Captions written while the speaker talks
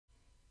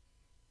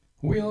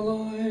We are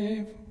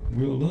live,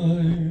 we're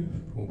live,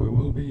 or we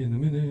will be in a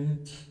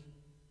minute.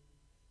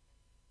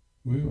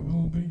 We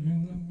will be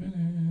in a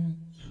minute.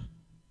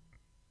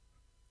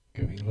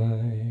 Going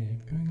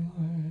live.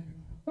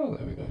 Oh,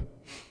 there we go.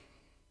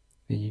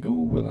 There you go,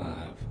 we're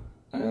live.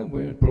 And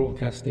we're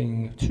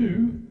broadcasting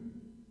to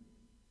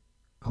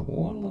quite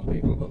a lot of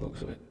people by the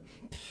looks of it.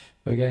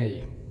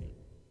 Okay.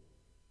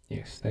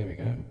 Yes, there we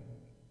go.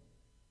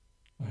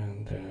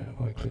 And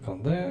if I click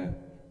on there,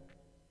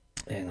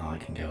 then I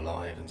can go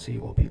live and see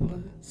what people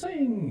are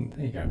saying.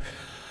 There you go.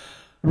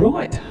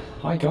 Right,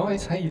 hi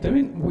guys, how you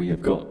doing? We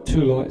have got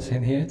two lights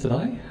in here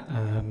today,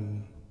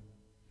 and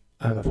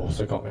I've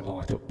also got my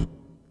light up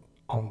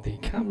on the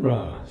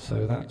camera,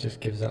 so that just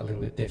gives that a little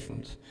bit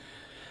different.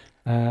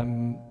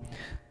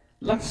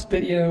 Last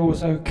video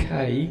was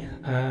okay,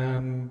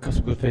 got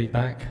some good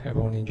feedback,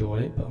 everyone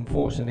enjoyed it, but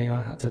unfortunately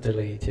I had to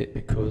delete it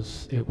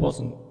because it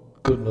wasn't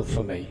good enough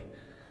for me,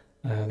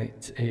 and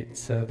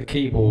the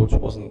keyboard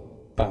wasn't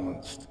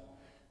balanced.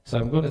 So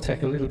I'm going to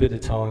take a little bit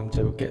of time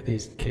to get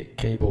these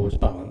keyboards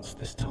balanced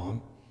this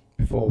time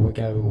before we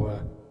go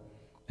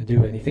and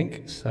do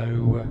anything.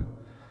 So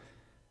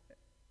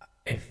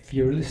if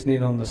you're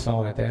listening on the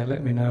side there,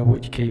 let me know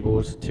which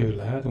keyboards are too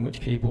loud and which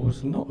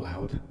keyboards are not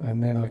loud,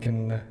 and then I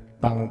can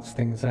balance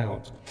things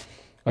out.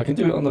 I can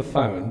do it on the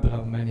phone, but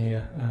I'm only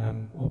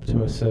up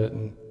to a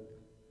certain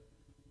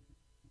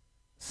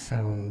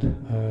sound.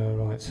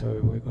 Right,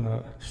 so we're going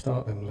to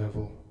start them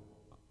level,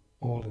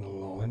 all in a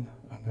line,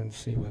 and then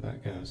see where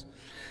that goes.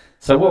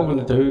 So what I'm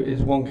going to do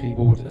is one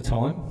keyboard at a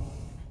time.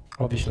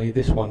 Obviously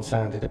this one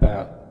sounded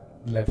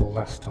about level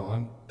last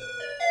time.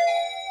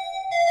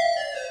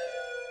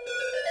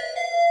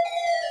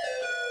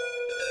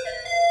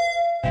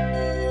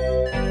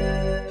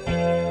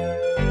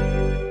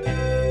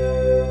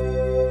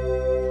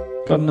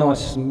 Got a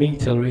nice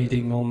meter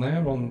reading on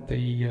there on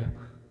the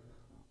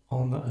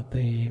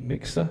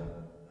mixer,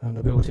 and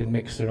a built-in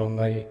mixer on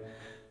the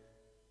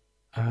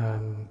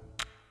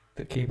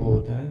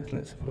keyboard there.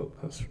 Let's have a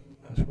look. That's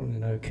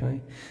running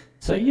okay.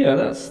 So yeah,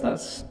 that's a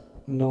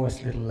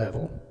nice little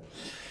level.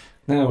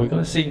 Now we're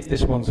going to see if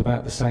this one's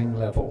about the same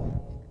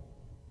level.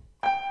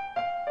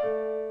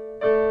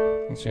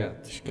 Let's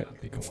just get a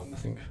bigger one, I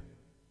think.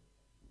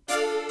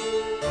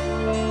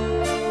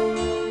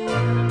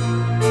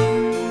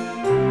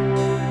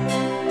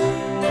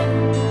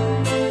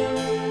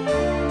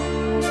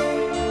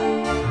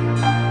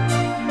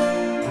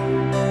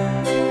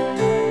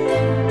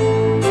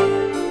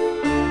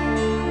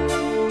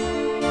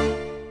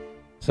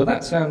 So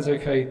that sounds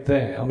okay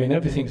there. I mean,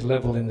 everything's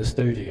level in the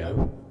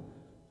studio,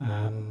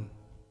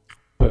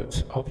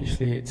 but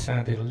obviously it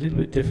sounded a little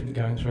bit different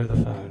going through the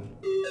phone.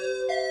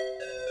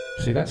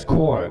 See, that's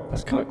quiet.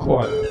 That's quite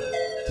quiet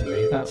to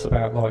me. That's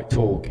about like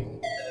talking.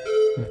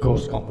 And of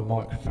course, I've got the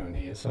microphone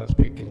here, so it's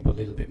picking up a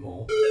little bit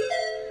more.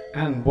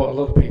 And what a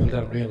lot of people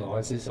don't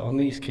realise is on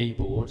these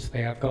keyboards,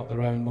 they have got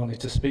their own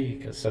monitor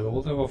speakers. So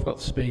although I've got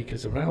the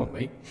speakers around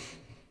me,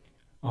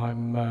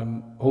 I'm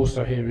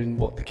also hearing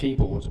what the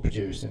keyboards are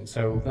producing,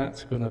 so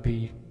that's going to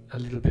be a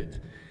little bit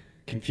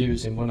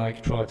confusing when I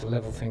try to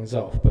level things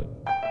off, but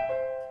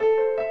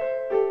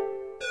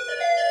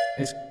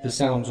the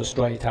sounds are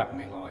straight at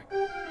me like.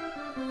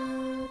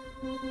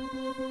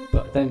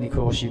 But then of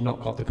course you've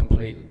not got the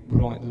complete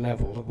right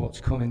level of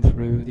what's coming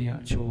through the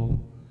actual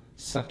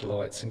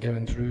satellites and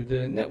going through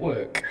the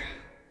network.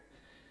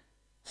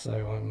 So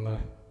I'm going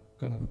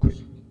to have a quick...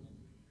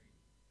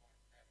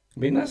 I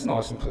mean, that's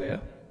nice and clear.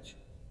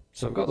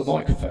 So I've got the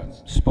microphone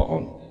spot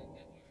on.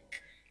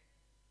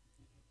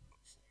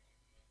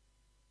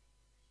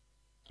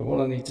 So what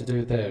I need to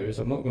do there is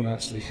I'm not going to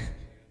actually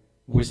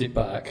whiz it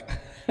back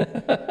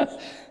because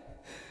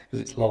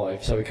it's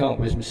live, so I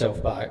can't whiz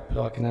myself back,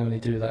 but I can only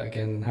do that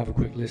again and have a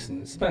quick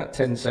listen. It's about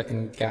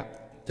 10-second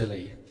gap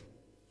delay.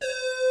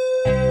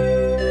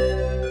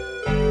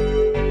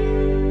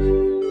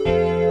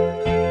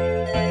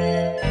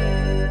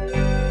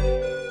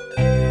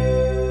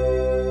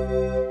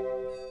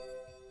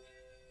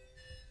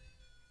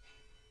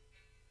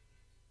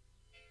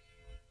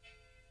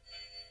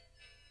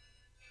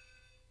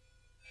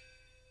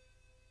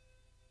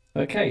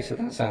 Okay, so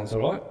that sounds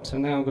alright. So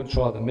now I'm going to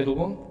try the middle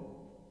one.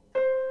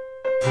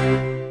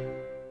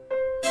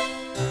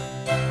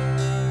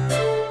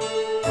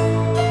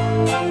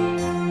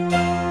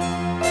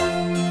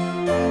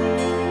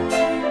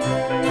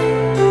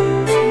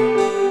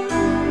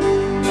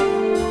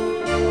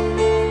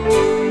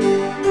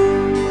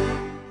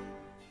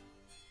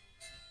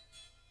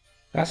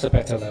 That's a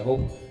better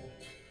level.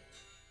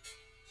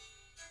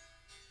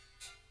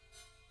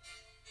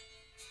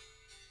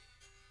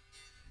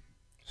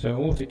 So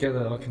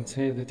altogether I can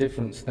hear the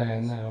difference there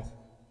now.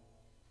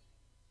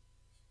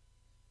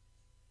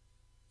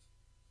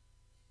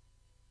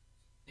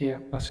 Yeah,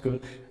 that's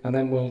good. And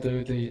then we'll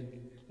do the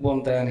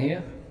one down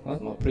here. I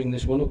might bring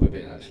this one up a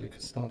bit actually, because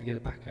it's starting to get a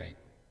backache.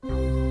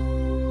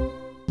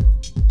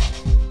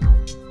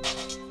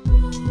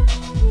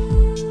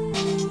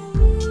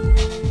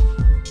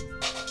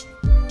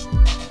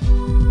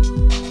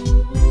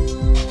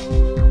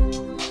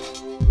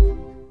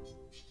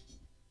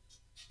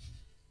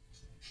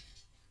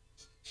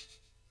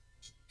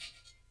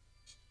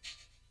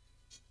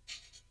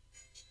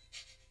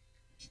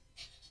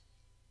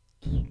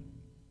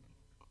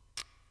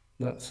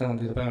 That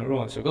sounded about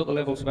right. So I've got the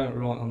levels about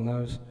right on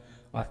those.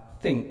 I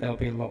think there'll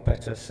be a lot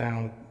better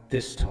sound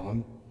this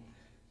time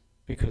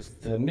because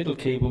the middle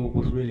keyboard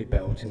was really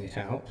belting it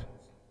out.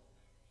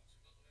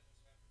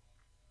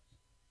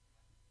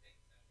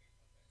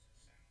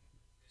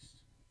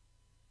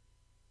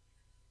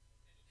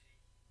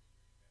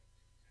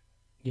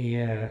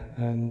 Yeah,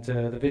 and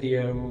the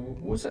video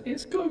was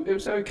good. It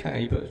was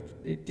okay, but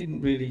it didn't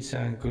really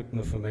sound good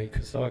enough for me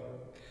because I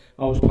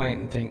was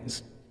playing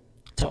things.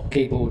 Top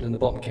keyboard and the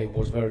bottom keyboard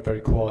was very,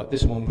 very quiet.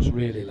 This one was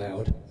really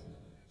loud.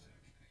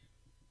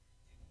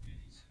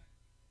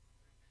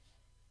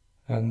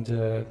 And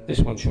this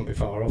one shouldn't be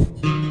far off.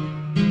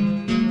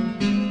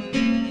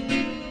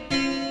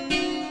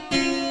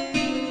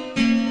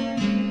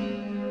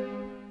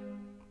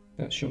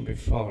 That shouldn't be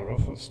far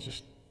off. Let's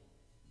just.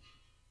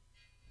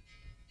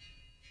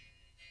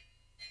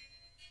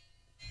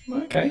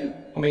 Okay,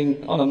 I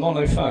mean, on a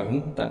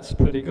monophone, that's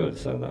pretty good.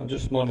 So I'm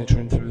just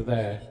monitoring through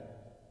there.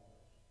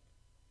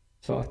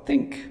 So I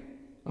think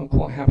I'm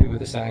quite happy with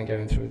the sound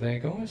going through there,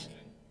 guys.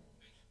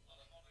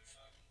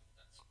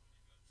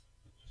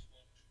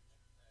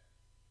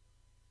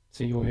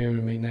 So you're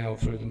hearing me now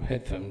through the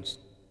headphones.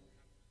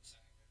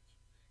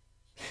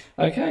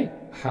 Okay,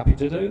 happy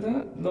to do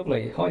that.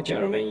 Lovely. Hi,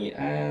 Jeremy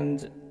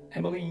and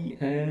Emily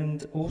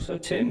and also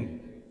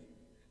Tim.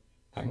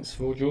 Thanks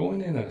for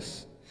joining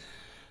us.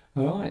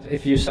 All right,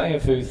 if you say a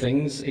few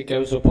things, it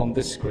goes up on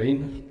this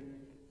screen,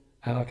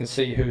 and I can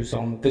see who's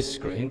on this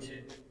screen.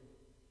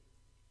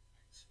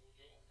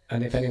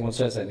 And if anyone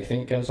says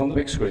anything, it goes on the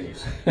big screen.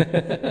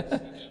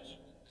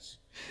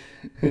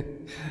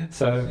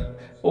 So,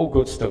 all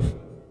good stuff.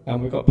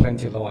 And we've got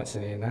plenty of lights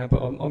in here now,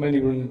 but I'm only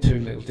running 2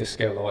 little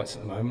disco lights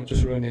at the moment.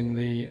 Just running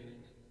the...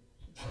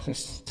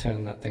 Let's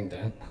turn that thing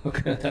down.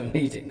 I don't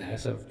need it now,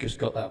 so I've just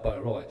got that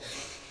about right.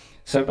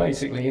 So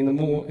basically, in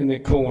the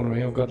corner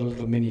here, I've got a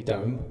little mini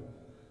dome,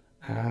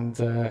 and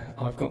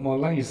I've got my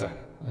laser,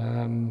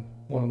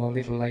 one of my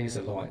little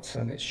laser lights,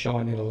 and it's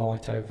shining a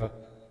light over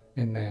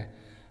in there.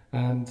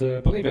 And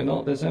believe it or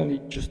not, there's only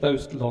just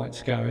those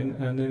lights going,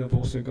 and then I've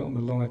also got my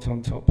light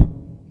on top,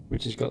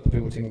 which has got the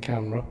built-in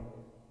camera.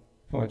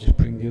 If I just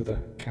bring the other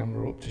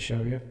camera up to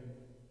show you.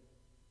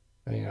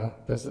 There you are.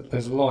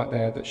 There's a light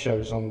there that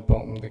shows on the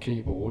bottom of the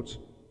keyboards,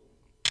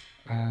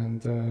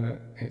 and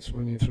it's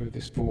running through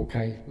this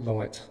 4K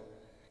light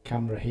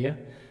camera here.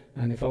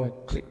 And if I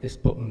click this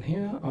button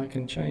here, I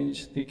can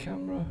change the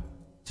camera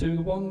to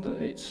the one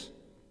that it's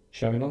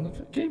showing on the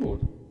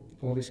keyboard,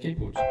 all these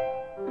keyboards.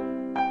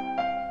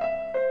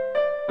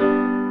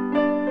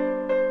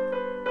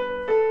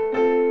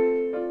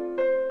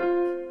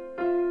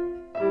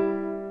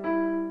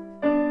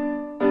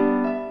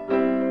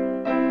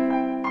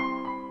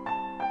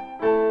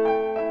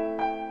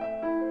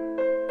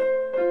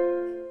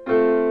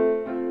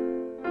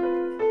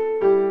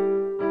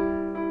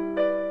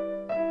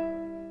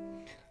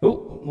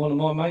 One of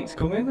my mates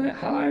come in there.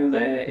 Hello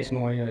there, it's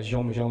my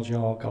Jean-Michel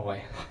Jarre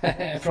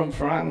guy from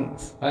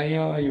France. Hey,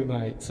 how are you,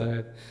 mate?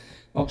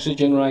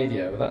 Oxygen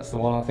Radio, that's the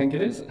one I think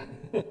it is.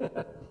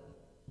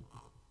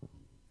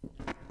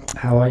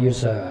 How are you,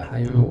 sir? Are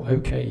you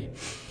okay?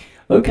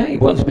 Okay,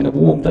 well, it's been a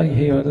warm day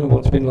here. I don't know what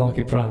it's been like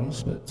in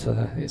France, but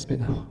it's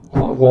been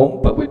quite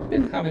warm. But we've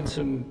been having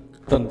some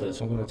thunder,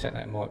 so I'm going to take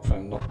that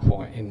microphone not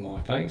quite in my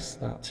face.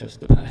 That's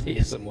just about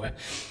here somewhere.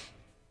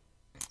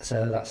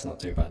 So that's not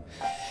too bad.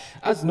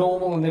 As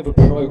normal, I never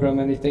program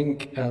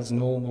anything. As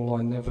normal,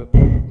 I never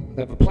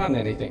plan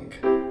anything.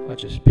 I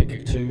just pick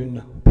a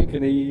tune, pick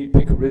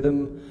a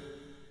rhythm,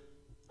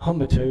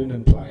 hum a tune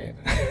and play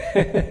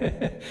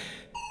it.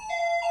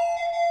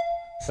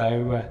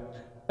 So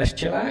let's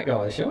chill out,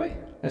 guys, shall we?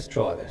 Let's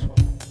try this one.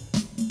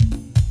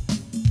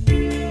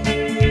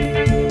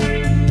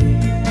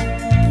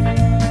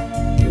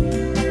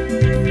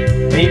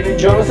 Evening,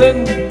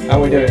 Jonathan. How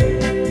are we doing?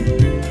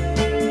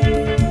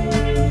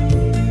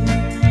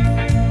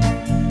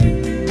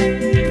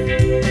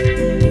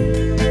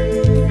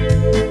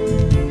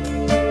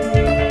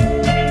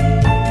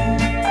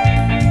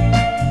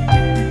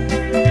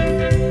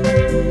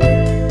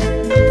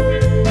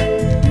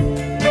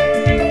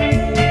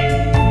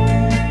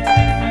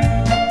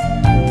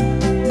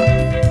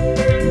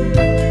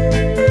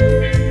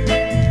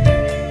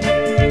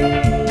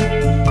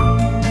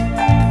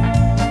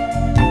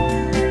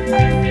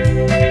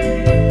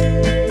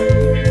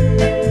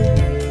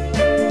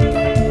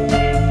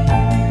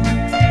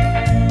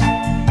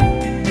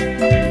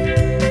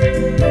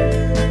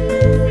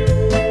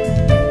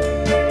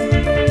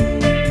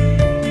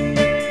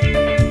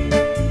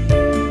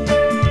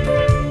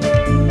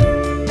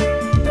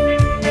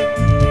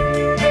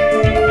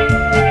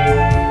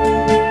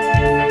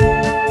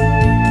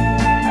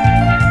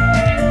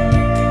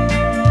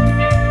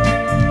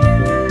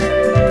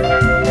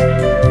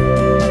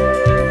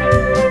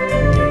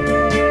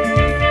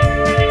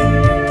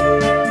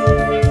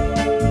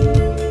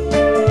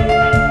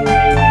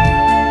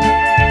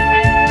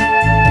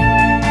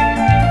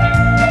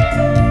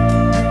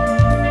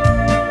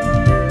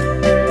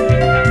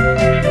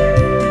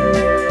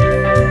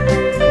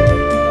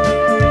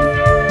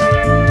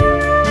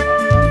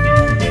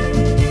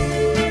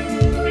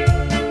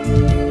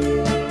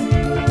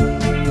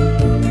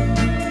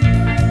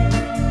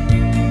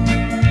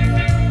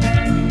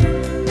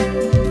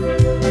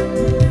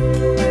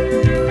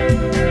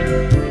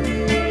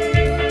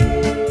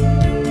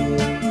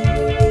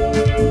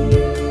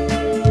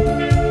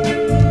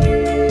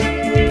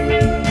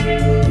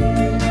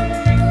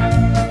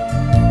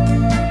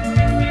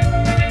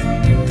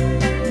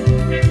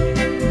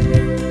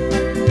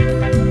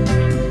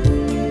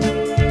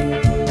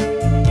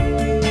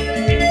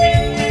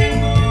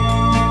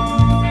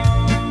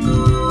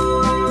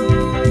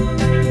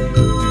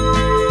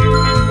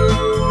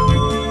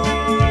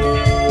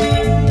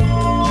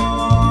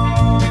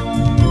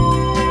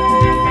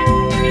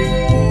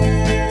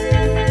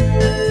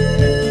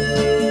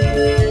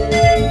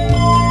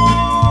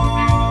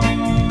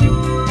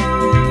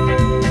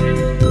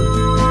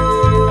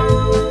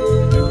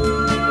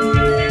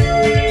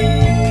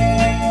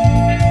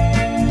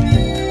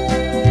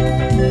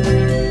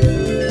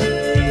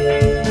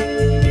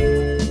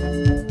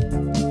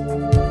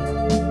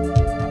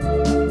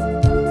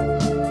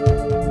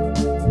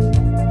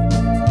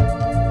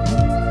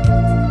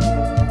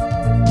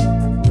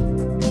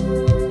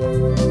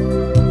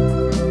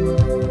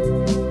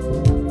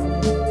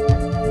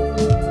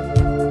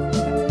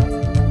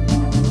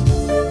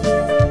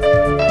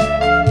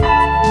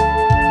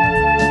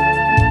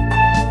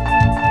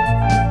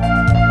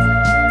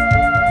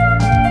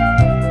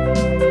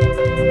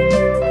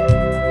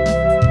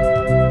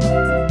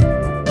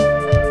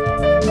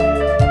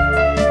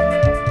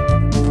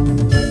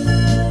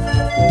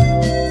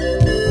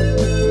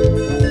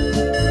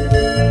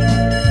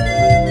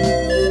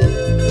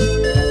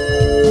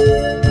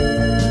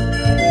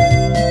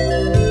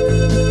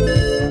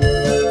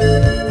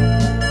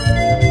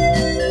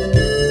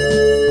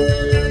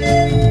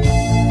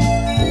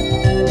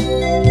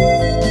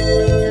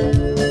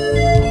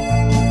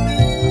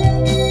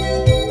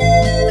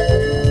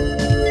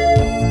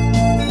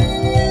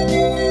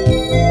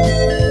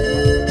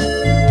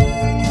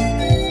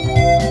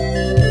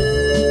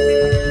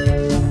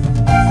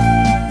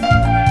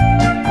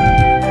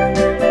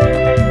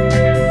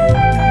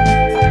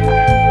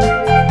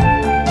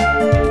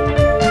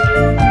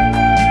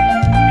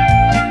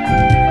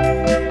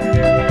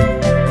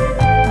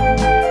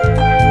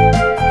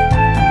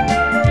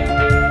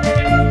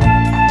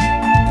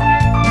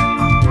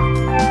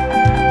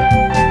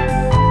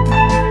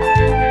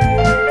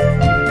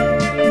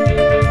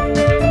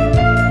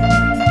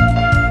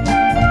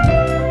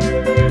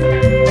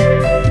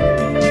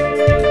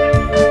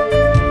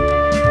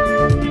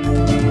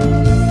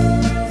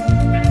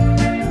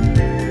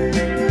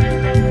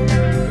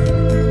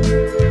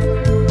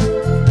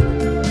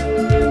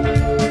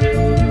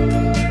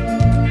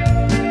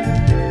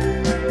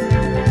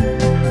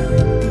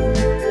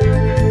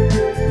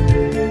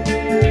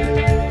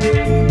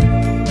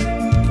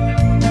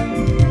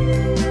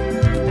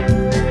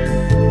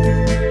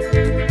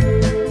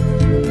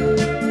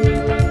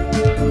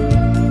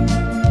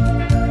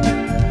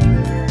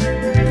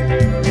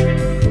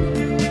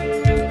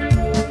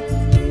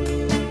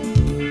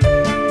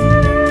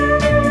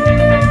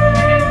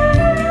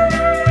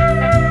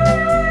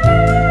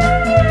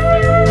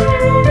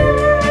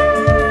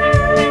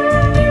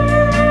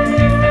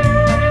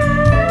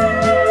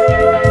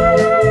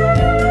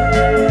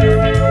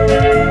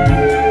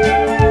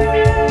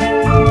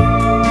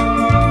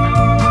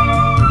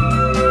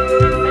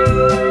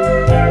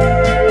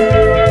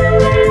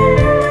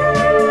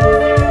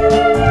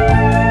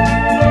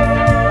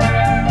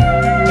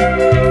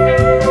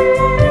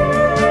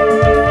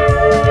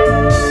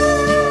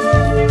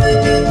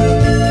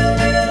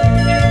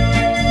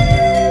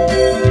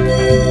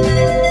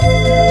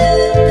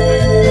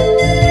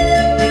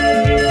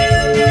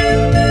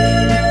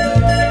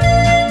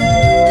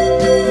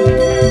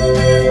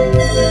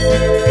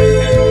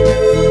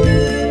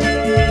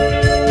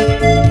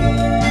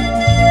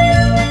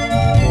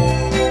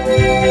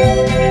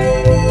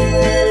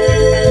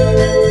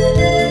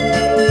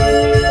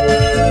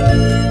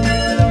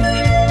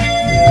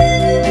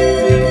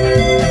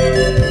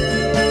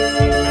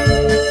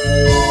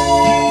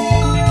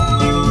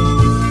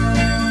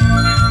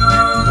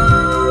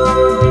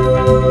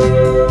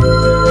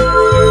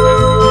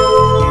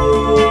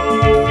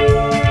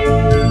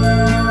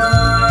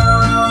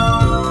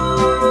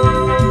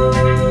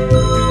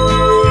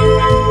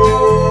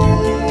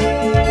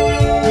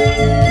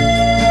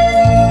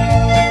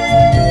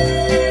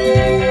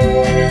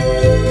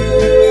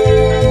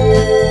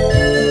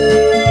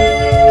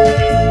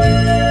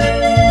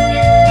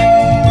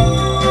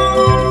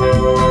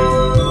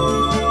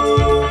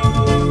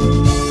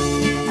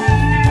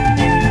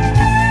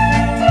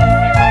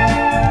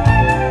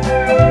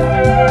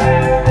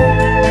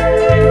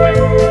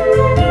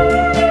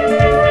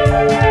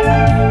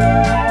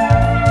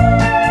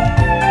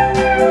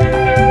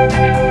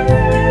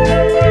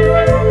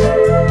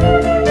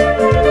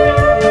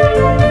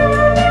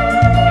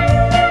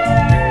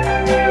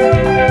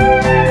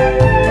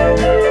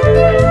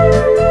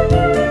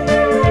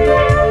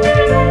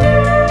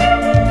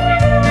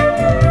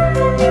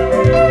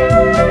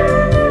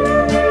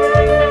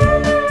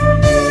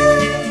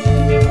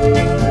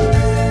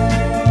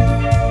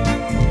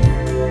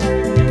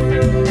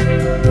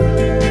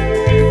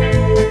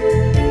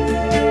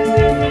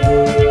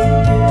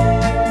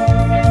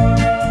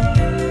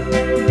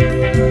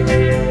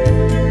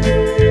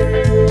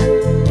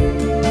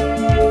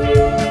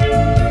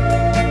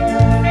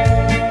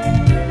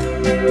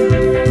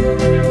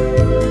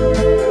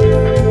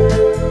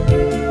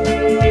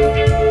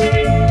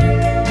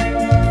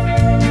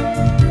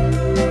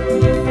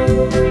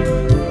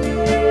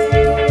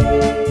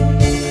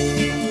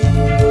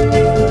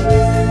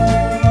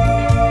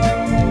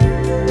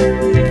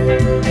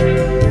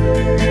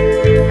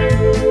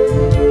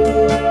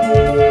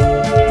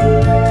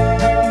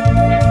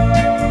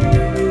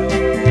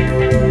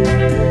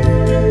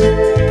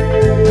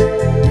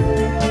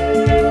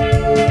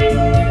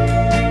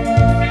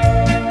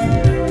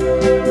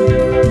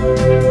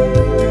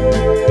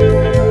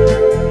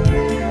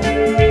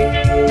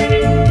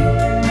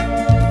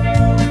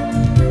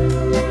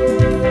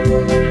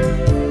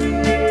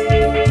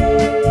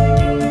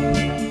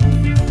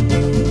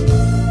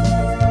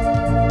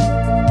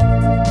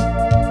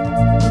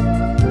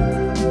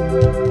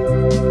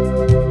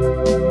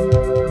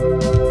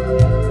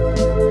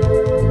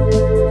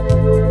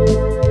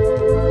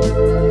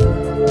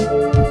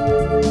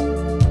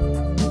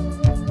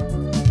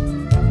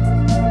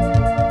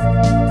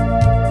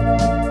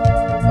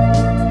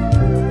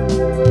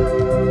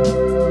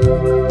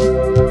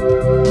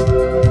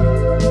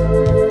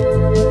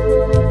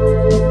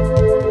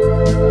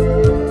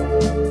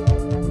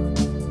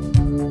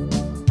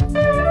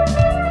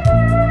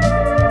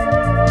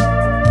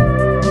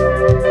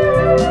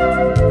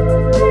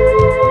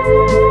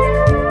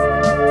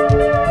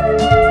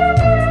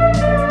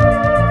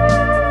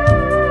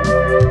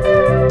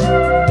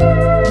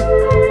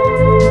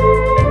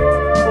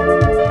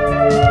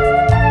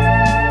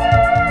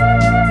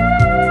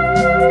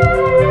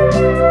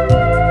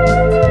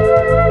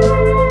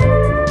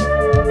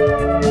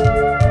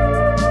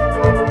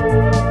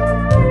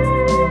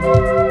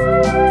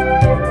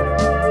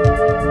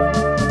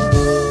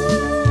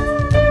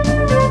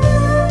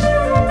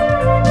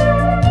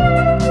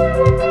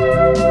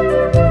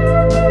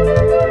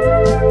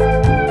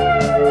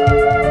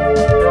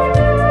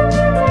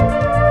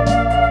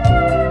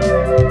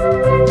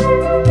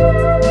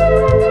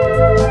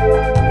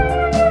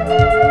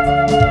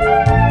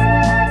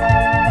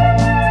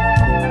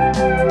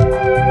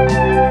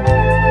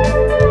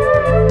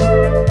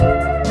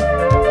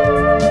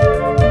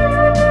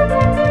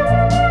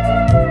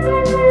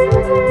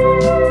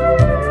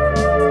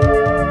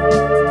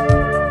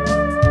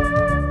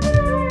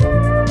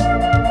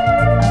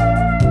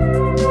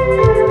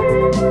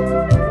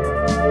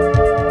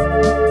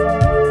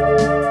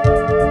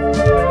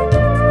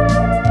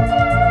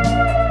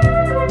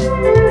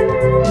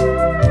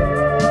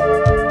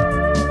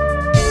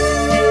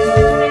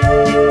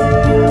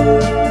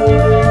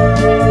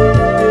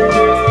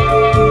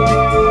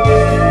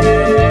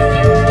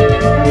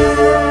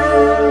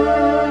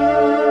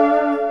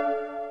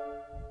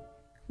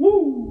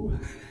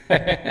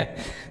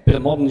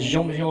 modern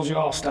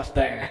Jean-Michel stuff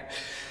there.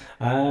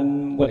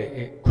 Well,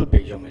 it could be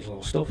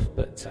Jean-Michel stuff,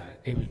 but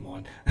it was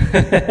mine.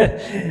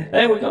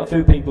 Then we got a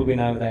few people we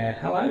know there.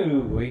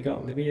 Hello, we got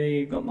Olivia,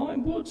 we got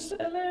Martin Woods.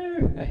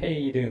 Hello, how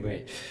you doing,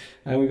 mate?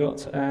 And we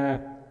got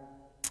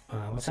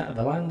what's that?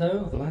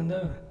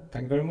 Valando.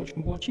 Thank you very much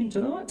for watching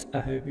tonight. I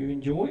hope you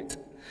enjoy it.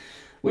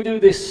 We do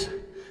this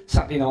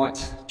Saturday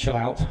night chill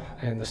out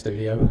in the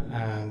studio,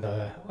 and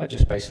I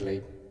just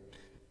basically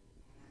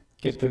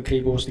get a few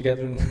keyboards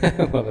together,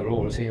 and well, they're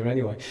always here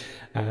anyway,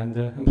 and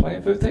play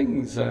a few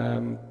things.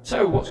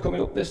 So what's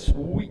coming up this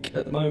week?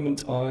 At the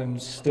moment, I'm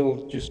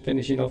still just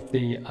finishing off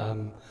the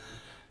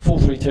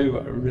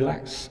 432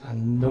 Relax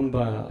and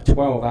number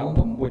 12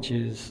 album, which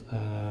is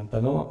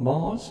the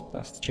Mars.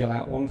 That's the chill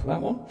out one for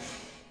that one.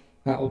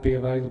 That will be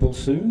available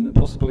soon.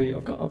 Possibly,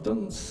 I've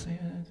done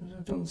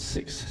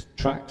 6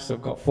 tracks.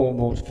 I've got 4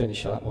 more to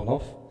finish that one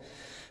off.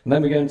 And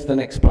then we go into the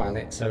next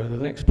planet. So the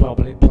next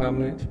planet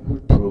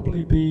would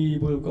probably be,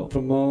 we've got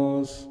from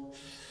Mars.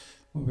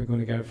 Where are we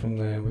going to go from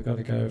there? We've got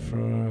to go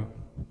for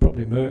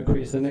probably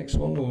Mercury is the next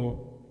one, or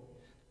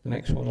the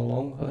next one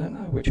along. I don't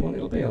know which one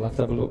it'll be. I'll have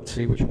to have a look to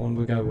see which one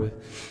we'll go with.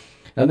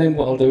 And then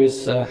what I'll do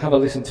is have a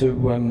listen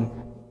to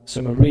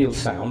some real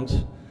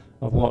sound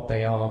of what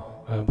they are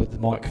with the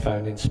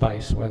microphone in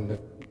space when they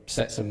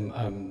set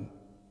some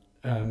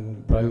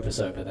rovers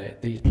over there,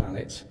 these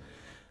planets.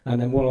 And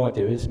then what I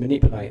do is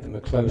manipulate them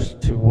as close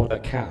to what I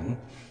can,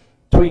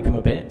 tweak them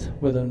a bit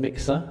with a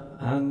mixer,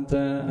 and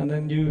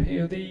then you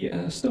hear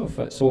the stuff.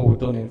 That's all we've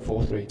done in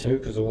 432,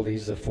 because all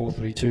these are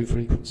 432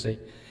 frequency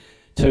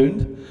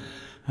tuned.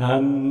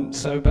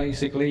 So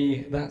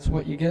basically, that's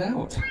what you get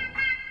out.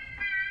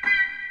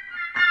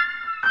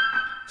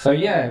 So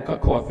yeah, I've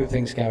got quite a few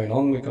things going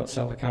on. We've got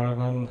sell the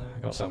caravan,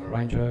 I've got sell a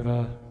Range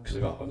Rover, because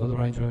I've got another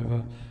Range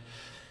Rover.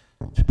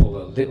 To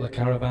pull a littler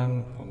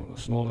caravan, I want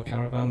a smaller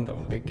caravan, I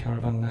want a big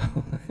caravan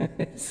now.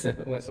 It's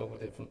all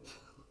different.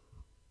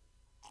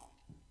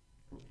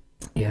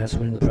 Yeah, so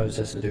we're in the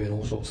process of doing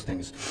all sorts of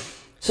things.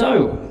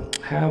 So,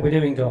 how are we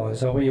doing,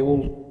 guys? Are we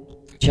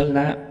all chilling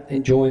out,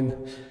 enjoying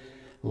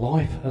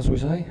life, as we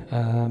say?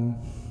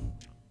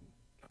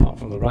 Apart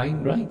from the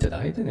rain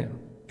today, didn't it?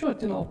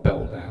 Tried to knock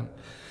bell down.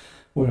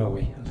 Where are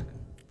we?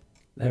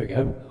 There we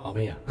go, I'm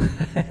here.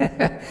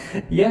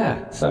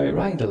 Yeah, so it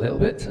rained a little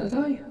bit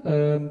today.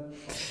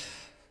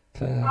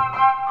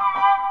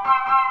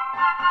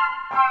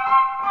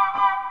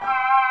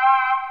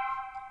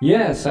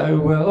 Yeah, so a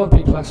lot of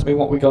people ask me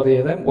what we got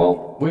here then.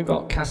 Well, we've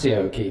got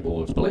Casio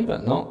keyboards, believe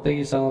it or not.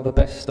 These are the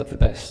best of the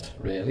best,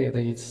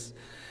 really.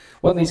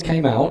 When these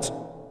came out,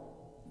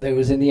 they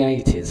was in the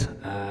 80s,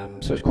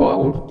 so it's quite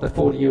old. They're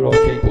 40-year-old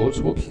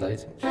keyboards, whoops,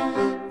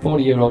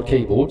 40-year-old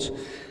keyboards.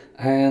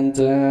 And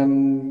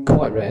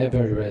quite rare,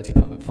 very rare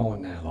to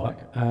find now, like.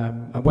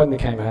 And when they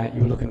came out,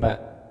 you were looking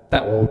about,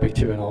 that would be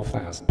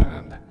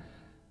 £2,500.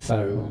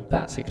 So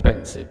that's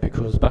expensive,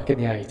 because back in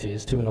the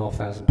 80s,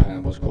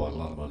 £2,500 was quite a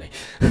lot of money.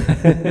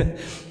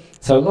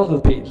 So a lot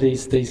of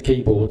these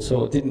keyboards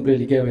sort of didn't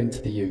really go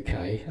into the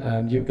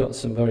UK. You've got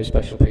some very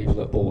special people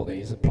that bought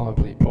these, and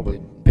probably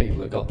people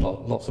that got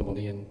lots of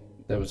money, and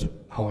there was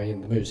high in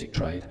the music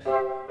trade.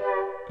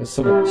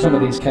 Some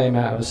of these came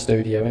out of a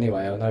studio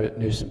anyway. I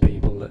knew some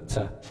people that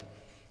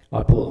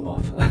I bought them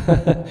off.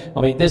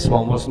 I mean, this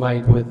one was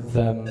made with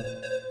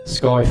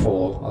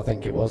Skyfall, I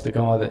think it was. The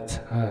guy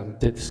that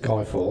did the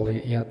Skyfall,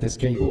 he had this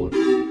keyboard,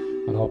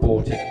 and I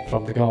bought it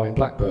from the guy in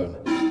Blackburn.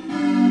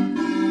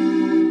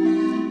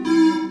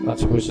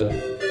 That was a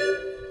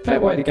fair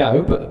way to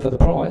go, but for the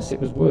price, it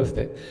was worth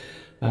it.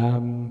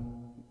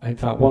 In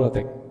fact, one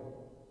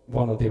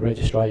of the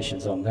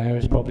registrations on there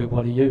is probably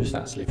what he used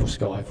actually for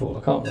Skyfall.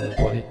 I can't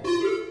remember what he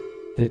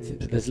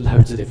did. There's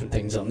loads of different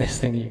things on this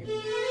thing.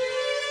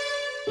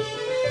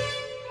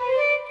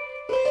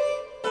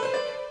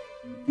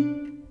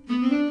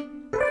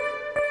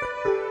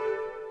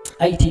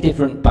 80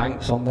 different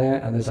banks on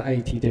there, and there's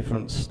 80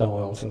 different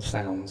styles and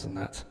sounds and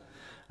that.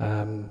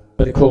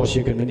 But of course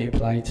you can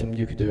manipulate them,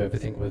 you can do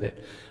everything with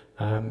it.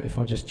 If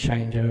I just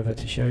change over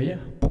to show you.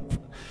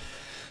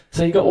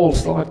 So you've got all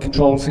slide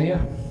controls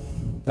here.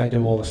 They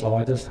do all the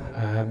sliders.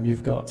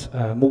 You've got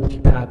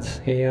multi-pads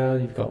here,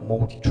 you've got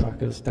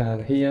multi-trackers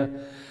down here.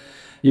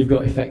 You've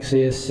got effects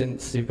here,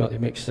 synths, you've got your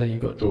mixer,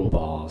 you've got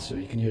drawbars. So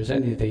you can use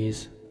any of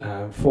these.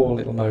 4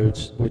 little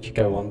modes which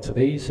go on to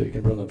these, so you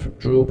can run them from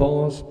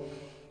drawbars.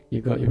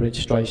 You've got your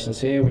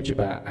registrations here, which are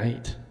about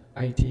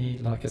 80,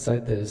 like I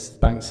said, there's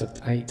banks of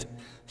 8,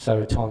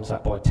 so times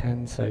that by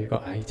 10, so you've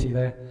got 80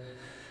 there.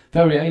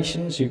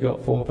 Variations, you've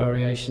got 4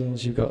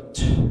 variations, you've got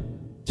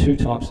 2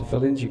 types of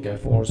fill-ins, you can go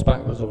forwards,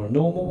 backwards, or a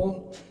normal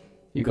one.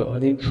 You've got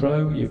an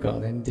intro, you've got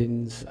an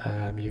endings,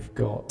 you've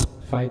got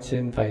fades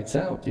in, fades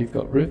out, you've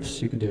got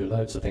riffs, you can do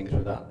loads of things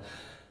with that.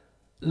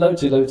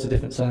 Loads of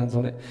different sounds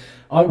on it.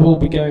 I will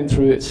be going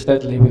through it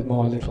steadily with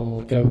my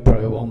little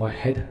GoPro on my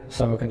head,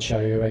 so I can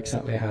show you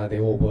exactly how they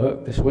all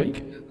work this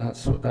week.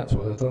 That's what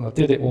I've done. I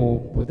did it all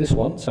with this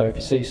one, so if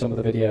you see some of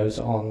the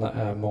videos on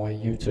my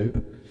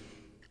YouTube,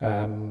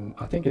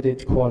 I think I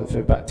did quite a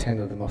few, about 10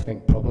 of them I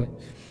think probably.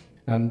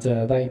 and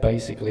they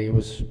basically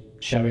was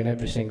showing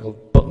every single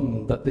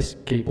button that this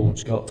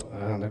keyboard's got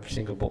and every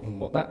single button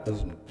what that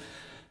doesn't.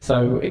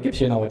 So it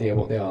gives you an idea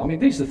what they are. I mean,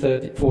 these are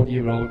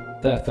 40-year-old,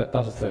 that's a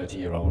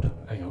 30-year-old.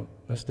 Hang on,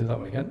 let's do that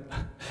one again.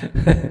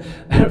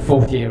 They're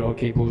 40-year-old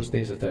keyboards,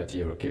 these are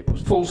 30-year-old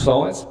keyboards. Full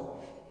size,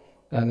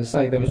 and I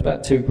say there was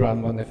about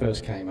 £2 when they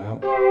first came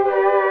out.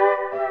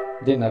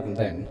 Didn't have them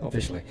then,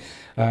 obviously.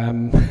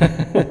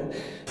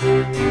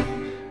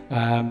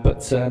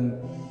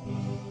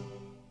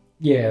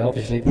 Yeah,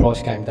 obviously the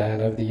price came down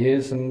over the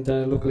years, and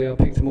luckily I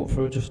picked them up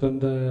for just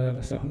under,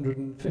 let's say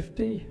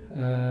 150,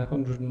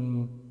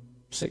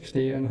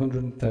 160 and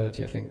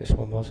 130, I think this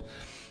one was.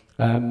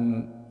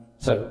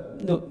 So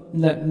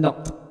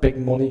not big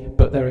money,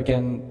 but there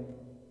again,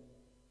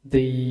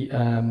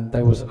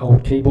 there was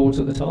old keyboards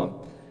at the time,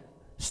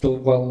 still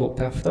well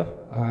looked after,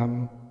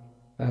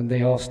 and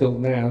they are still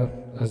now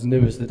as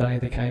new as the day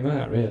they came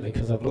out, really,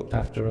 because I've looked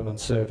after them and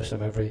serviced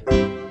them every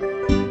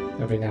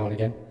now and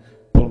again,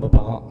 pull them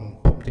apart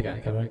and put them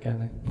together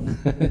again.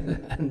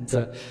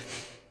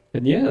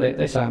 And yeah,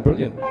 they sound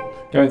brilliant.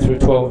 Going through a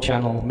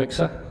 12-channel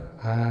mixer,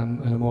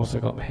 and I've also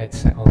got my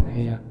headset on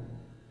here,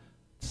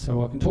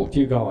 so I can talk to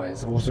you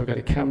guys. I've also got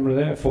a camera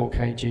there,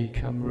 4K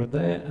camera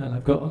there, and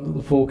I've got another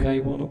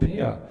 4K one up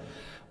here,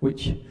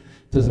 which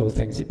does all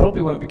things. It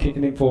probably won't be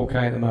kicking in 4K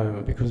at the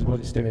moment because what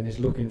it's doing is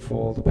looking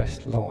for the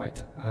best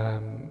light.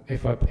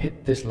 If I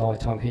hit this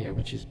light on here,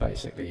 which is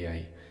basically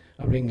a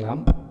ring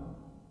lamp,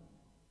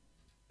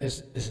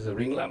 this is a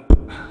ring lamp,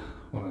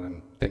 one of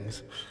them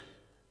things.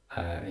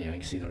 Yeah, you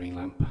can see the ring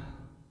lamp.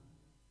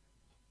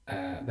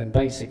 Then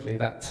basically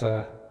that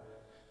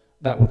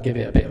would give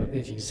it a bit of,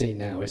 as you can see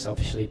now, it's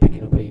obviously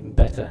picking up even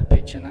better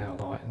picture now,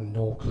 light and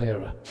more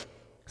clearer.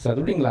 So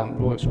the ring lamp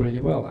works really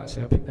well,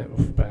 actually. I picked that up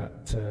for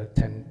about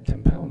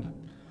 £10.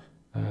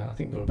 I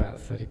think they're about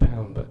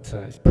 £30, but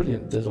it's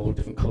brilliant. There's all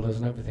different colours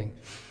and everything.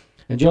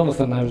 And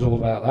Jonathan knows all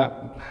about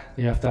that.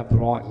 You have to have the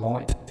right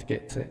light to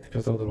get to it,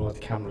 because otherwise the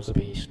cameras will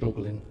be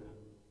struggling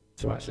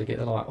to actually get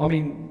the light. I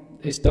mean,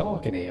 it's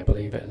dark in here,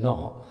 believe it or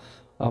not.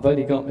 I've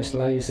only got this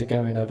laser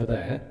going over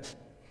there,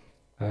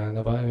 and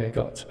I've only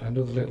got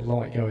another little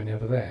light going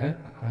over there,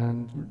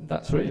 and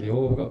that's really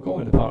all I've got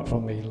going, apart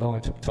from the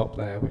light up top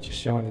there, which is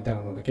shining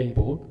down on the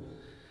keyboard.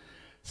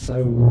 So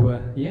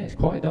yeah, it's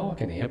quite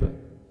dark in here,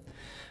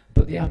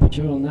 but the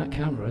aperture on that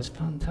camera is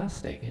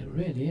fantastic. It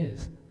really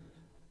is.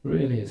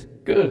 Really is.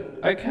 Good.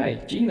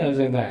 Okay, Gino's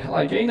in there.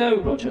 Hello,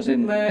 Gino. Roger's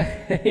in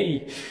there.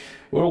 Hey,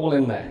 we're all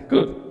in there.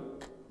 Good.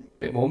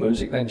 Bit more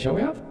music then, shall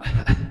we have?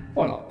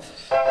 Why not?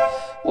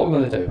 What we're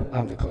going to do, I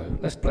haven't a clue.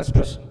 Let's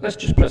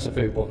just press a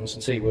few buttons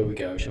and see where we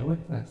go, shall we?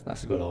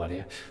 That's a good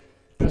idea.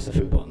 Press a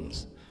few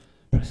buttons.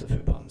 Press a few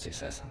buttons, he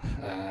says.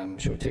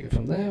 Shall we take it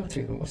from there?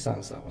 What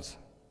sounds that was?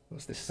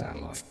 What's this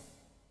sound like?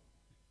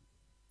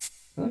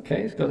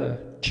 Okay, it's got a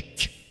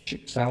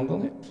chick sound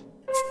on it.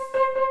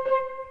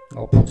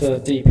 I'll put a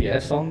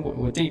DPS on.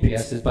 Well,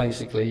 DPS is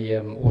basically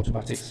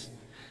automatic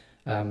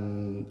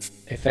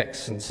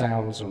effects and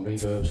sounds and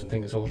reverbs and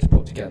things all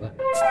put together.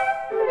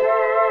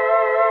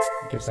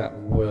 It gives that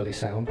whirly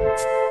sound.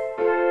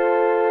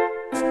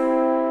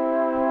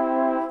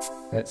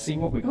 Let's see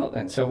what we got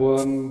then. So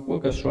we'll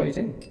go straight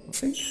in, I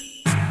think.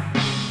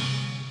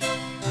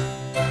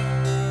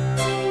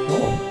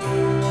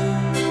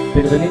 Oh,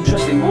 bit of an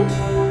interesting one.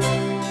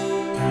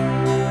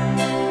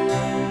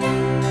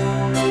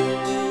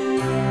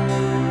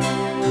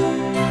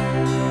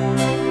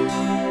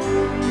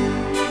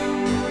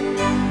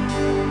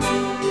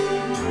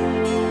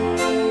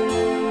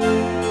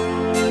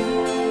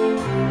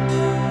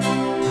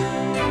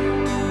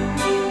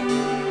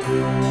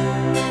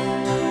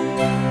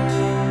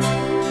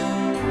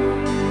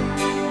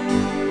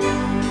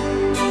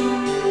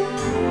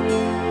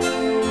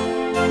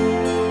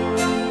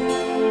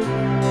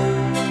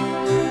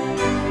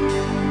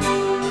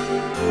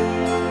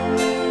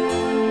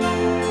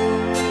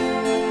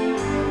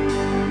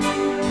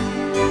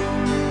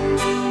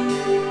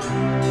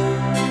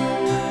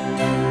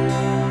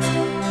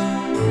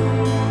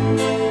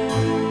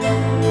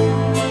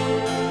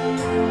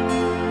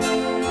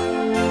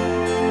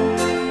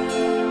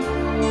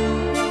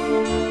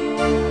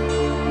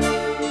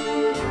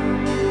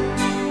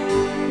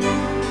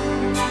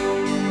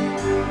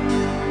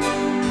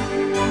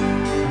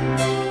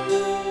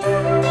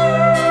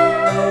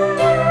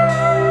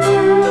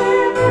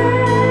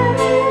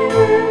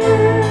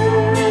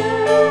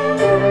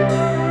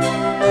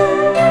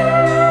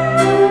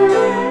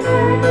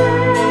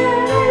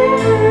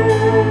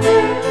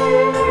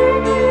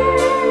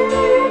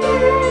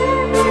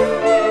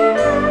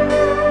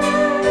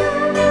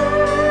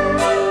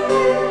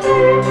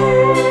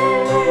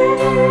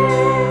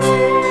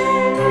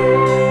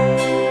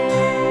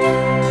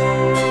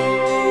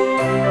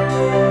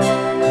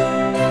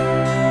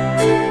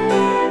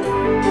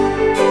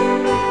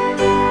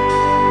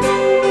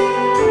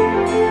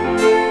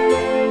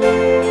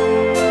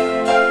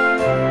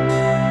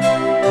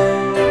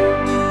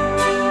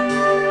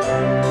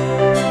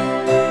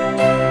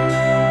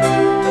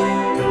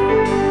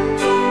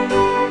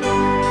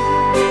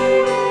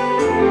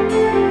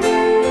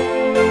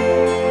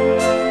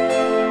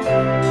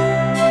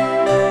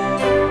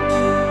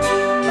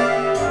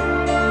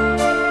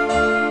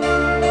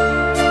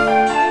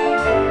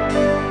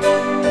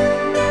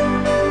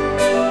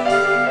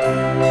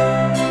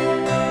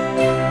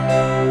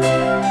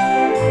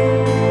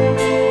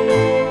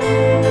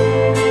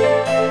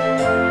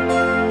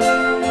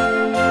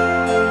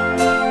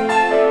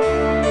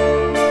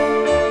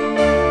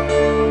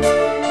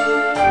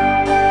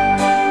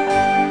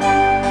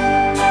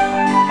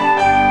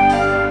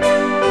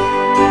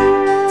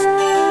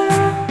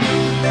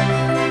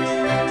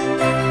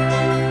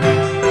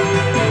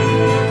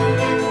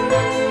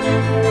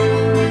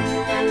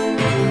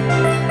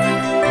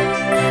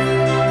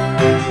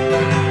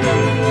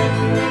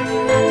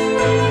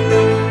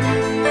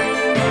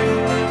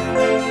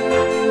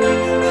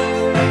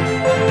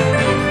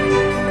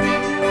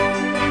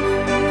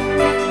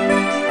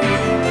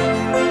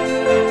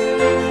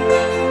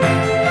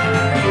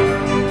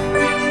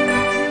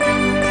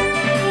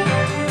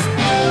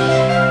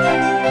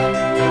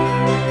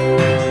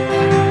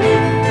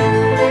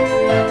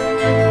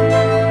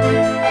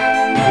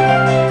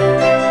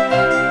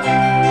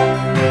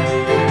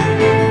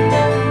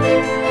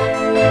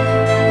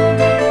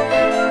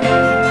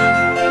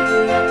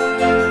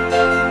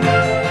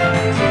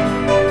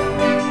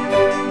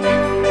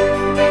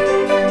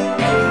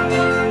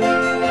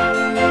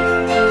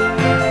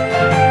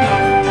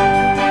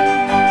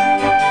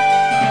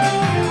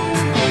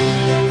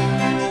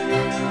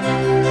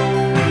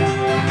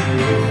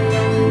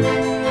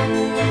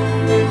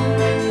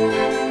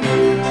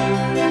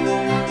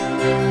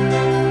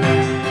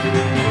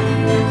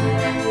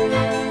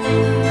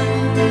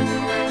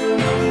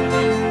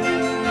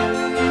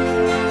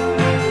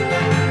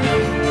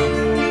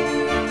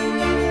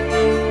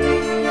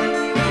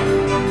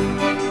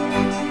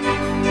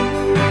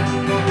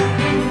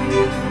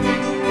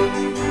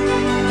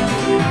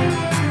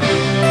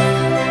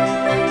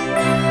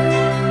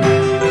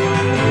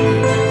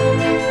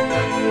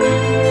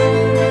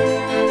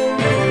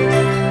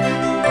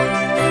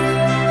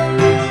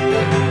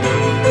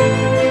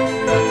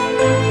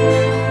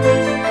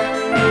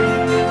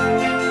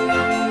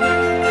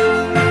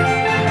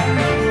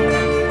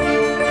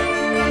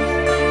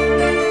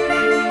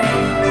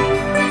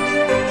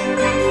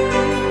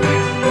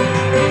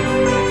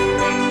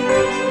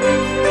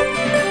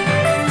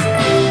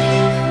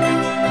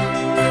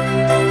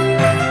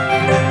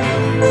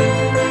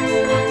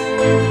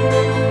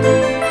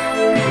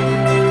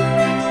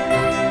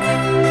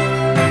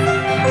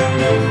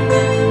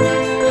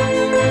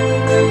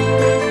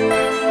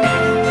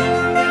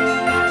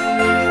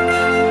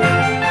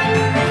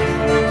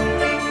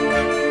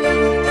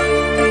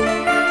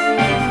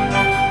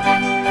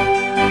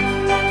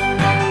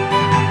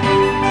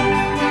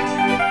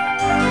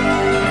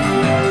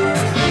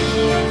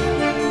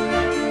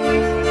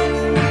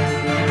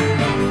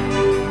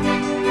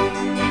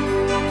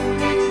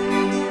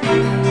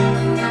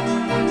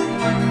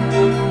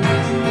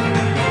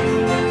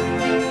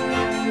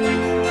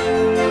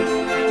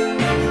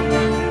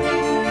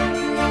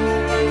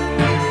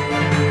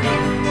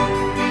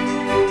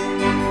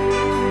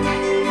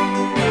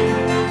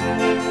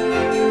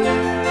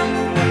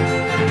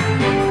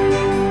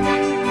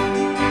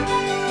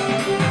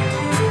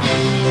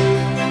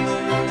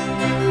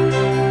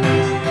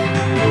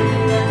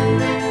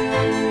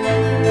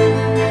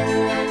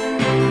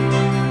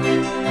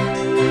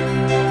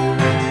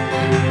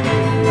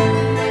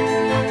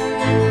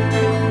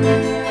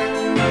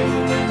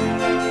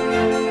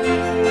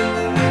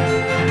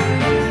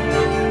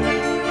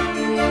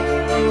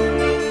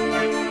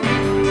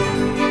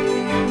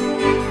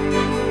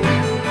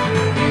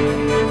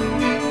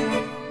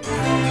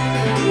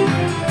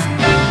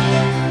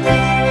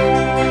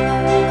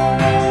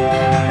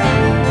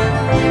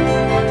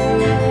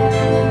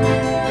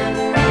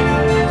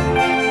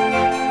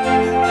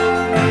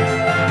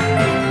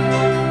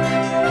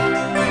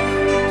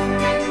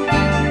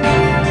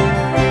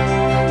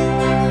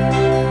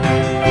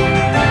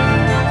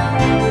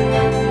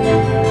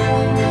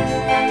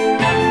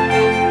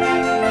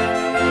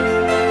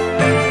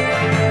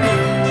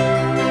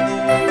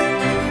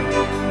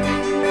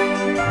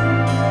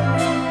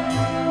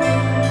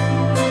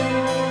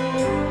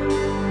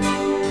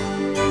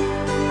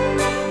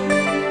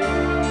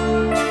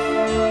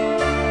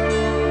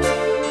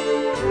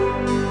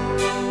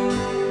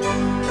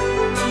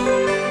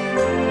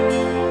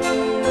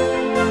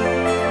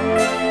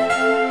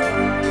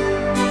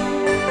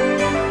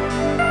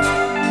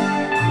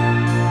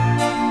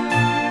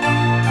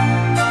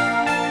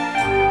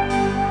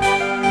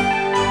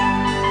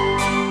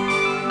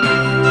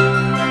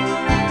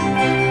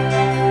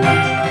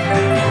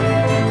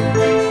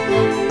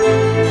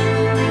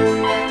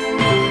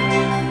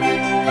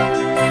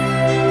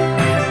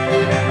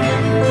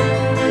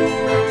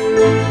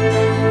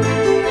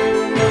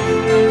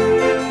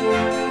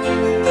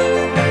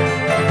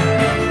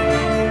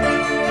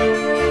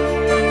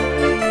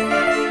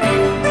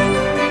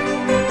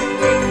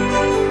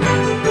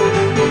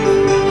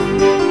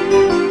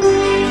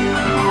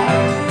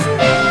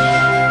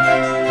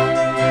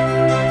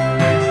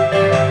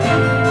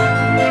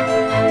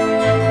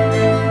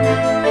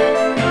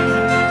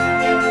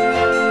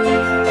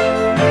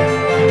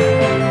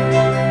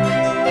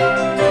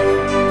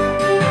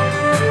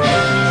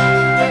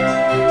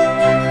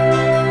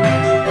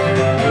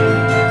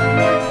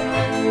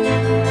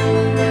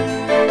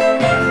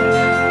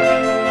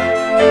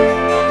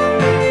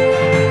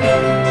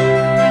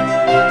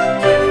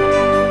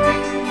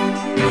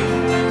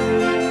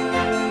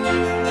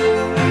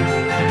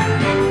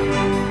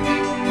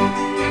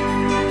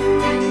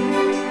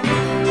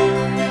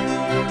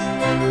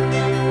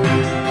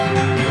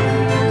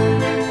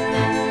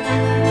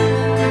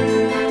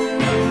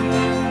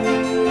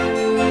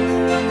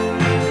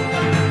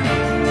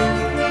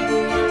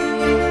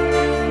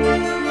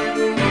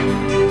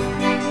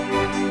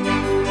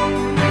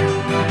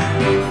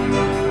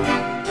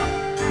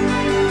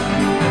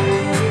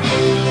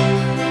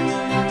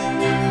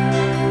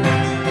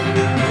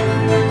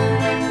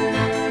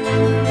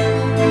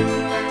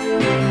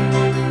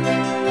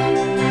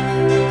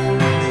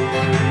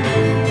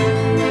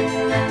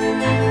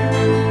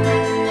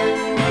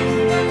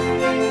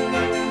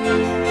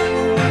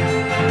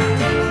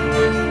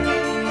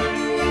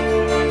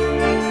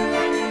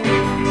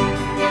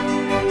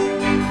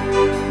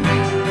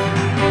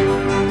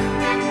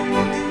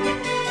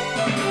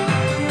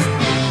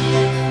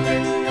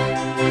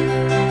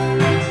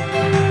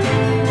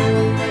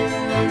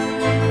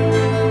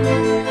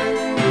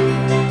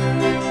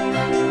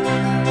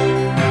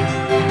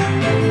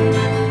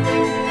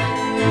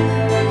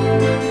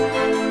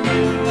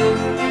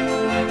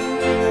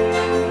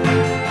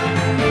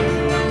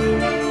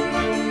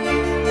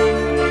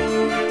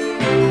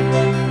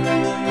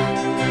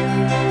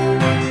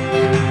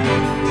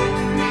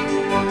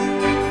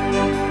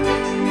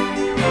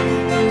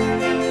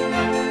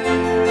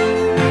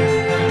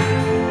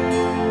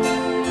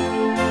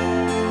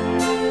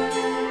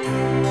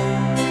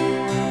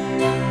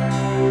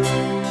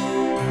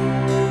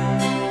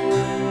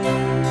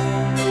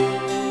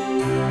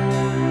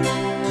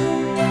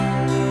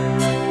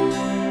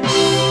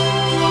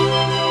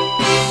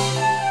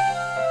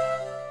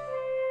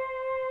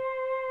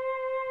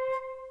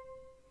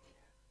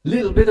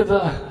 Little bit of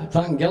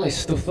Vangelis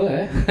stuff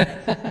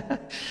there.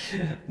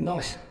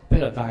 Nice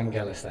bit of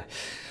Vangelis there.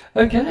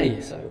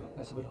 Okay, so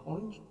that's a bit of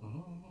orange.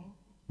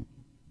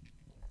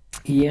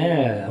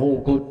 Yeah,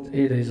 all good.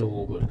 It is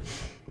all good.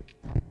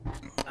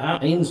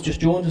 Ian's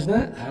just joined us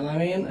now. Hello,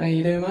 Ian. How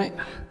you doing, mate?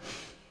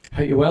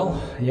 Hope you're well.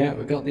 Yeah,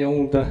 we've got the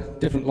old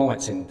different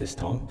lights in this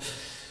time.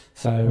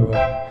 So,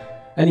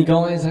 any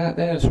guys out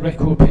there that's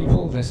record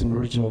people? There's some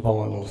original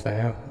vinyls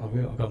there.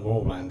 I've got them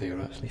all around here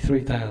actually.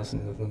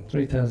 3,000 of them.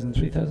 3,000,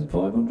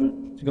 3,500.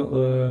 You've got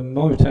the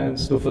Motown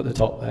stuff at the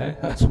top there.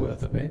 That's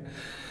worth a bit.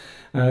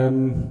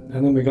 And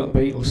then we've got the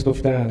Beatles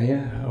stuff down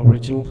here,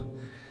 original.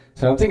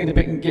 So I'm thinking of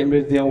getting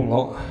rid of the old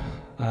lot.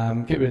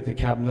 Get rid of the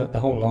cabinet, the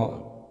whole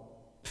lot.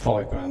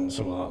 £5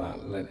 something like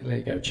that. Let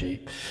it go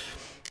cheap.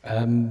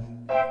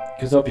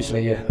 Because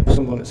obviously,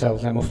 someone that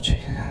sells them off cheap,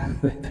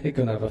 they're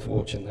going to have a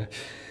fortune there.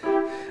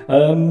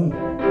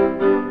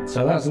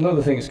 So that's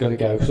another thing that's got to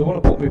go, because I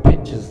want to put my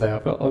pictures there.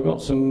 I've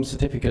got some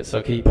certificates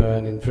I keep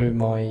earning through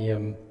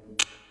my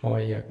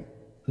my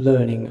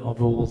learning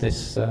of all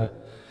this,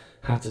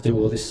 how to do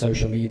all this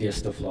social media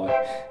stuff like.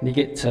 And you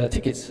get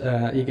tickets,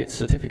 you get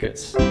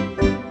certificates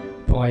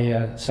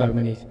by so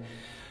many.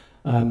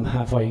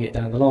 How far you get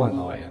down the line,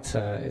 like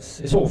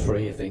it's all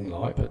free, a thing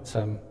like, but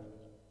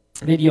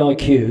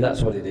VidIQ,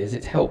 that's what it is.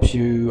 It helps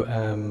you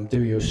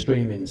do your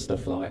streaming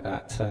stuff like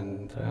that,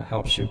 and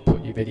helps you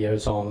put your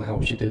videos on,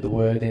 helps you do the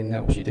wording,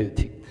 helps you do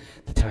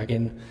the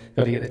tagging.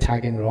 Got to get the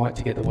tagging right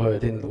to get the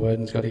word in. The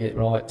wording's got to get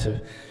right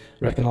to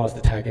recognise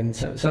the tagging.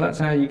 So that's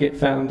how you get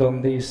found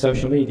on these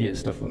social media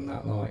stuff and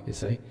that, like, you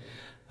see.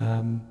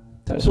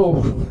 That's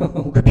all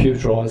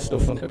computerised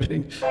stuff and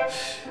everything.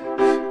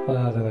 I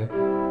don't know.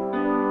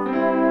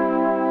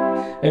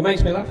 It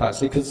makes me laugh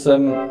actually, because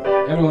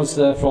everyone's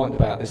frightened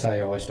about this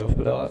AI stuff,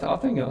 but I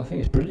think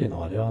it's a brilliant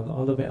idea. I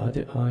love it.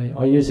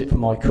 I use it for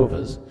my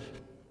covers.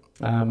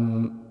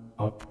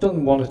 I've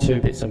done one or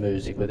two bits of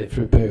music with it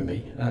through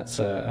Boomy. That's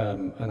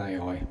an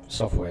AI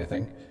software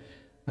thing.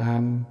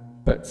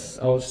 But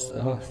I was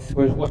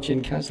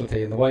watching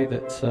Casualty in the way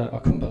that I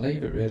couldn't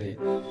believe it really.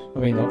 I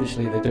mean,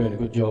 obviously they're doing a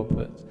good job,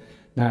 but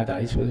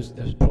nowadays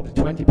there's probably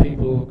 20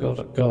 people who got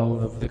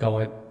hold of the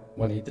guy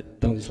when he'd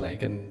done his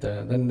leg, and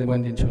then they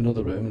went into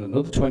another room and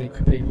another 20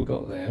 people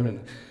got there and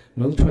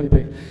another 20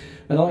 people.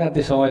 And I had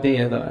this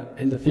idea that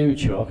in the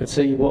future I could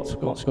see what's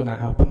going to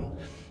happen.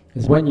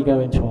 Is when you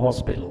go into a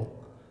hospital,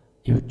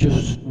 you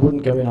just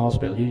wouldn't go in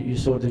hospital, you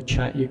sort of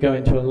you go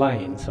into a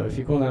lane. So if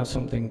you're going to have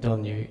something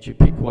done, you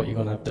pick what you're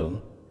going to have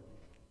done.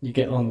 You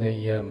get on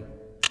the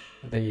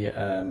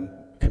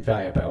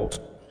conveyor belt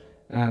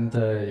and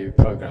you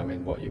program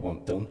in what you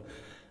want done.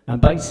 And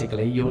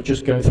basically, you'll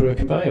just go through a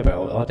conveyor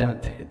belt.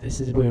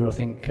 This is where I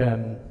think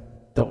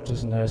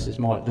doctors and nurses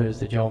might lose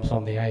their jobs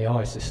on the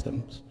AI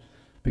systems,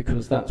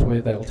 because that's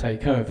where they'll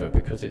take over,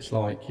 because it's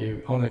like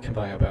you on a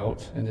conveyor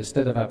belt, and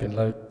instead of having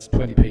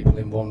 20 people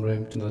in one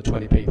room, another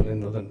 20 people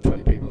in, another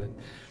 20 people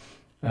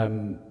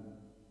in,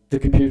 the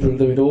computer will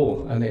do it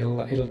all, and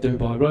it'll do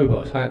by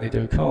robots. How they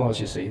do cars,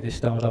 you see, they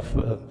start off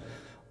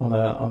on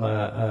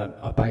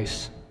a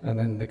base, and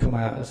then they come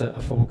out as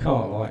a full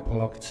car. Like,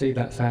 well, I could see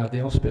that's how the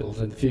hospitals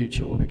in the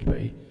future will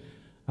be,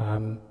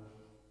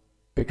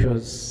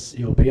 because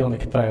you'll be on a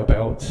conveyor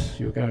belt,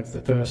 you'll go into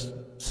the first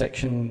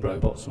section,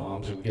 robots and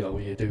arms will get over,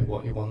 you do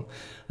what you want,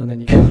 and then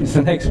you go into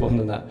the next one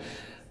and that.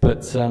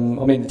 But I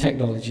mean, the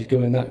technology is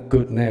going that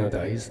good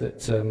nowadays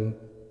that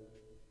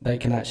they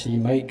can actually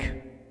make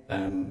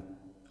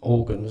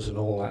organs and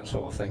all that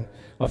sort of thing.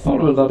 I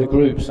follow a lot of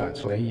groups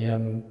actually,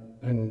 and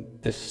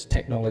this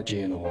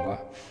technology and all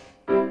that.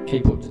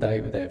 Keep up to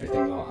date with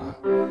everything like that.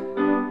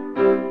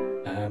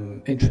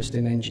 Interest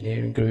in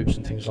engineering groups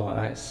and things like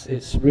that.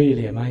 It's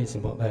really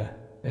amazing what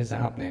is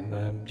happening.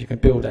 You can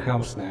build a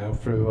house now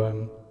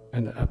through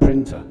a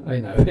printer.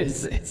 You know,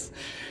 it's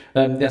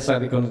that's how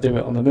they're going to do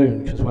it on the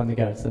moon, because when they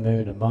go to the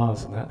moon and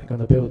Mars and that, they're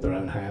going to build their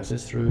own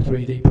houses through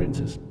 3D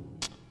printers.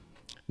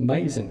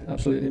 Amazing,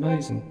 absolutely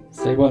amazing.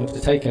 So you won't have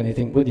to take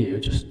anything with you,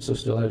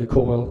 just a load of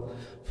coil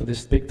for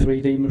this big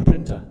 3D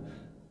printer.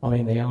 I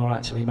mean, they are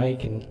actually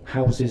making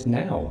houses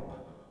now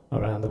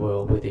around the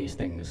world with these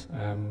things.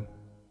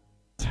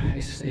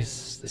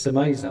 It's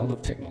amazing. I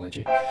love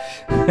technology.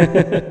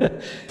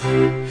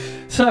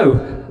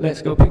 So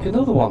let's go pick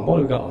another one. What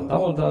have we got on?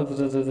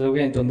 Oh,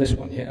 we ain't done this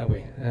one yet, have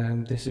we?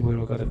 This is where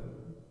we've got to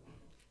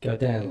go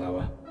down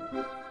lower.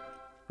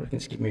 I reckon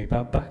it's giving me a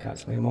bad back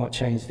actually. I might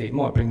change it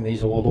might bring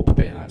these all up a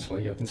bit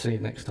actually. You can see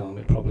next time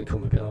it'll probably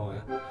come a bit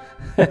higher.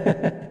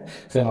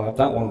 So I'll have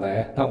that one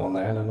there,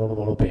 and another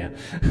one up here.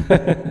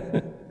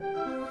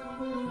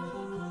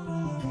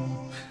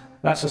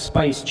 That's a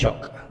space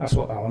chuck. That's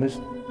what that one is.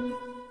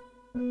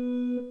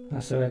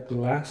 That's a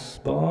glass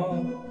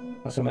bar.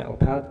 That's a metal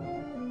pad.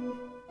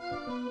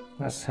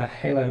 That's a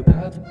halo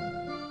pad.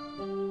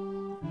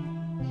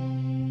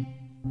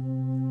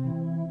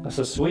 That's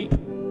a sweep.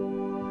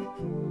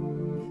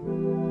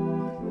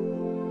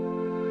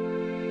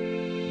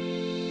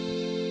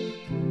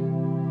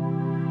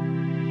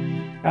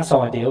 That's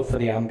ideal for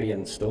the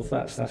ambient stuff.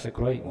 That's a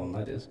great one,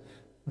 that is.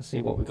 Let's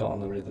see what we got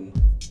on the rhythm.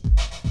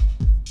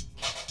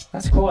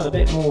 That's quite a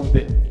bit more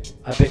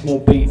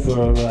beat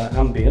for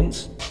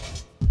ambience.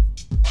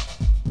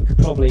 We could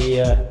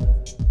probably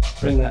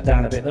bring that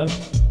down a bit though.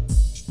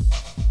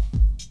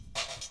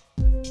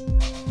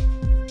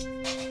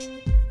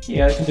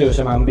 Yeah, I can do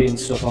some ambient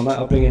stuff on that.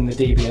 I'll bring in the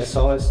dBs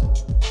size.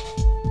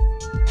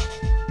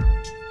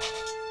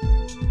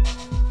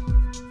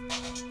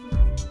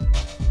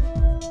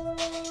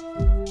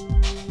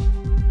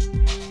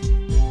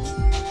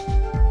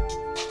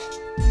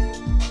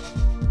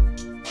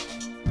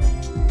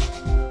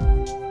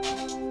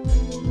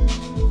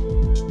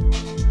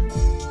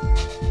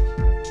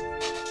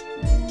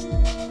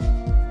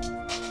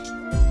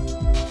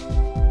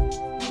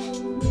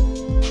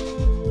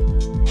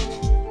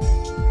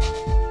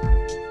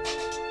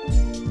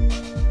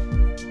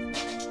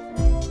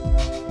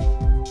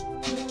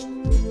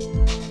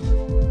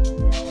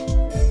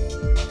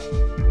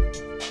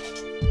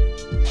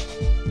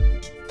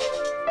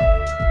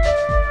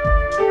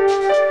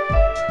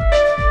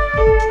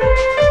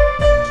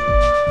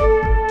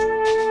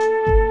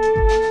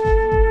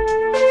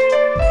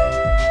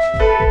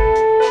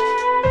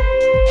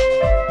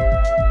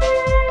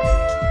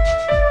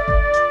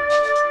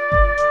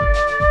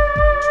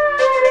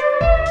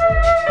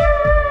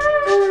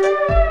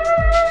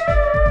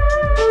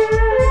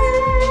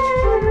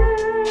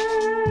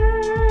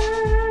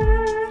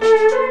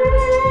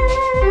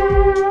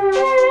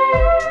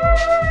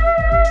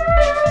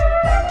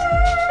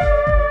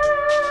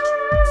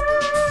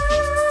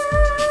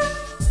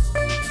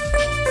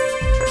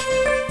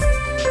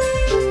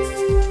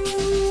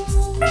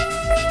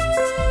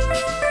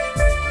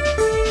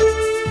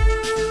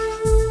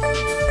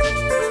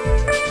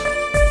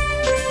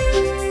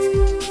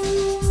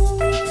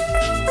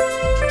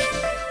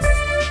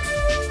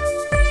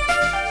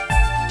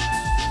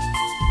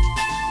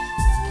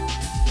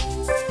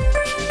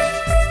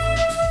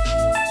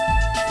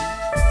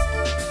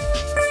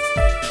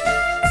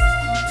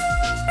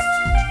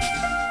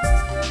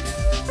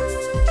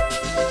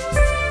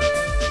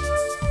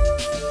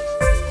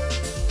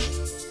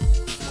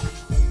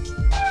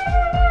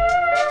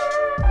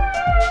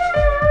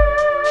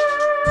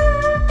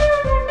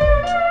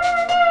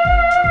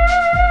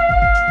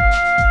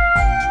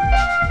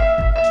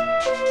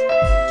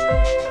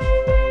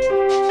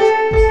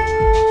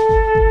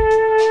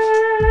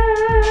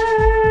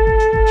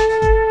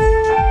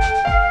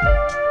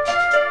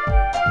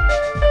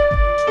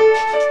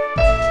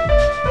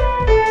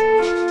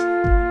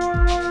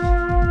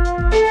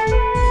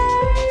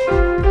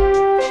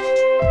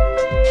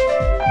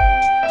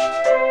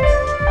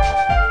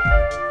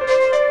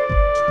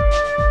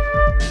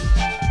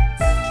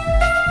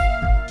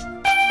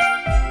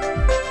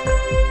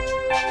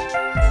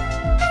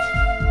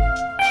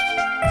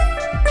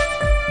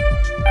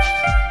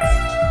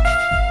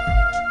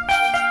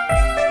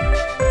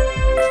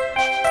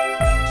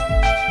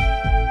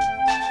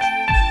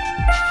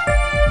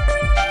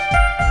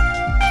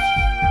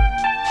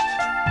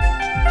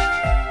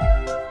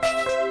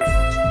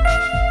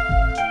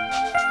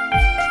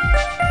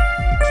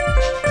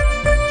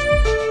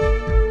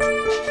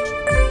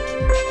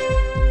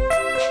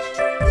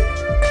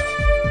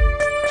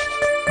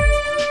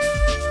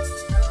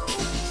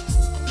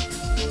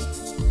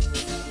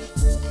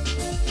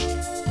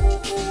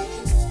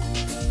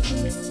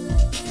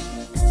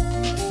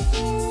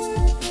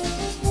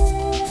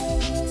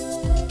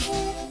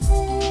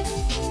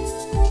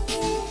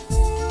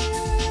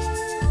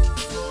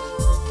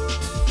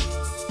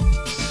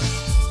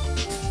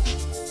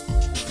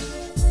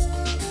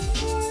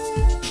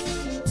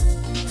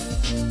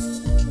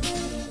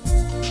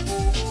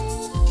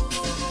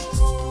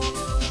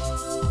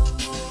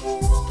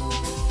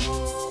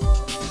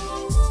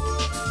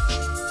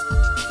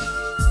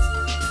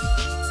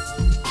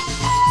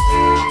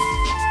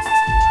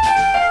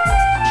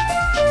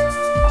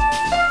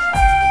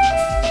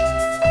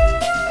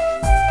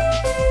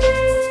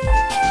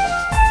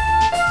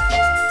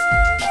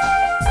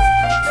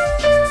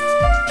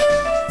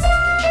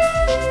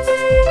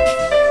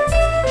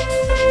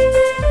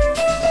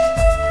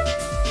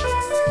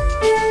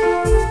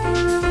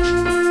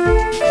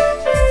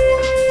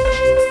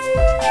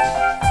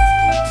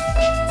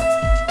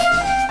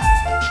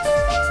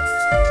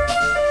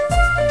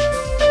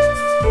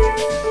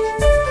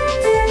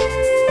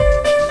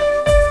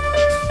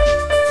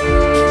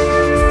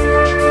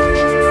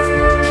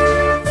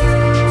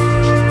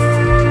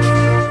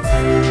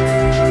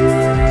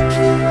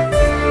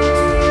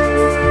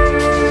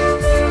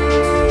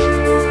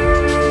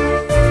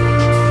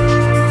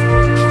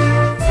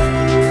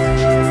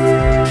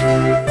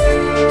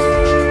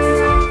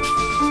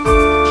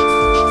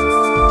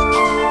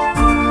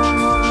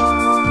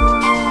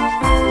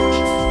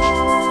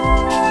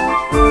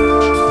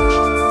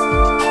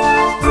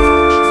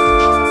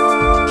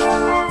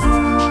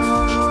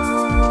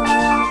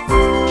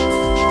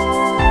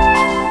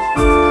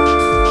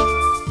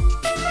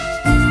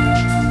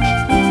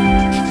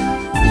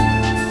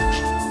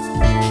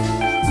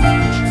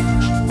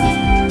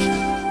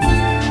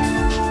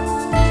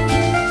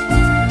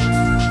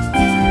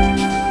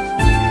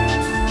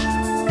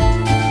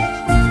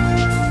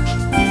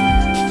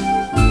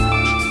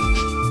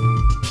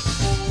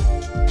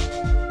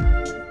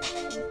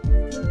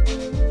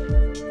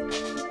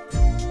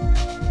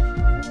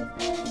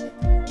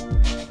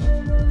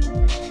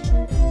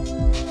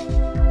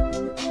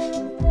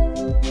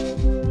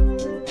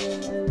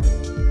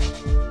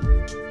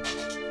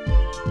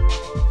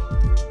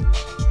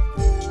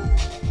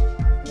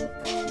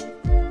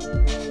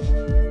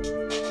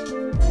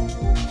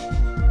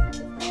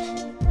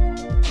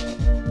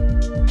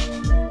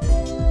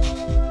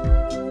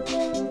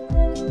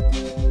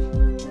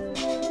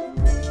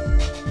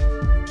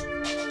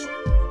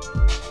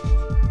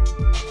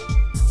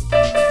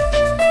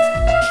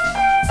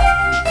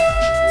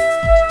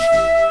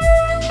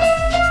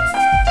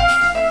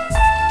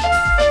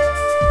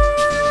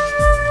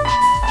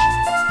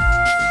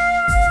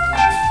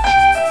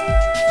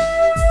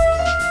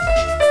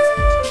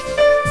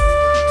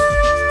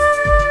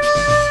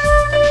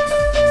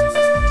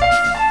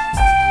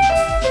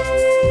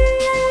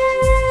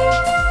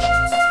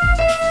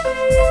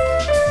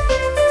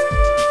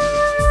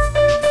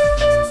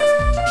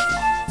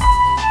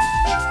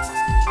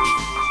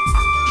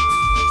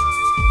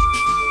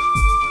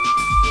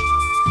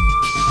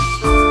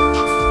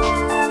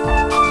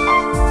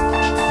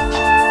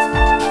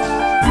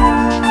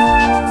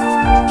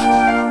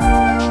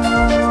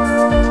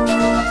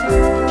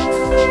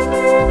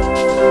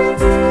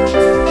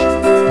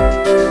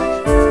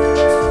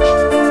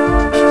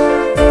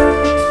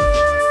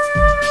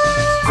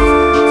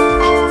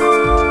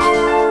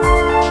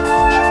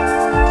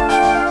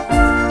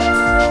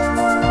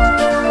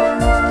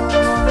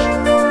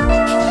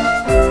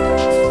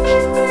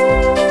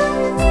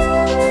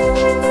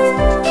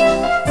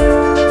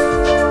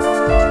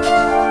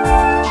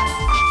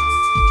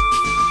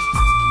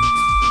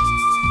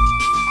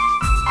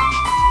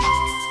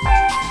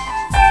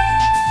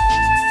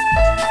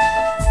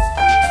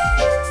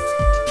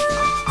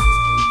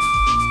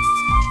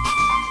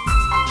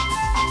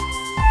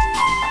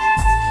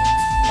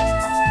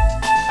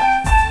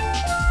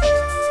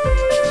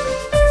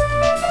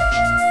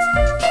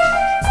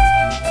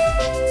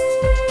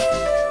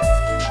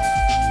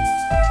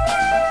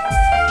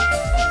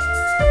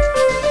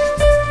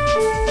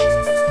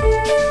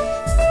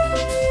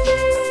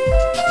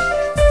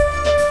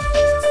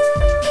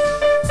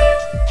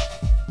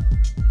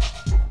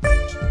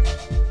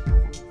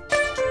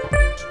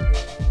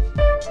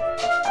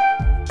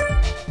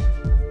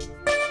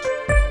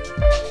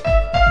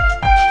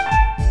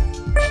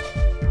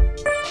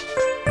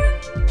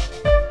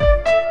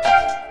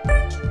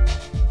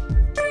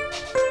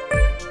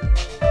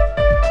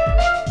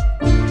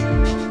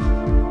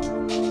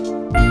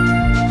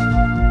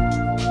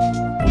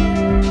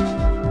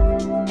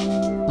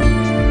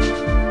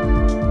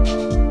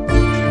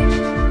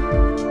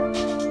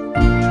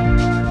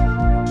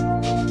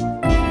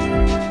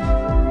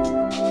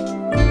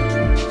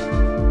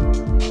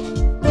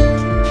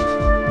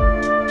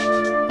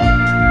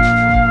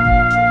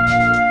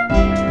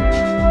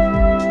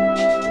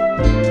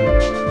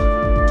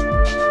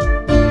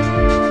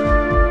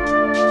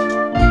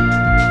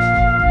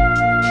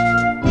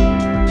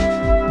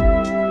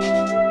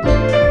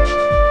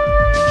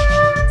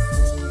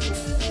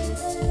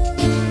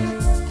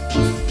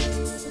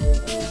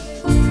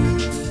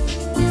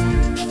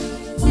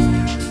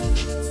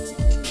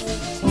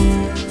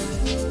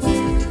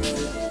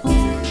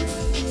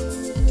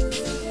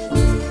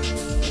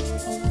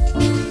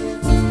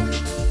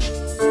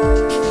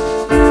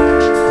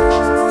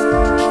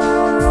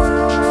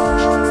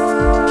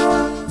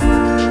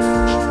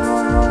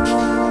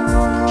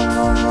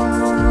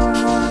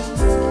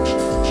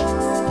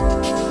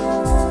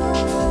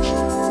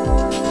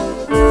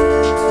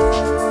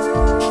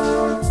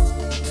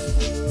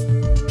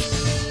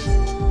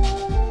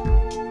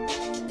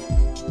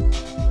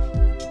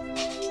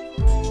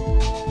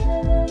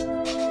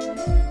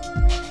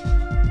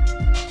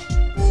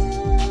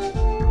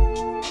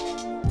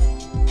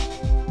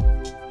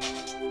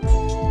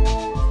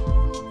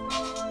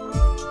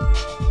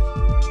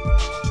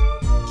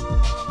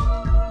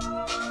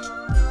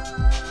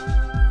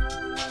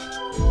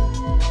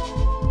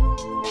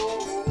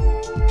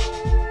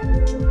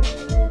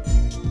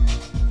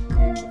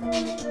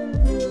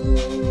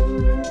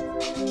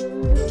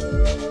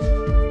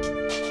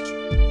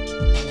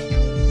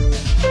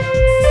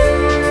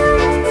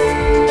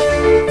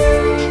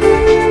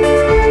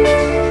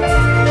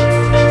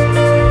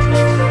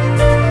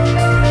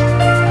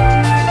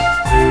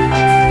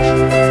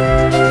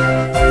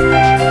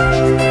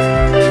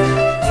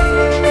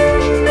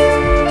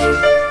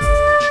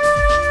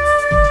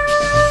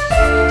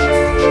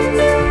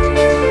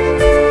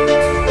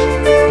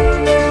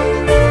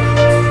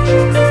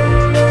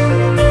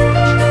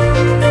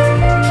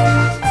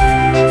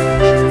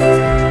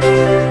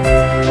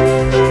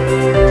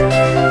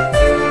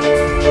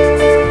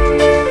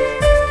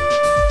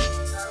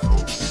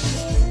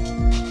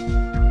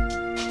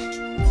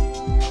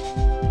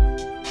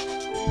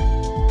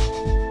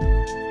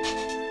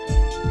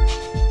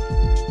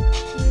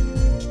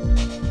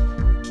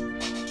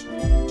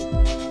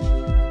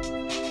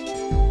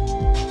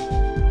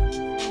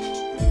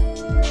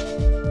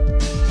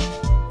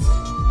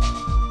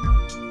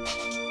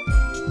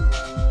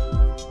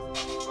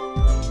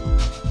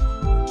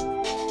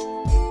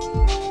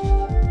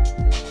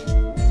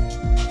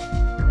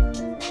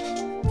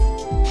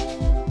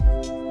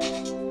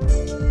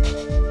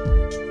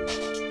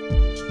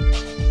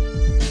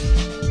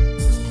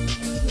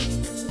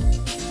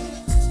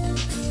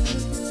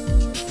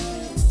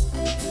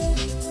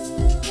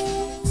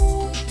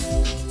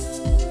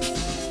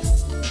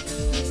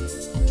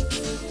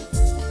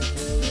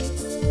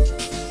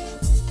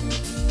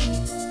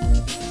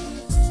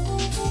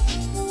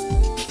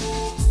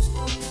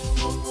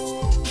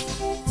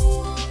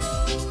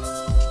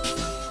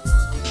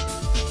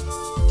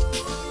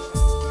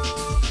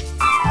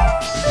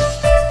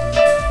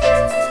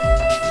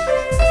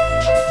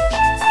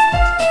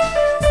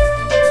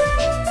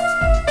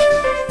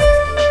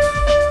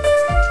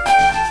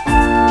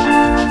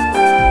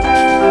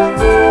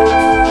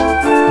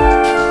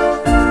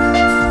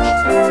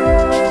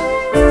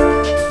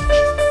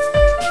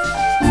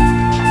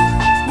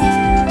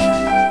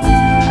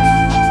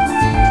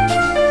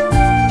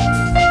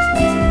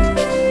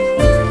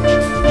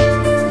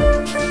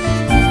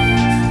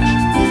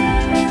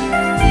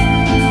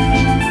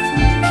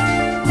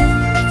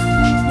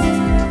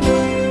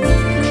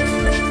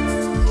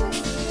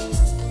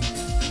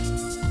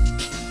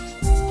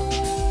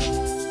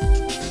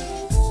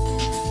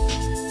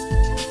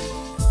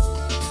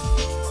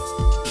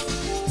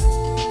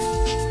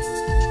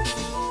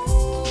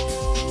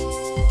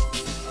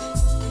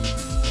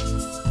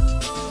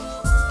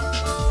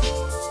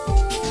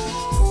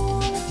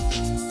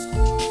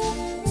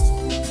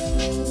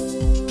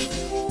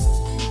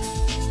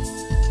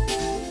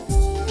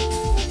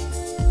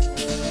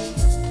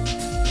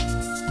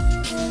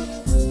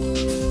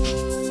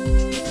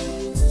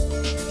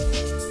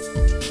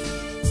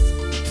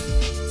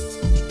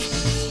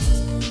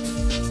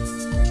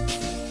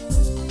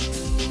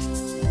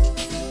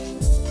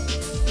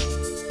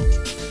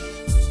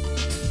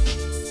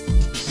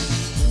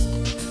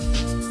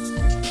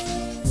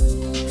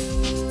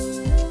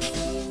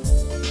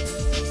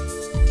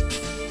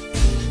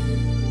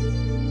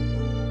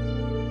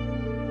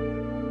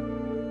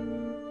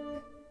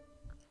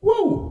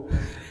 Oh!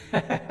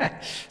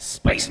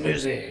 Space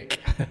music!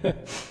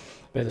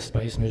 Bit of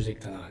space music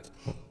tonight.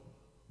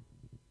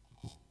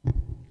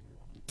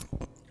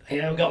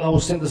 Yeah, we've got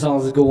those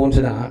synthesizers going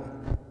to that.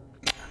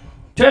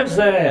 Trev's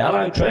there!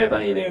 Hello Trev, how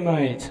you doing,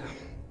 mate?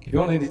 If you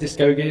want any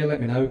disco gear,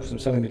 let me know, because I'm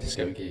selling me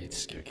disco gear.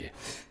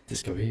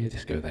 Disco here,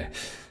 disco there.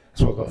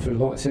 That's why I've got a few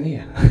lights in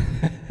here.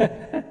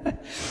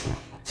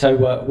 So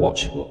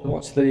watch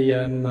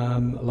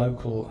the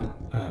local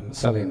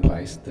selling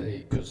place,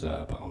 because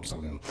I'm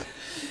selling them.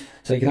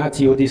 So you can add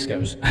to your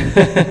discos.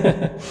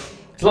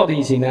 It's a lot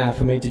easier now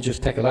for me to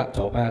just take a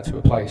laptop out to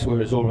a place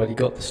where it's already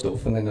got the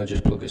stuff, and then I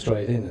just plug it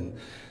straight in, and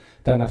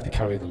don't have to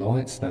carry the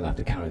lights, don't have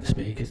to carry the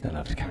speakers, don't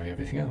have to carry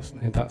everything else.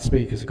 In fact,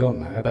 speakers are gone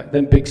now.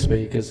 Them big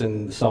speakers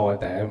in the side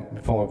there,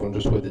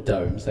 500s with the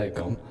domes, they're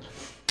gone.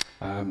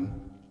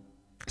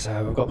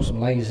 So we've got some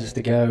lasers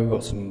to go, we've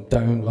got some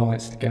dome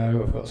lights to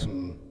go, I've got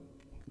some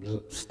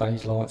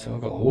stage lights, I've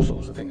got all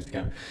sorts of things to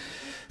go.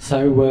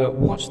 So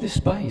watch this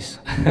space.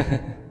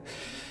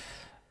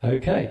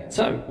 Okay,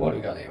 so what have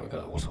we got here? We've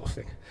got all sorts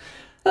of things.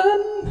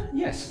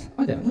 Yes,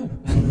 I don't know.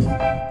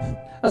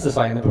 As I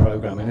say, I never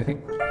program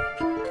anything.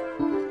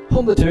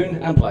 Hum the tune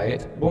and play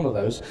it, one of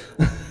those.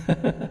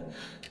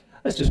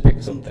 Let's just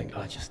pick something.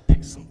 I just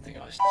pick something.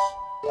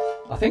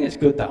 I think it's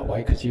good that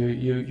way, because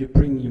you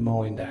bring your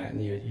mind out,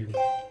 and you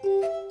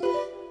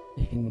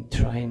can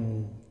try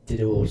and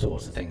do all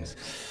sorts of things.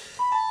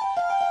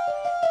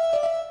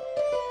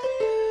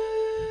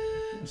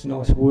 That's a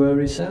nice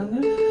whirry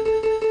sound there.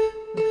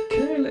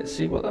 Okay, let's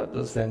see what that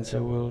does then.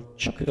 So we'll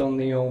chuck it on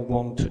the old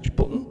one touch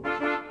button.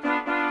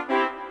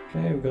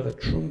 Okay, we've got a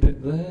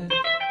trumpet there.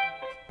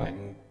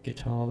 Bang,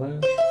 guitar there.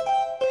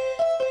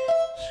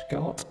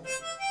 Scott.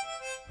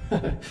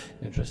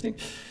 Interesting.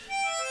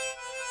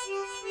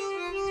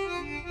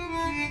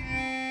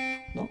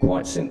 Not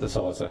quite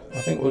synthesizer.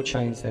 I think we'll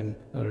change them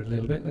a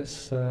little bit.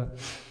 Let's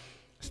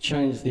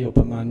change the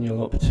upper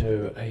manual up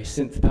to a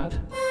synth pad.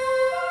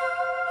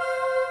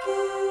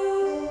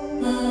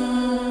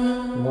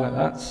 Like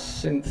that.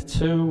 Synth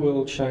 2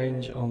 will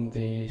change on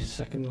the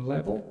second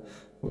level.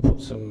 We'll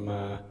put some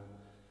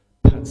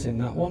pads in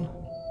that one.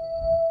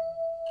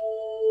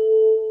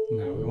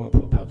 No, we won't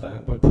put a pad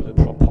there. We'll put a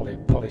poly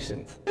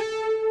synth.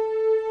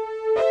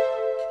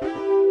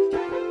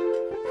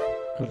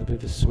 Got a bit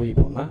of a sweep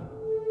on that.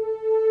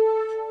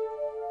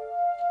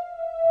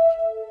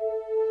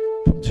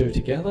 Put two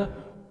together.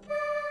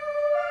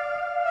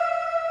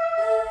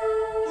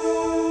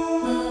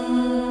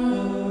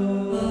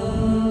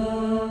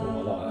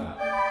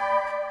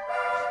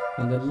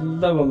 And the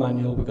lower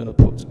manual, we're going to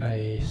put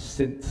a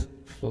synth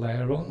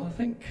flare on, I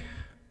think.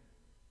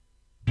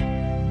 I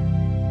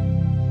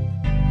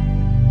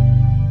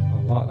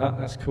like that,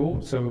 that's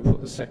cool. So we'll put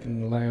the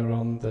second layer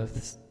on the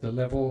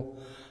level,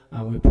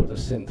 and we put a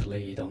synth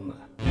lead on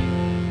that.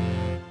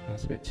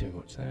 That's a bit too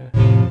much there.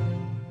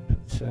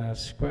 Put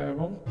square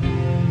on.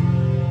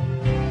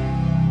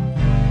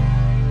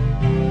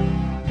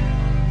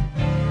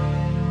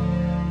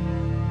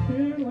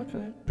 Yeah, like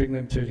that. Bring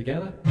them two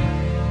together.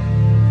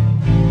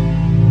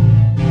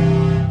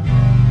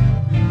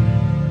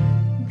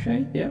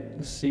 Okay, yeah,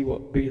 let's see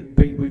what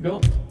beat we've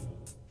got.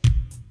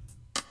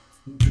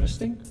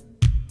 Interesting.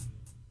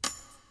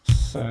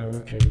 So,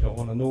 okay, we've got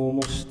one of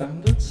normal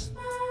standards.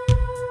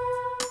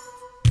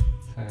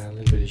 A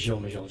little bit of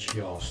Jean-Michel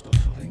Jarre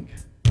stuff, I think.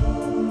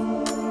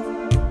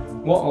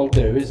 What I'll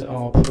do is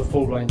I'll put a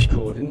full range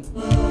chord in.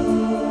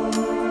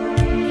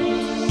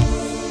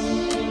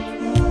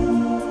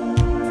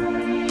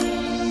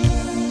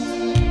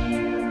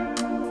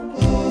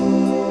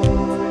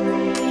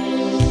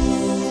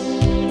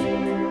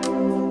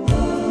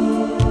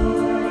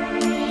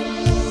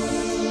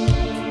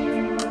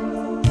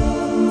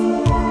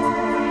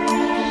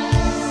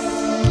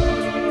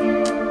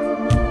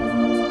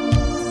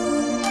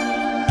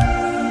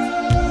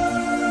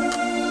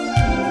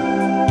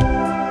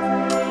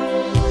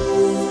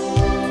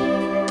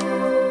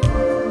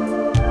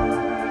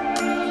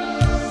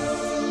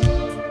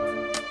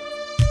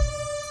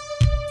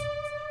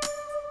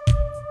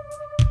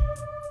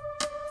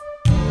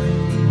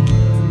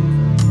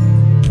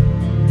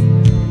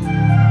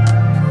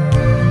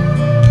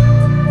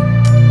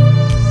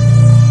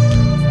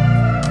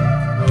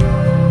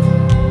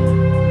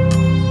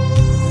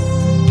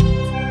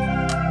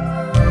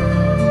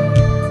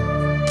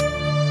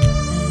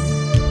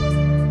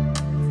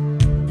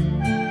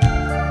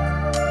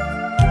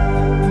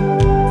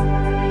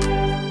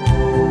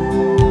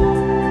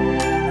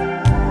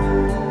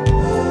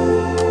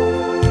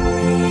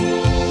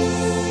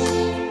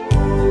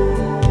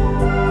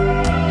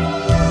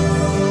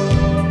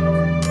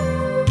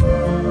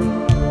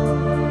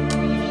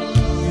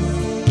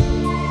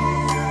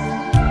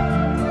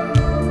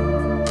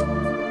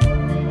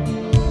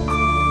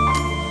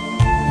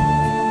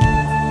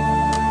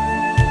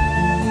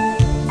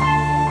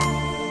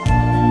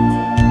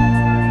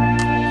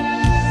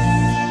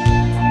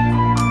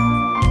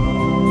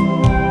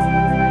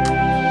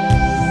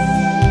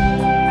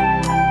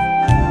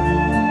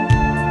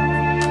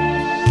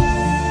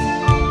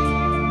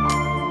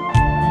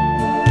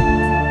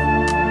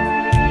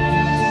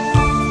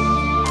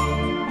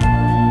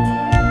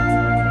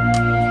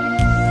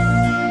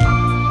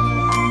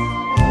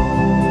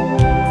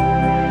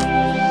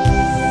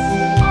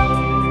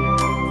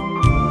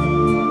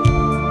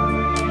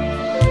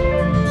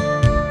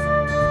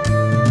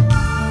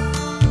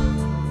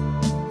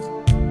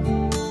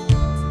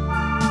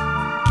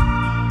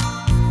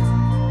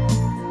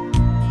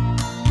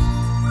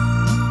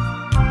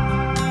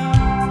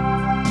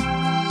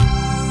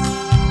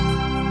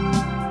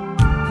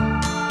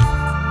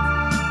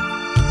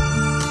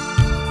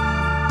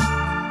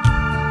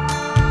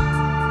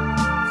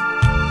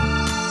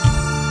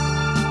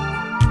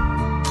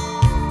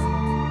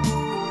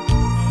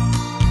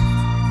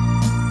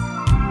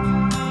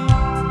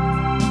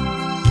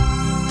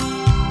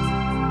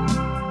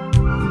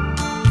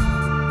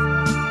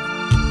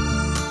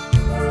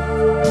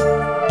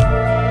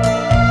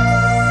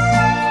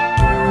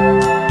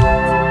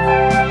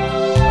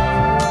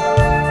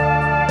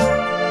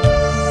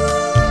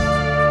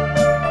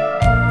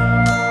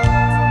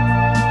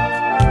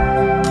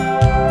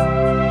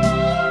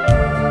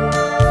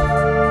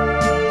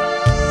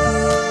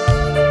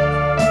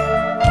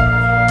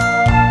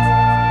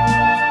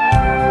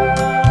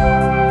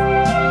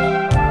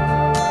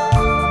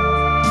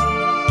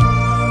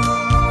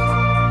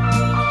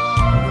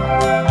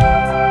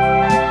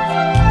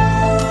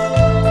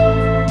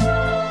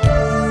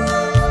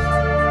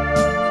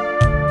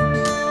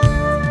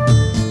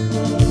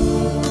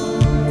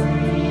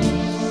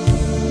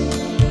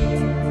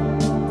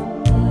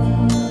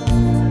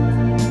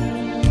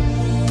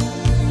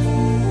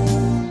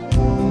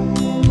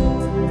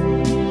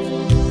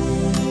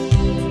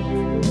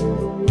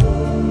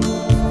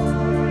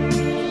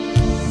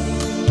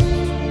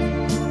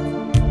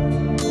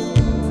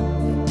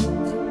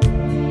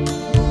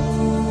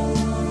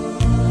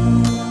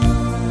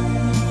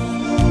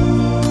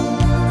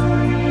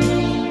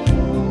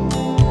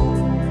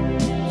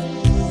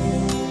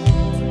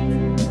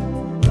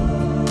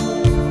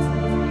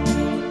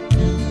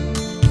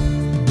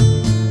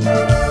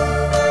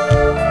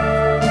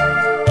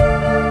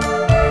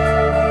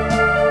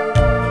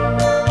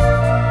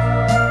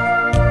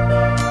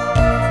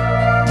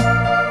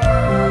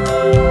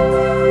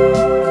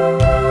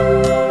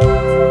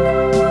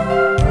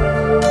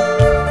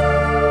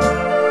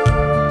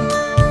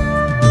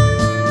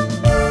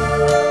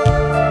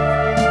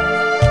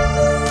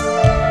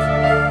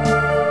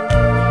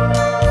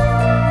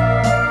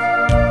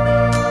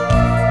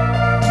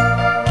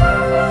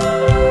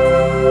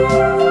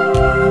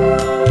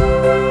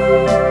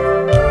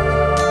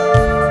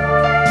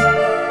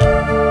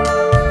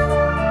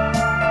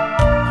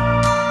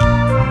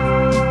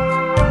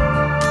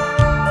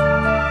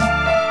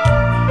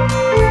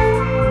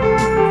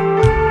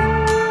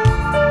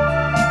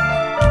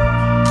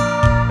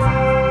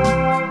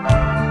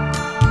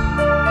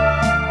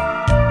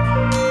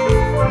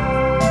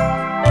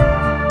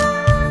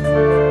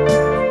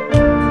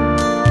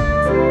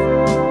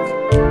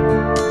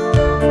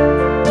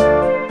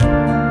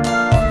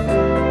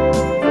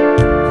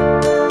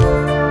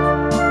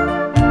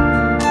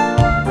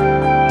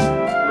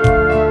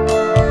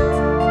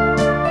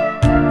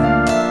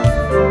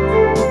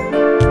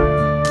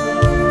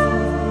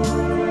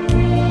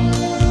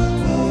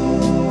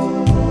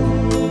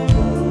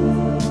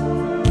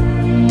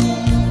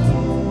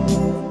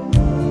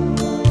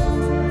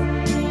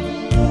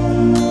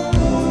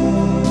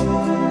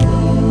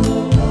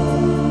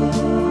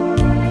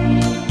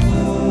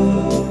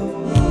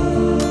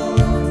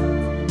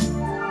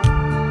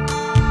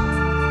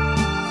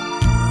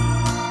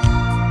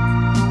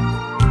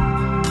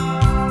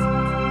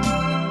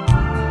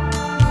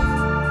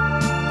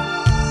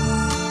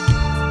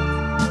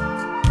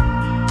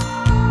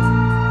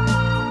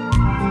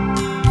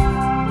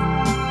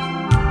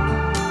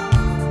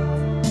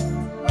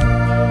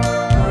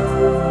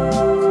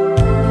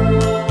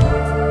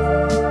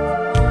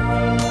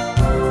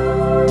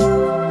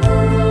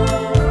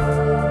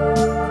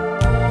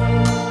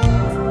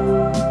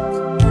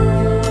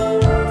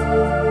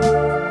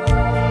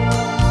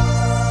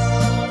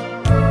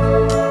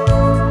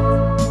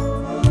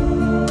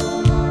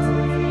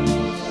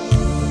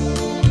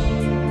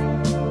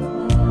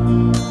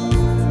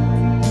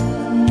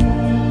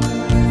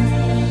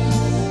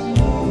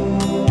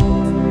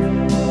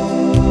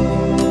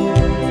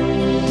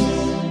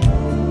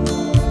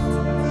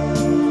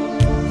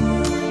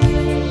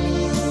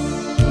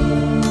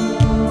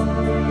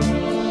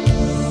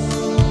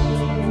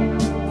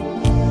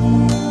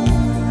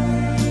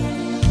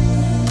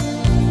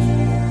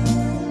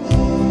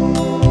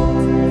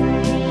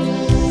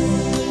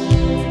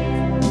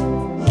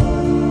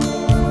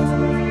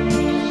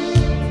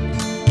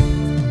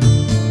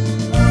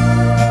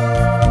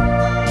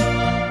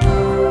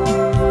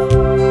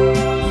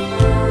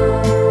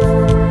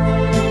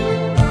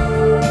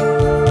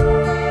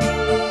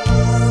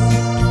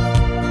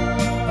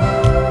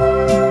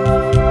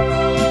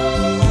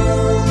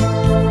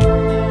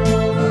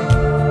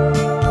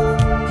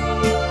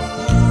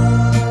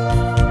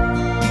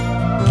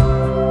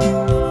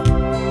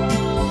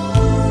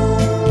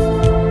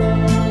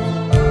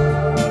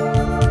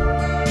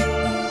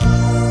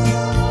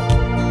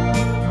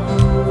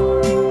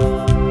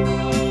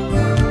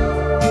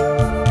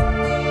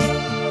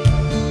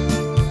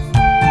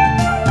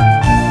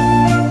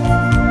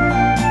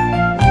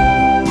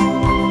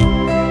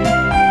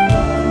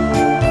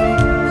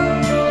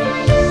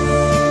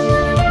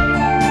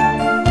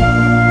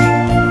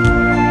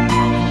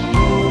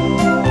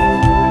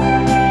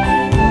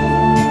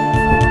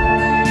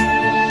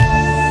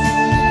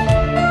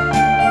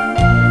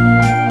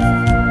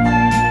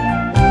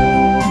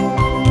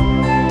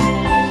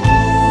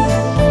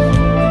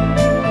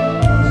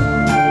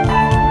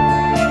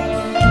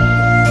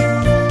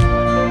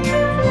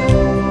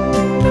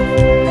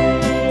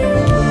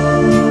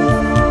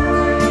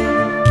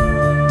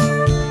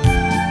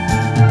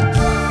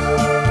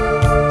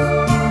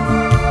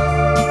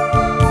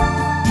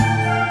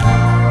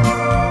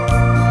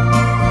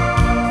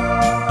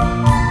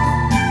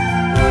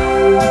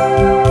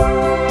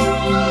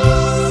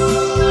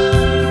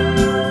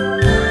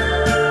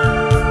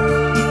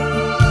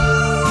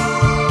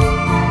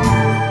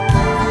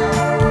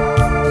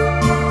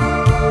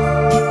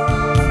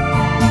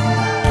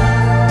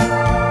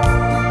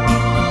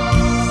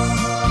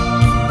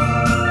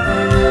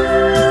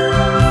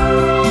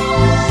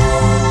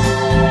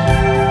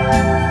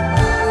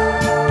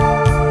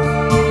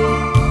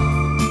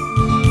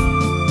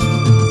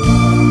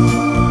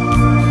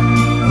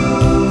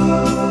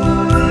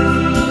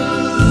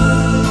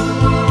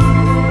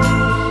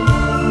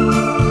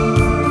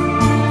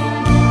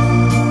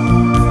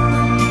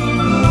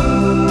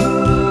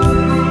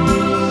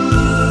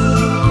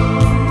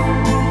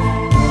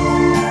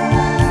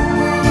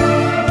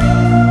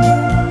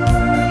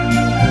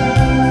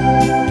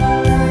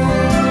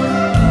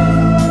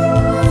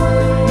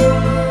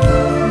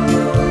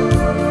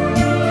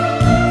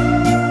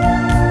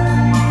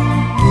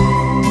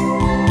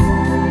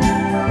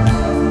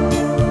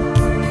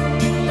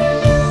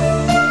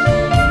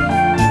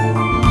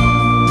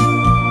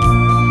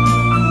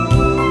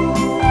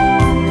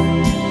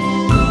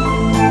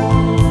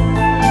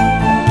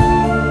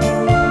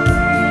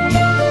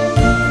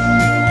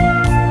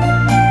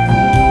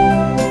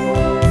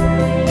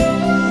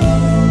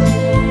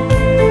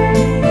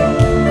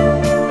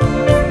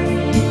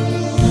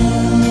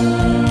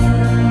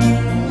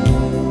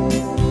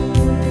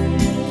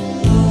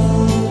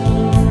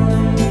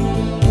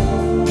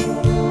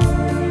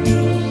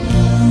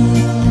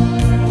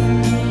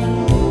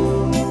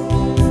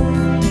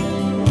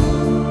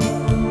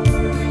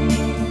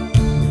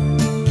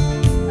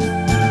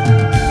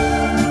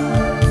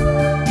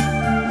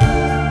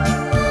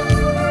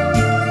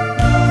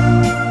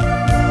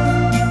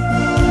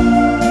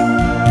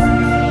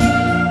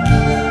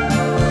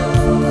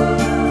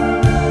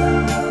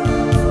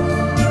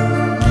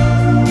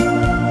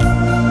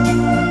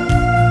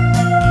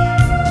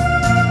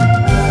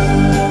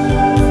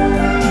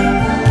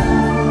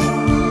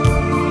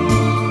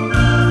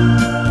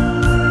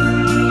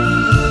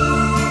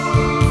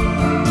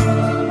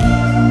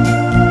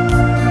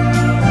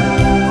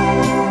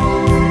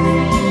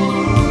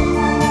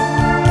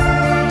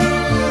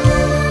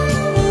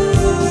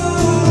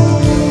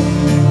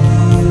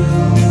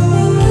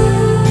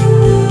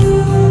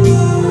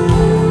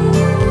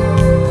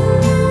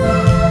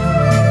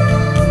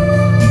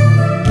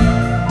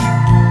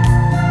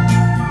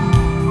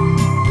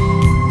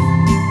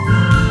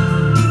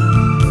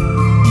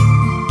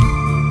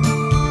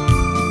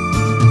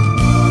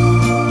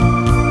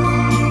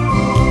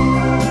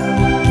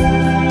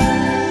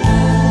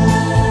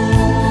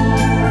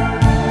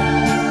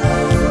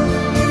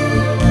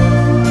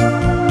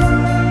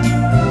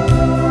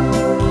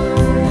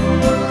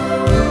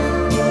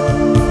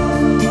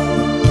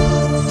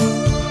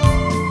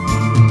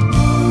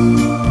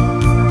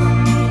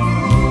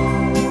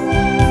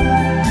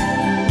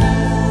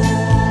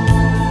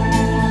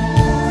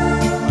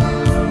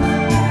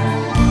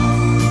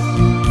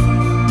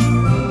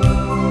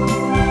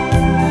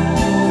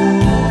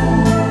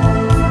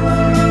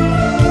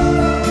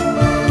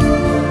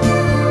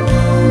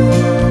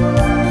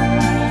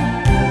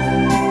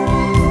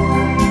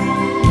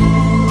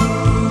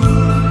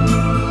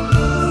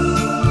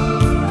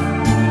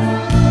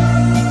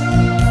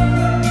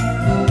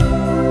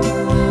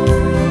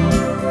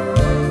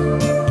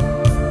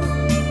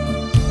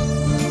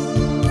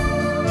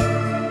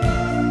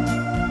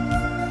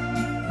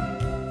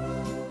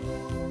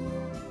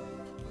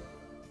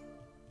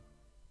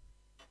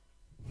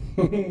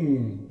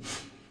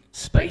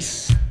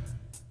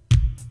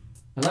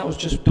 And that was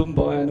just done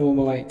by a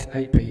normal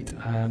 8-beat,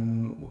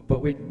 but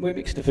we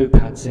mixed a few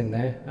pads in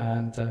there,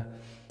 and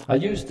I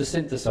used the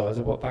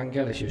synthesizer, what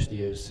Vangelis used to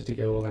use, to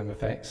get all them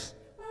effects.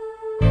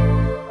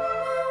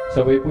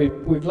 So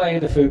we've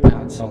laid a few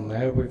pads on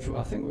there.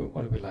 I think,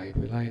 what have we laid?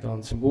 We laid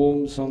on some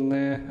warms on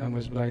there, and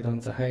was laid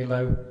onto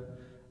Halo.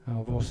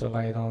 I've also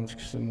laid on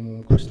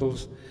some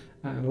crystals,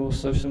 and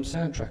also some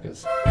sound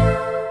trackers.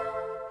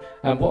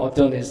 And what I've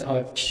done is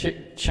I've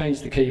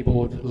changed the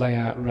keyboard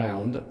layout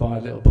round by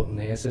a little button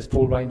here. It says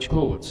full range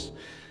chords.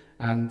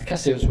 And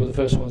Casios were the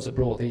first ones that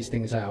brought these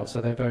things out, so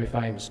they're very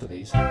famous for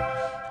these.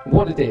 And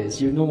what it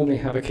is, you normally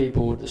have a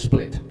keyboard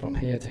split from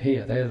here to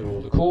here. There are all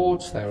the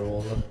chords, there are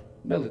all the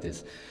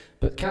melodies.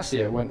 But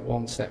Casio went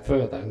one step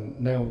further, and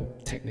now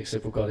Technics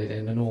have got it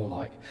in and all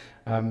like.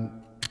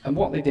 And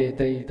what they did,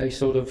 they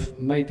sort of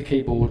made the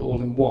keyboard all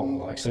in one,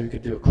 like, so you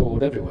could do a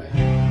chord everywhere.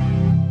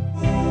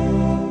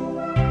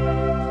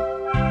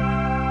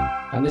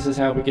 And this is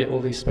how we get all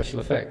these special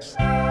effects.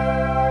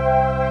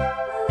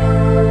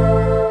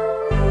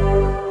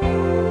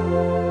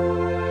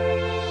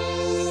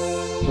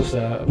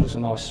 Plus a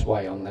nice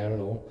sway on there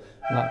and all.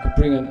 And that could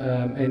bring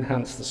and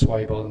enhance the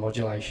sway by the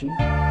modulation.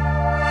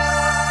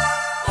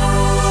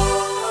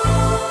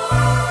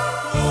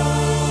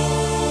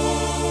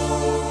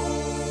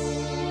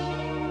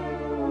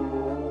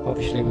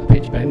 Obviously with the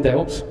pitch bend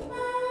helps.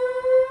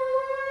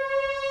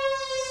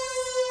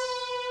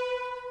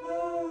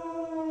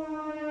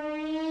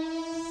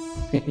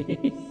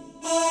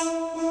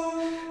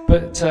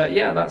 But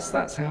yeah,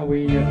 that's how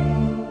we,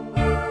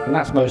 and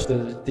that's most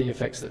of the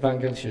effects that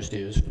Vangelis used to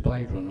use for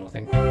Blade Runner, I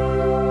think.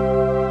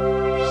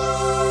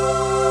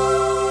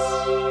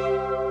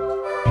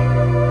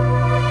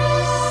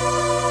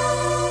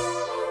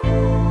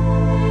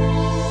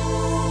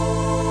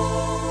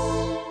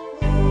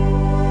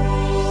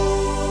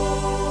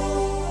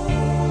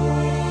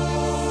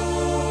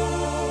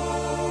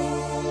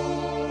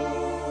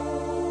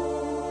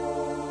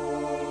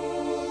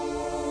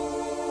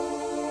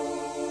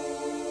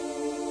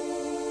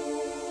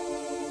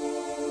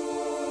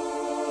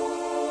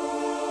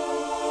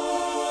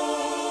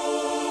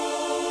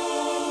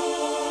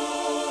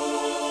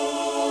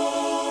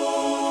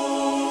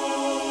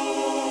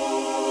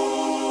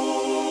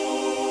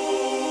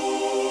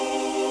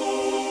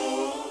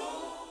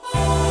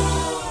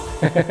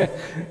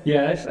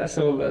 Yeah, that's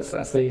all.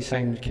 That's the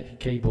same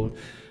keyboard.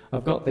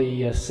 I've got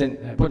the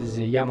what is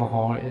it?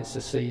 Yamaha. It's a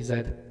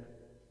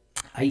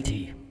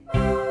CZ80,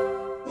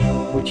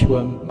 which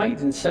were made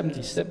in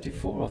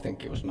 74, I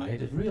think it was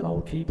made. It's a real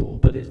old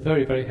keyboard, but it's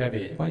very, very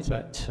heavy. It weighs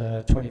about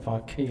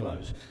 25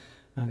 kilos,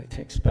 and it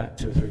takes about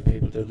 2 or 3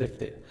 people to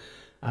lift it.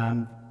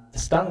 The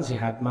stands he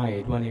had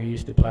made when he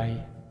used to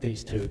play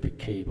these 2 big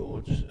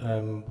keyboards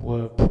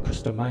were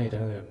custom made.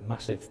 They're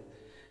massive,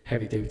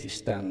 heavy-duty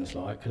stands,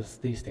 like, because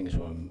these things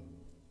were.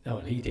 Oh,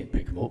 he didn't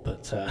pick them up,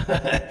 but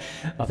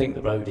I think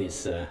the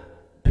roadies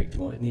picked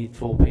them up. It needed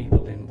 4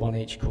 people in one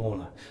each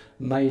corner.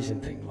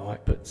 Amazing thing,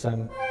 like. But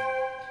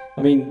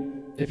I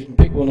mean, if you can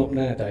pick one up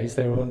nowadays,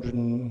 they're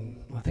 100.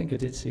 I think I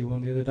did see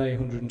one the other day,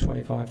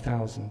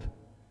 125,000.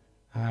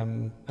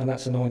 And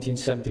that's a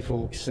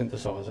 1974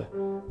 synthesizer,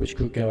 which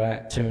could go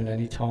out of tune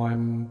any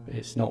time.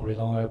 It's not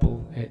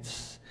reliable.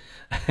 It's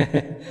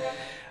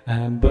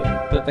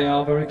but they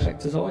are very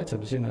collector's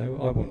items, you know.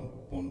 I wouldn't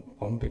want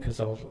one because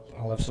I'll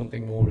have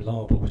something more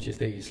reliable, which is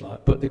these.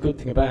 Like, but the good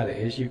thing about it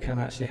is you can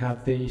actually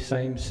have the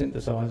same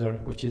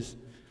synthesizer, which is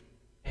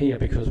here,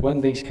 because when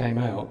these came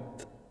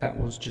out, that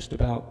was just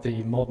about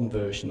the modern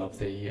version of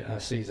the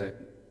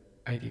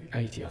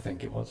CZ80, I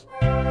think it was.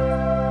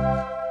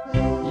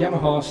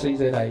 Yamaha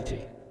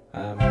CZ80.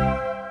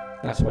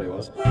 That's what it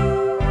was.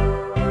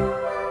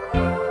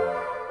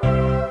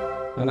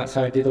 And that's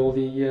how I did all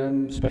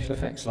the special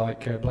effects,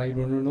 like Blade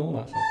Runner and all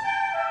that stuff.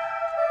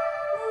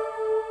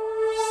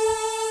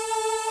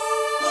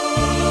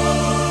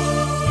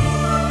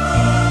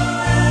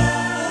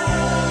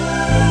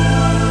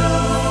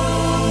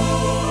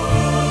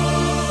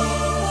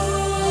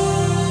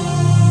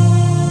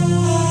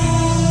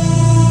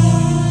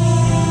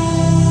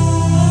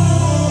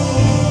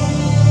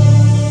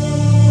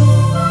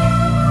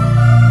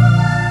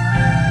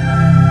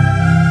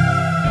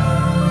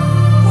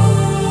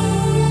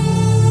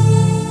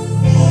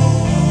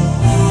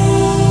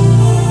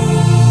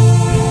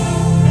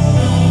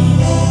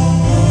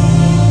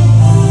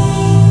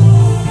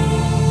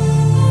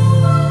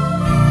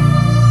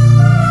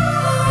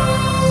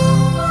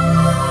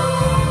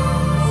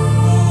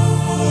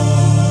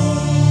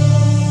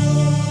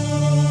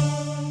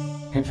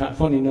 In fact,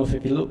 funny enough,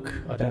 if you look,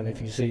 I don't know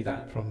if you see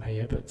that from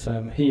here, but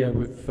here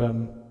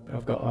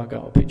I've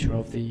got a picture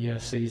of the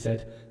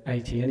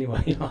CZ80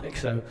 anyway, like,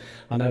 so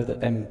I know that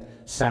them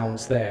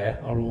sounds there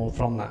are all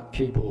from that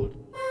keyboard.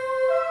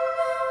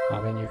 I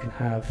mean, you can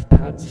have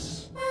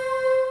pads,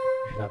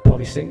 you can have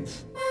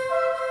polysynths.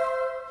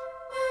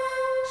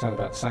 Sound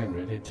about the same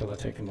really until I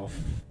take them off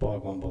by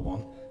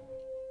one.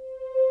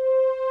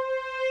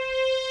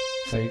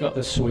 So you've got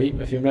the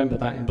sweep, if you remember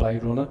that in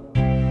Blade Runner.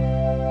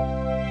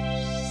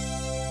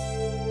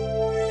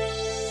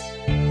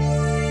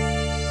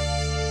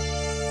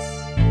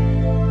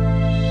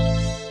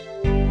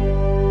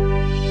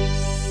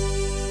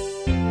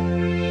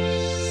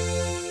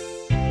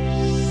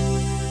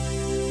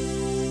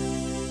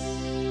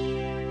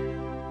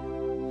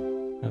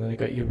 And then you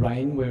got your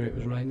rain, where it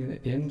was raining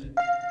at the end.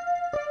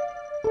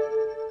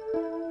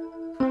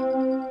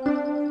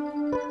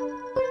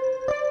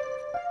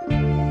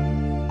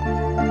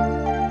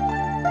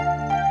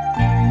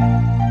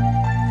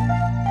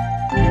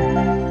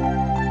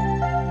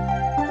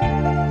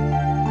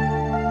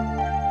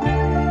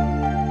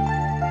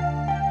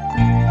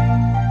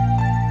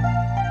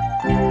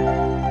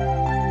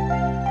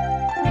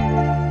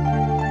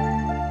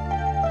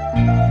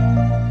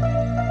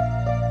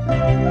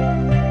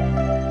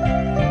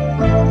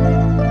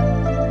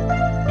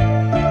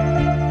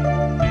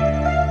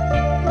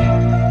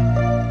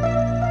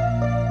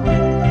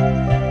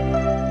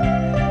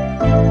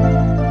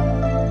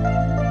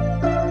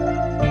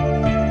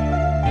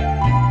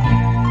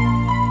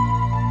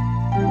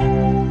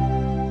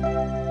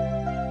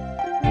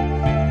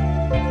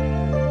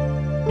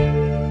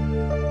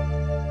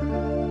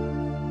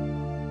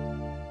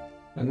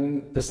 And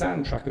then the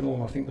soundtrack and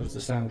all, I think there was the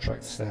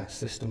soundtrack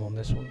system on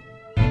this one.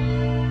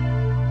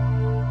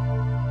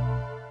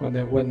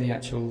 When the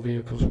actual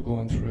vehicles were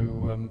going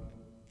through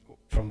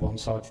from one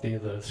side to the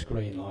other of the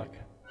screen, like.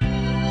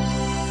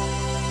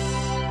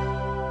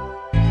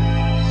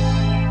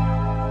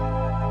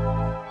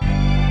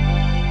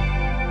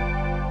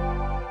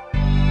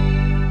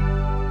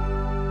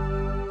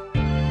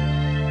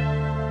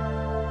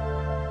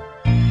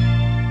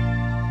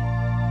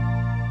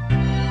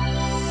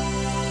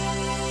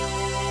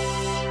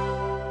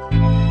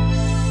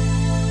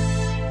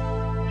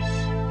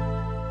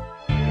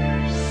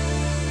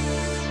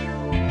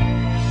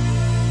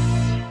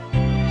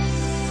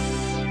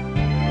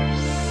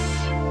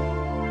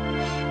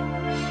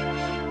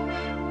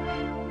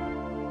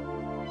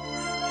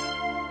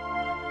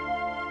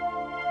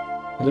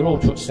 And they're all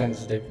touch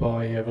sensitive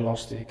by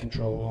velocity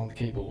control on the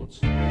keyboards.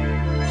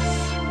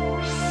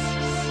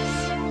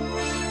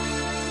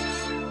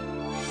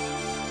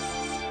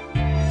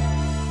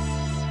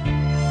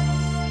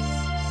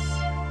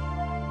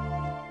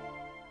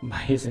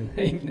 Amazing,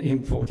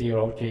 even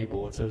 40-year-old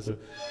keyboards, those are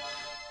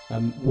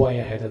way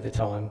ahead of the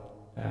time.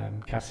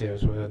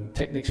 Casios were, and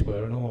Technics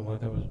were, and all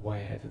that was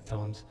way ahead of the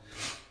times.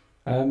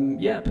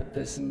 Yeah, but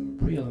there's some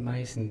real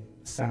amazing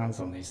sounds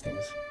on these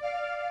things.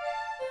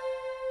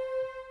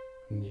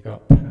 And you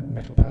got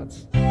metal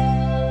pads.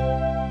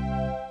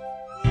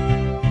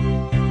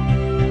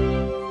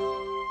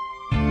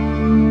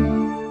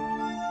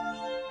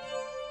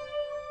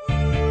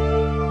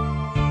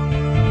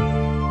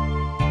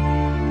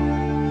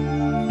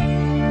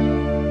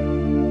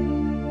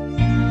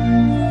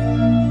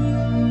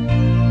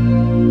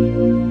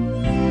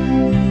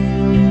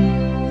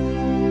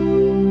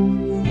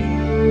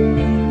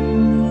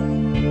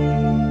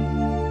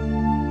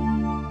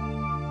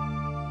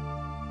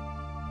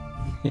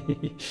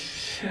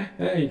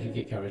 You can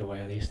get carried away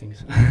with these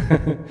things.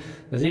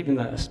 There's even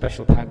a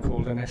special pad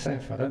called an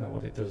SF. I don't know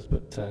what it does,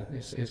 but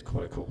it's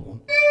quite a cool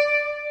one.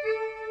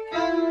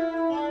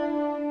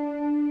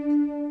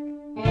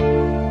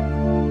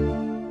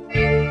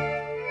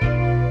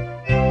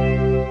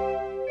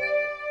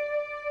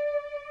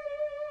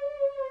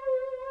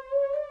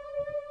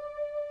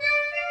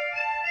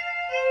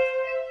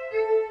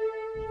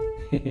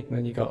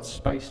 Then you got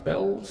space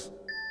bells.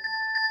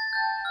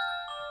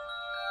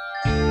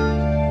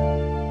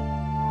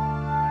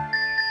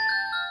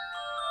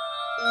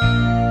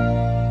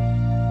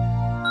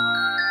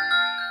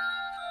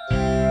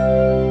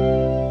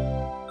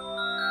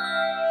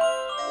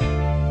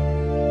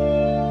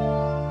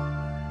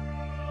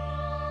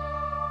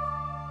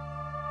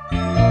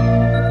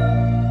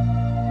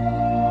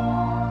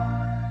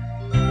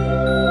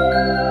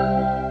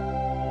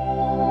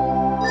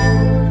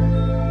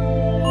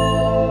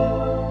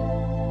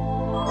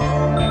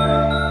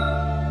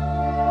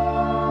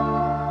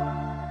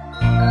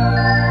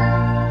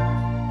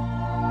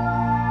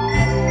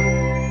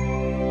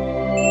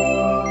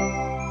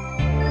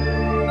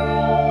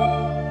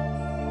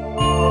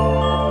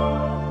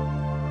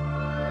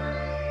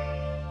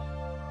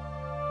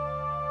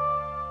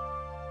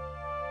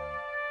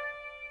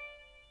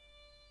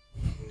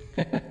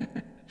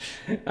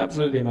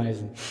 Absolutely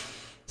amazing.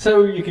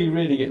 So you can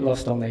really get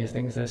lost on these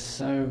things. There's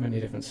so many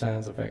different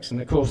sounds effects,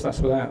 and of course that's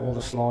without all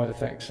the slide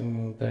effects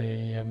and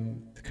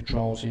the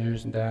controls you're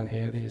using down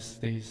here.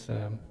 These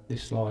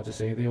sliders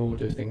here, they all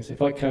do things.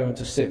 If I go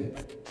into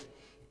synth,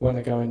 when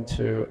I go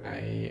into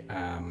a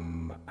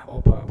we'll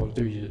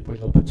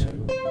up a 2.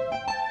 So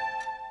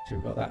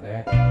we've got that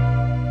there.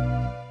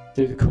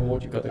 Do the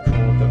chord, you've got the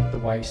chord, the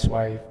wave,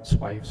 swave.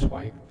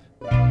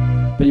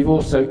 But you've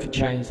also can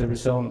change the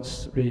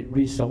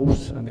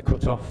resource and the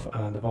cutoff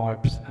and the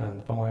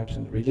vibes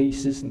and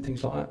releases and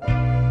things like that.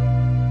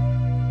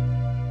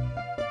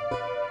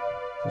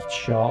 That's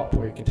sharp,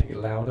 or you can take it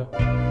louder.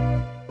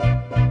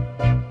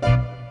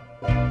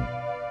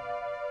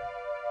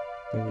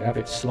 Then you have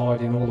it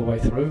sliding all the way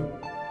through.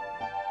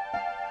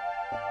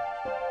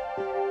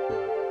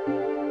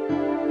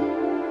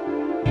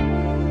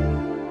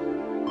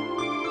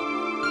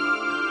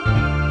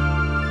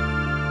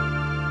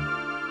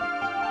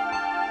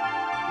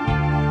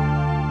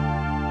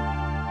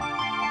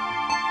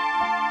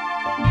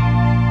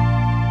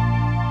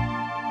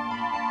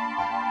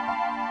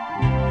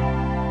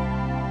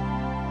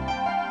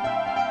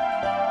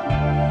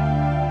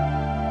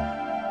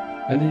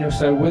 And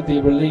also with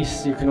the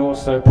release, you can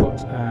also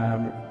put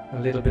a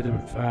little bit of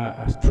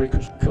a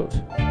frequency cut.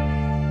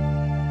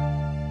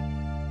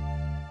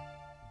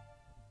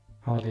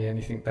 Hardly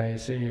anything there, you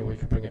see, or we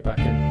can bring it back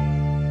in.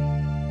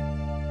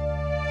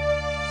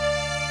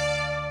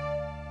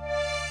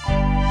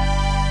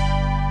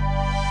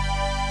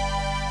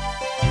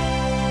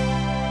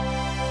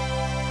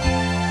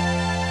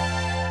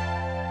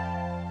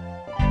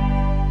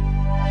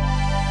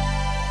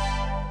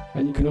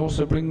 And you can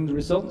also bring the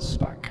results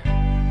back.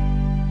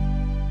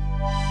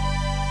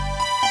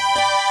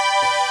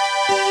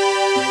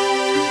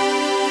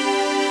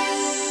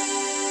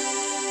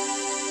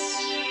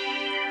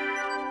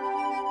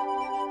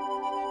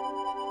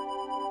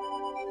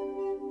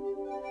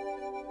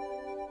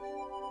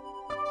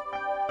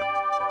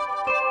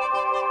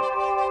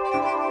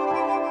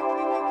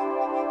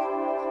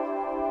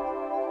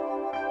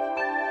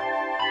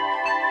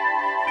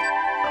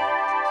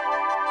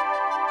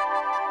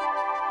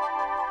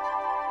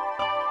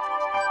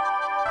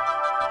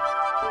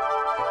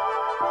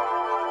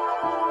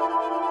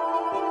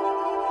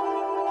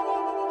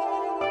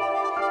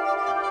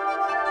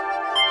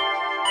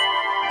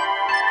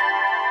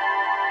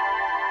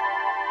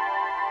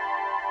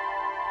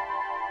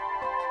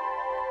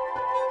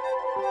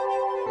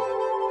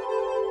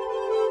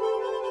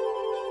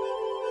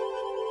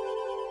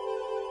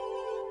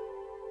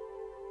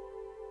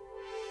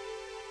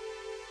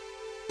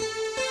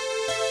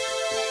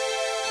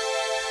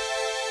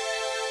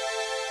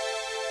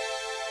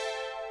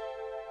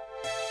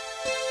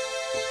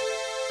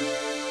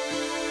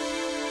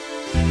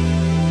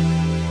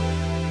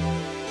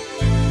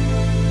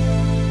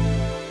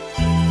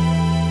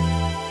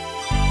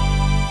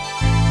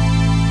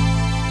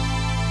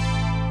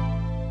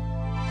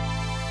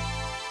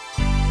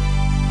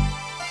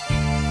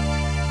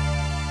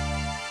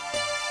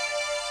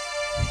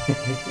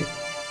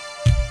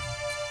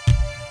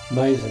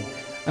 Amazing.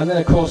 And then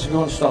of course if you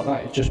want to stop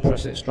that, you just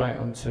press it straight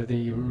onto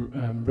the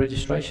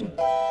registration.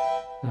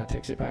 That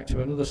takes it back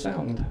to another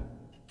sound.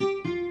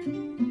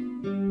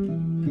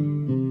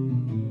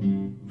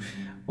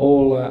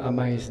 All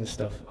amazing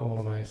stuff, all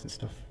amazing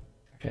stuff.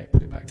 Okay,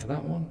 put it back to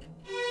that one.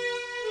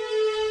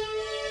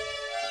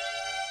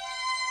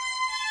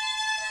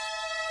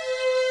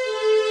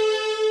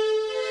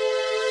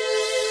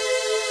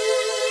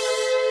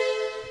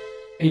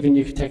 Even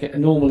you could take a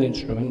normal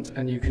instrument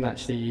and you can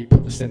actually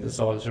put the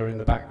synthesizer in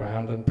the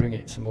background and bring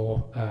it to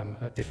more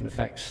different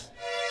effects.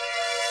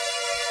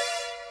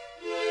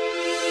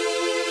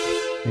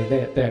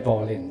 Yeah, they're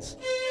violins.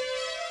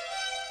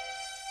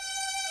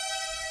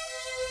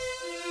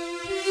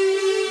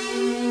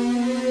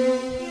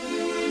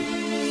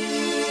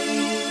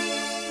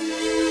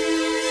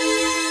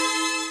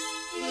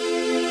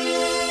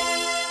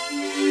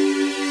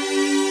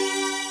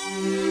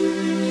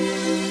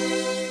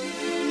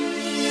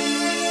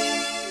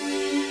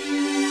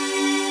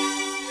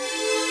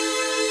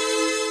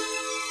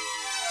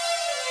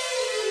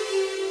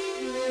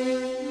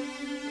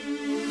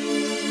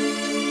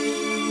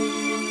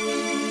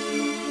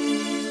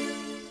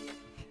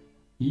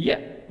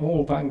 Yeah,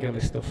 all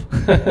Vangelis stuff.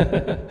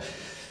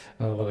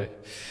 I love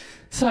it.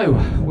 So,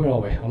 where are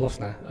we? I lost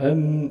now.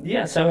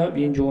 Yeah, so I hope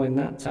you're enjoying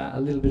that. A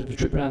little bit of a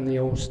trip around the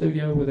old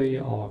studio with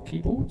our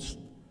keyboards.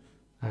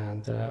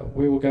 And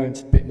we will go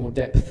into a bit more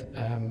depth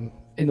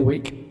in the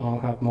week. I'll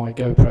have my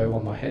GoPro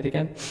on my head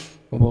again.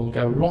 And we'll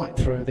go right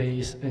through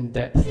these in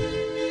depth.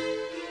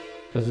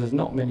 Because there's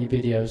not many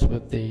videos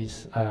with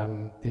these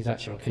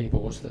actual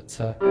keyboards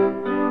that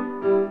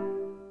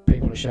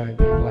people are showing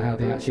people how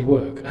they actually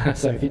work.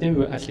 So if you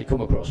do actually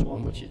come across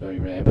one, which is very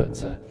rare,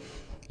 but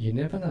you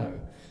never know.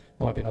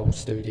 Might be an old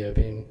studio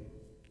being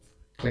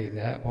cleaned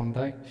out one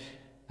day,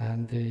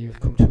 and you've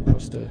come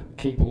across the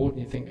keyboard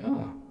and you think,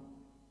 ah,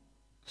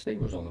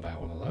 Steve was on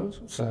about one of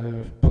those.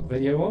 So put the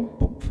video on,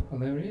 boom,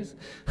 and there he is.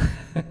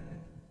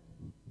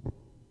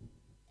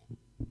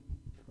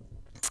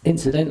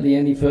 Incidentally,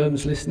 any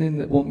firms listening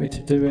that want me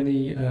to do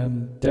any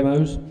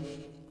demos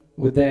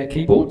with their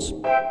keyboards,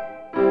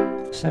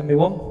 send me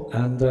one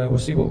and we'll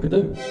see what we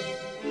can do.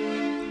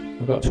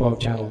 I've got a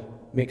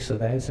 12-channel mixer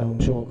there, so I'm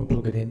sure I can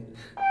plug it in.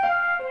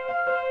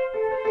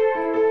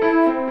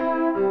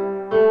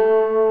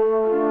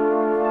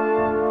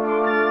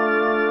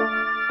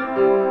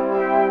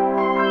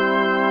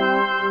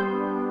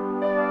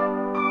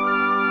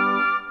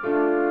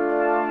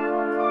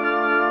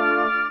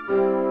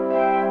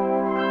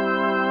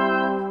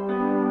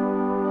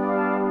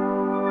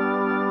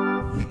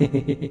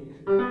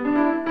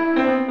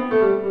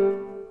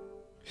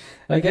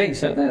 Okay,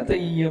 so they're the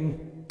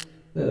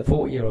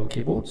 40-year-old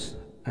keyboards,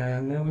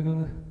 and now we're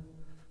going to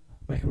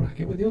make a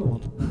racket with the other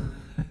one.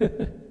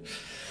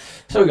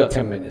 So we've got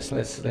 10 minutes.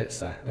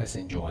 Let's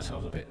enjoy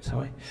ourselves a bit,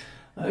 shall we?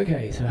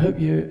 Okay, so I hope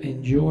you're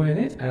enjoying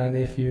it, and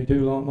if you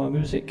do like my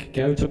music,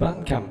 go to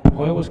BANDCAMP.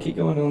 I always keep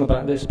going on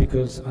about this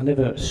because I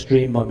never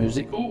stream my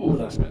music. Oh,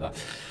 that's better.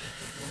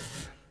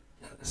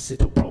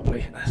 Sit up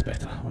properly. That's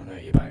better. I know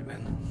you're back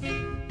then.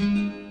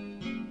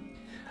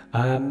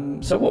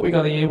 So what we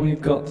got here,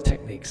 we've got the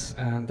Techniques,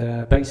 and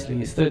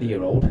basically it's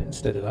 30-year-old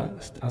instead of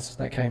that.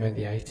 That came in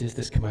the 80s,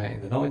 this came out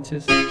in the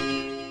 90s.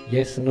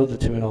 Yes, another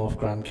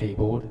 £2.5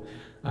 keyboard.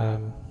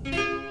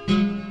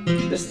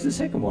 This is the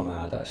second one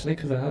I had actually,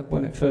 because I had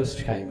when it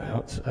first came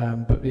out,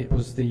 but it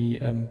was the,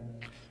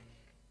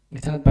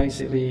 it had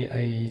basically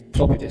a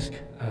floppy disk,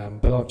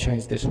 but I've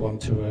changed this one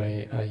to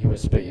a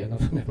USB, and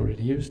I've never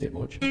really used it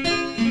much,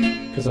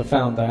 because I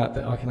found out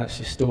that I can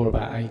actually store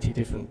about 80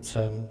 different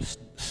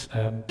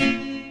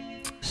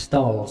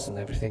styles and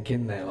everything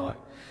in there, like.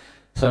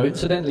 So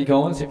incidentally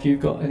guys, if you've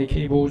got any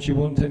keyboards you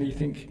want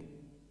anything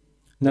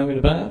knowing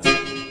about,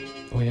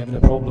 or you're having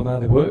a problem how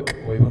they work,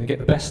 or you want to get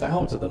the best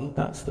out of them,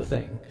 that's the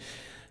thing.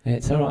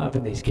 It's alright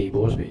having these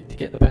keyboards, but to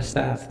get the best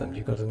out of them,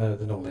 you've got to know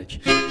the knowledge.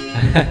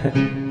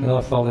 And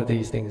I've followed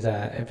these things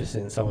out ever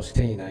since I was a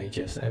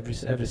teenager. So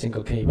every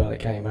single keyboard that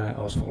came out,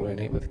 I was following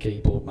it with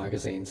keyboard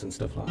magazines and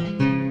stuff like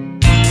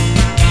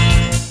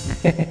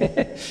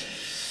that.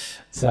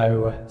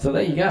 So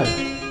there you go.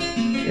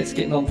 It's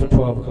getting on for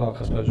 12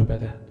 o'clock, I suppose we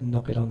better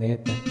knock it on the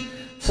head then.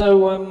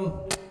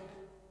 So,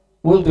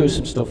 we'll do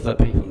some stuff that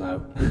people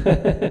know.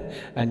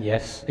 And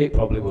yes, it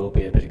probably will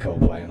be a bit of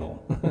Coldplay and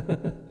all.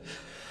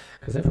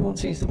 Because everyone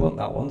seems to want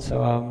that one,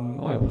 so I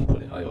always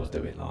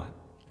do it like.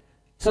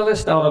 So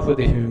let's start off with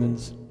the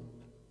Humans.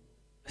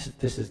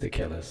 This is the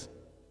Killers.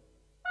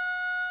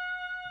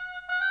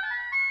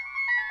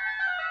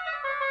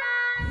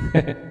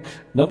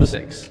 Number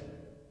 6.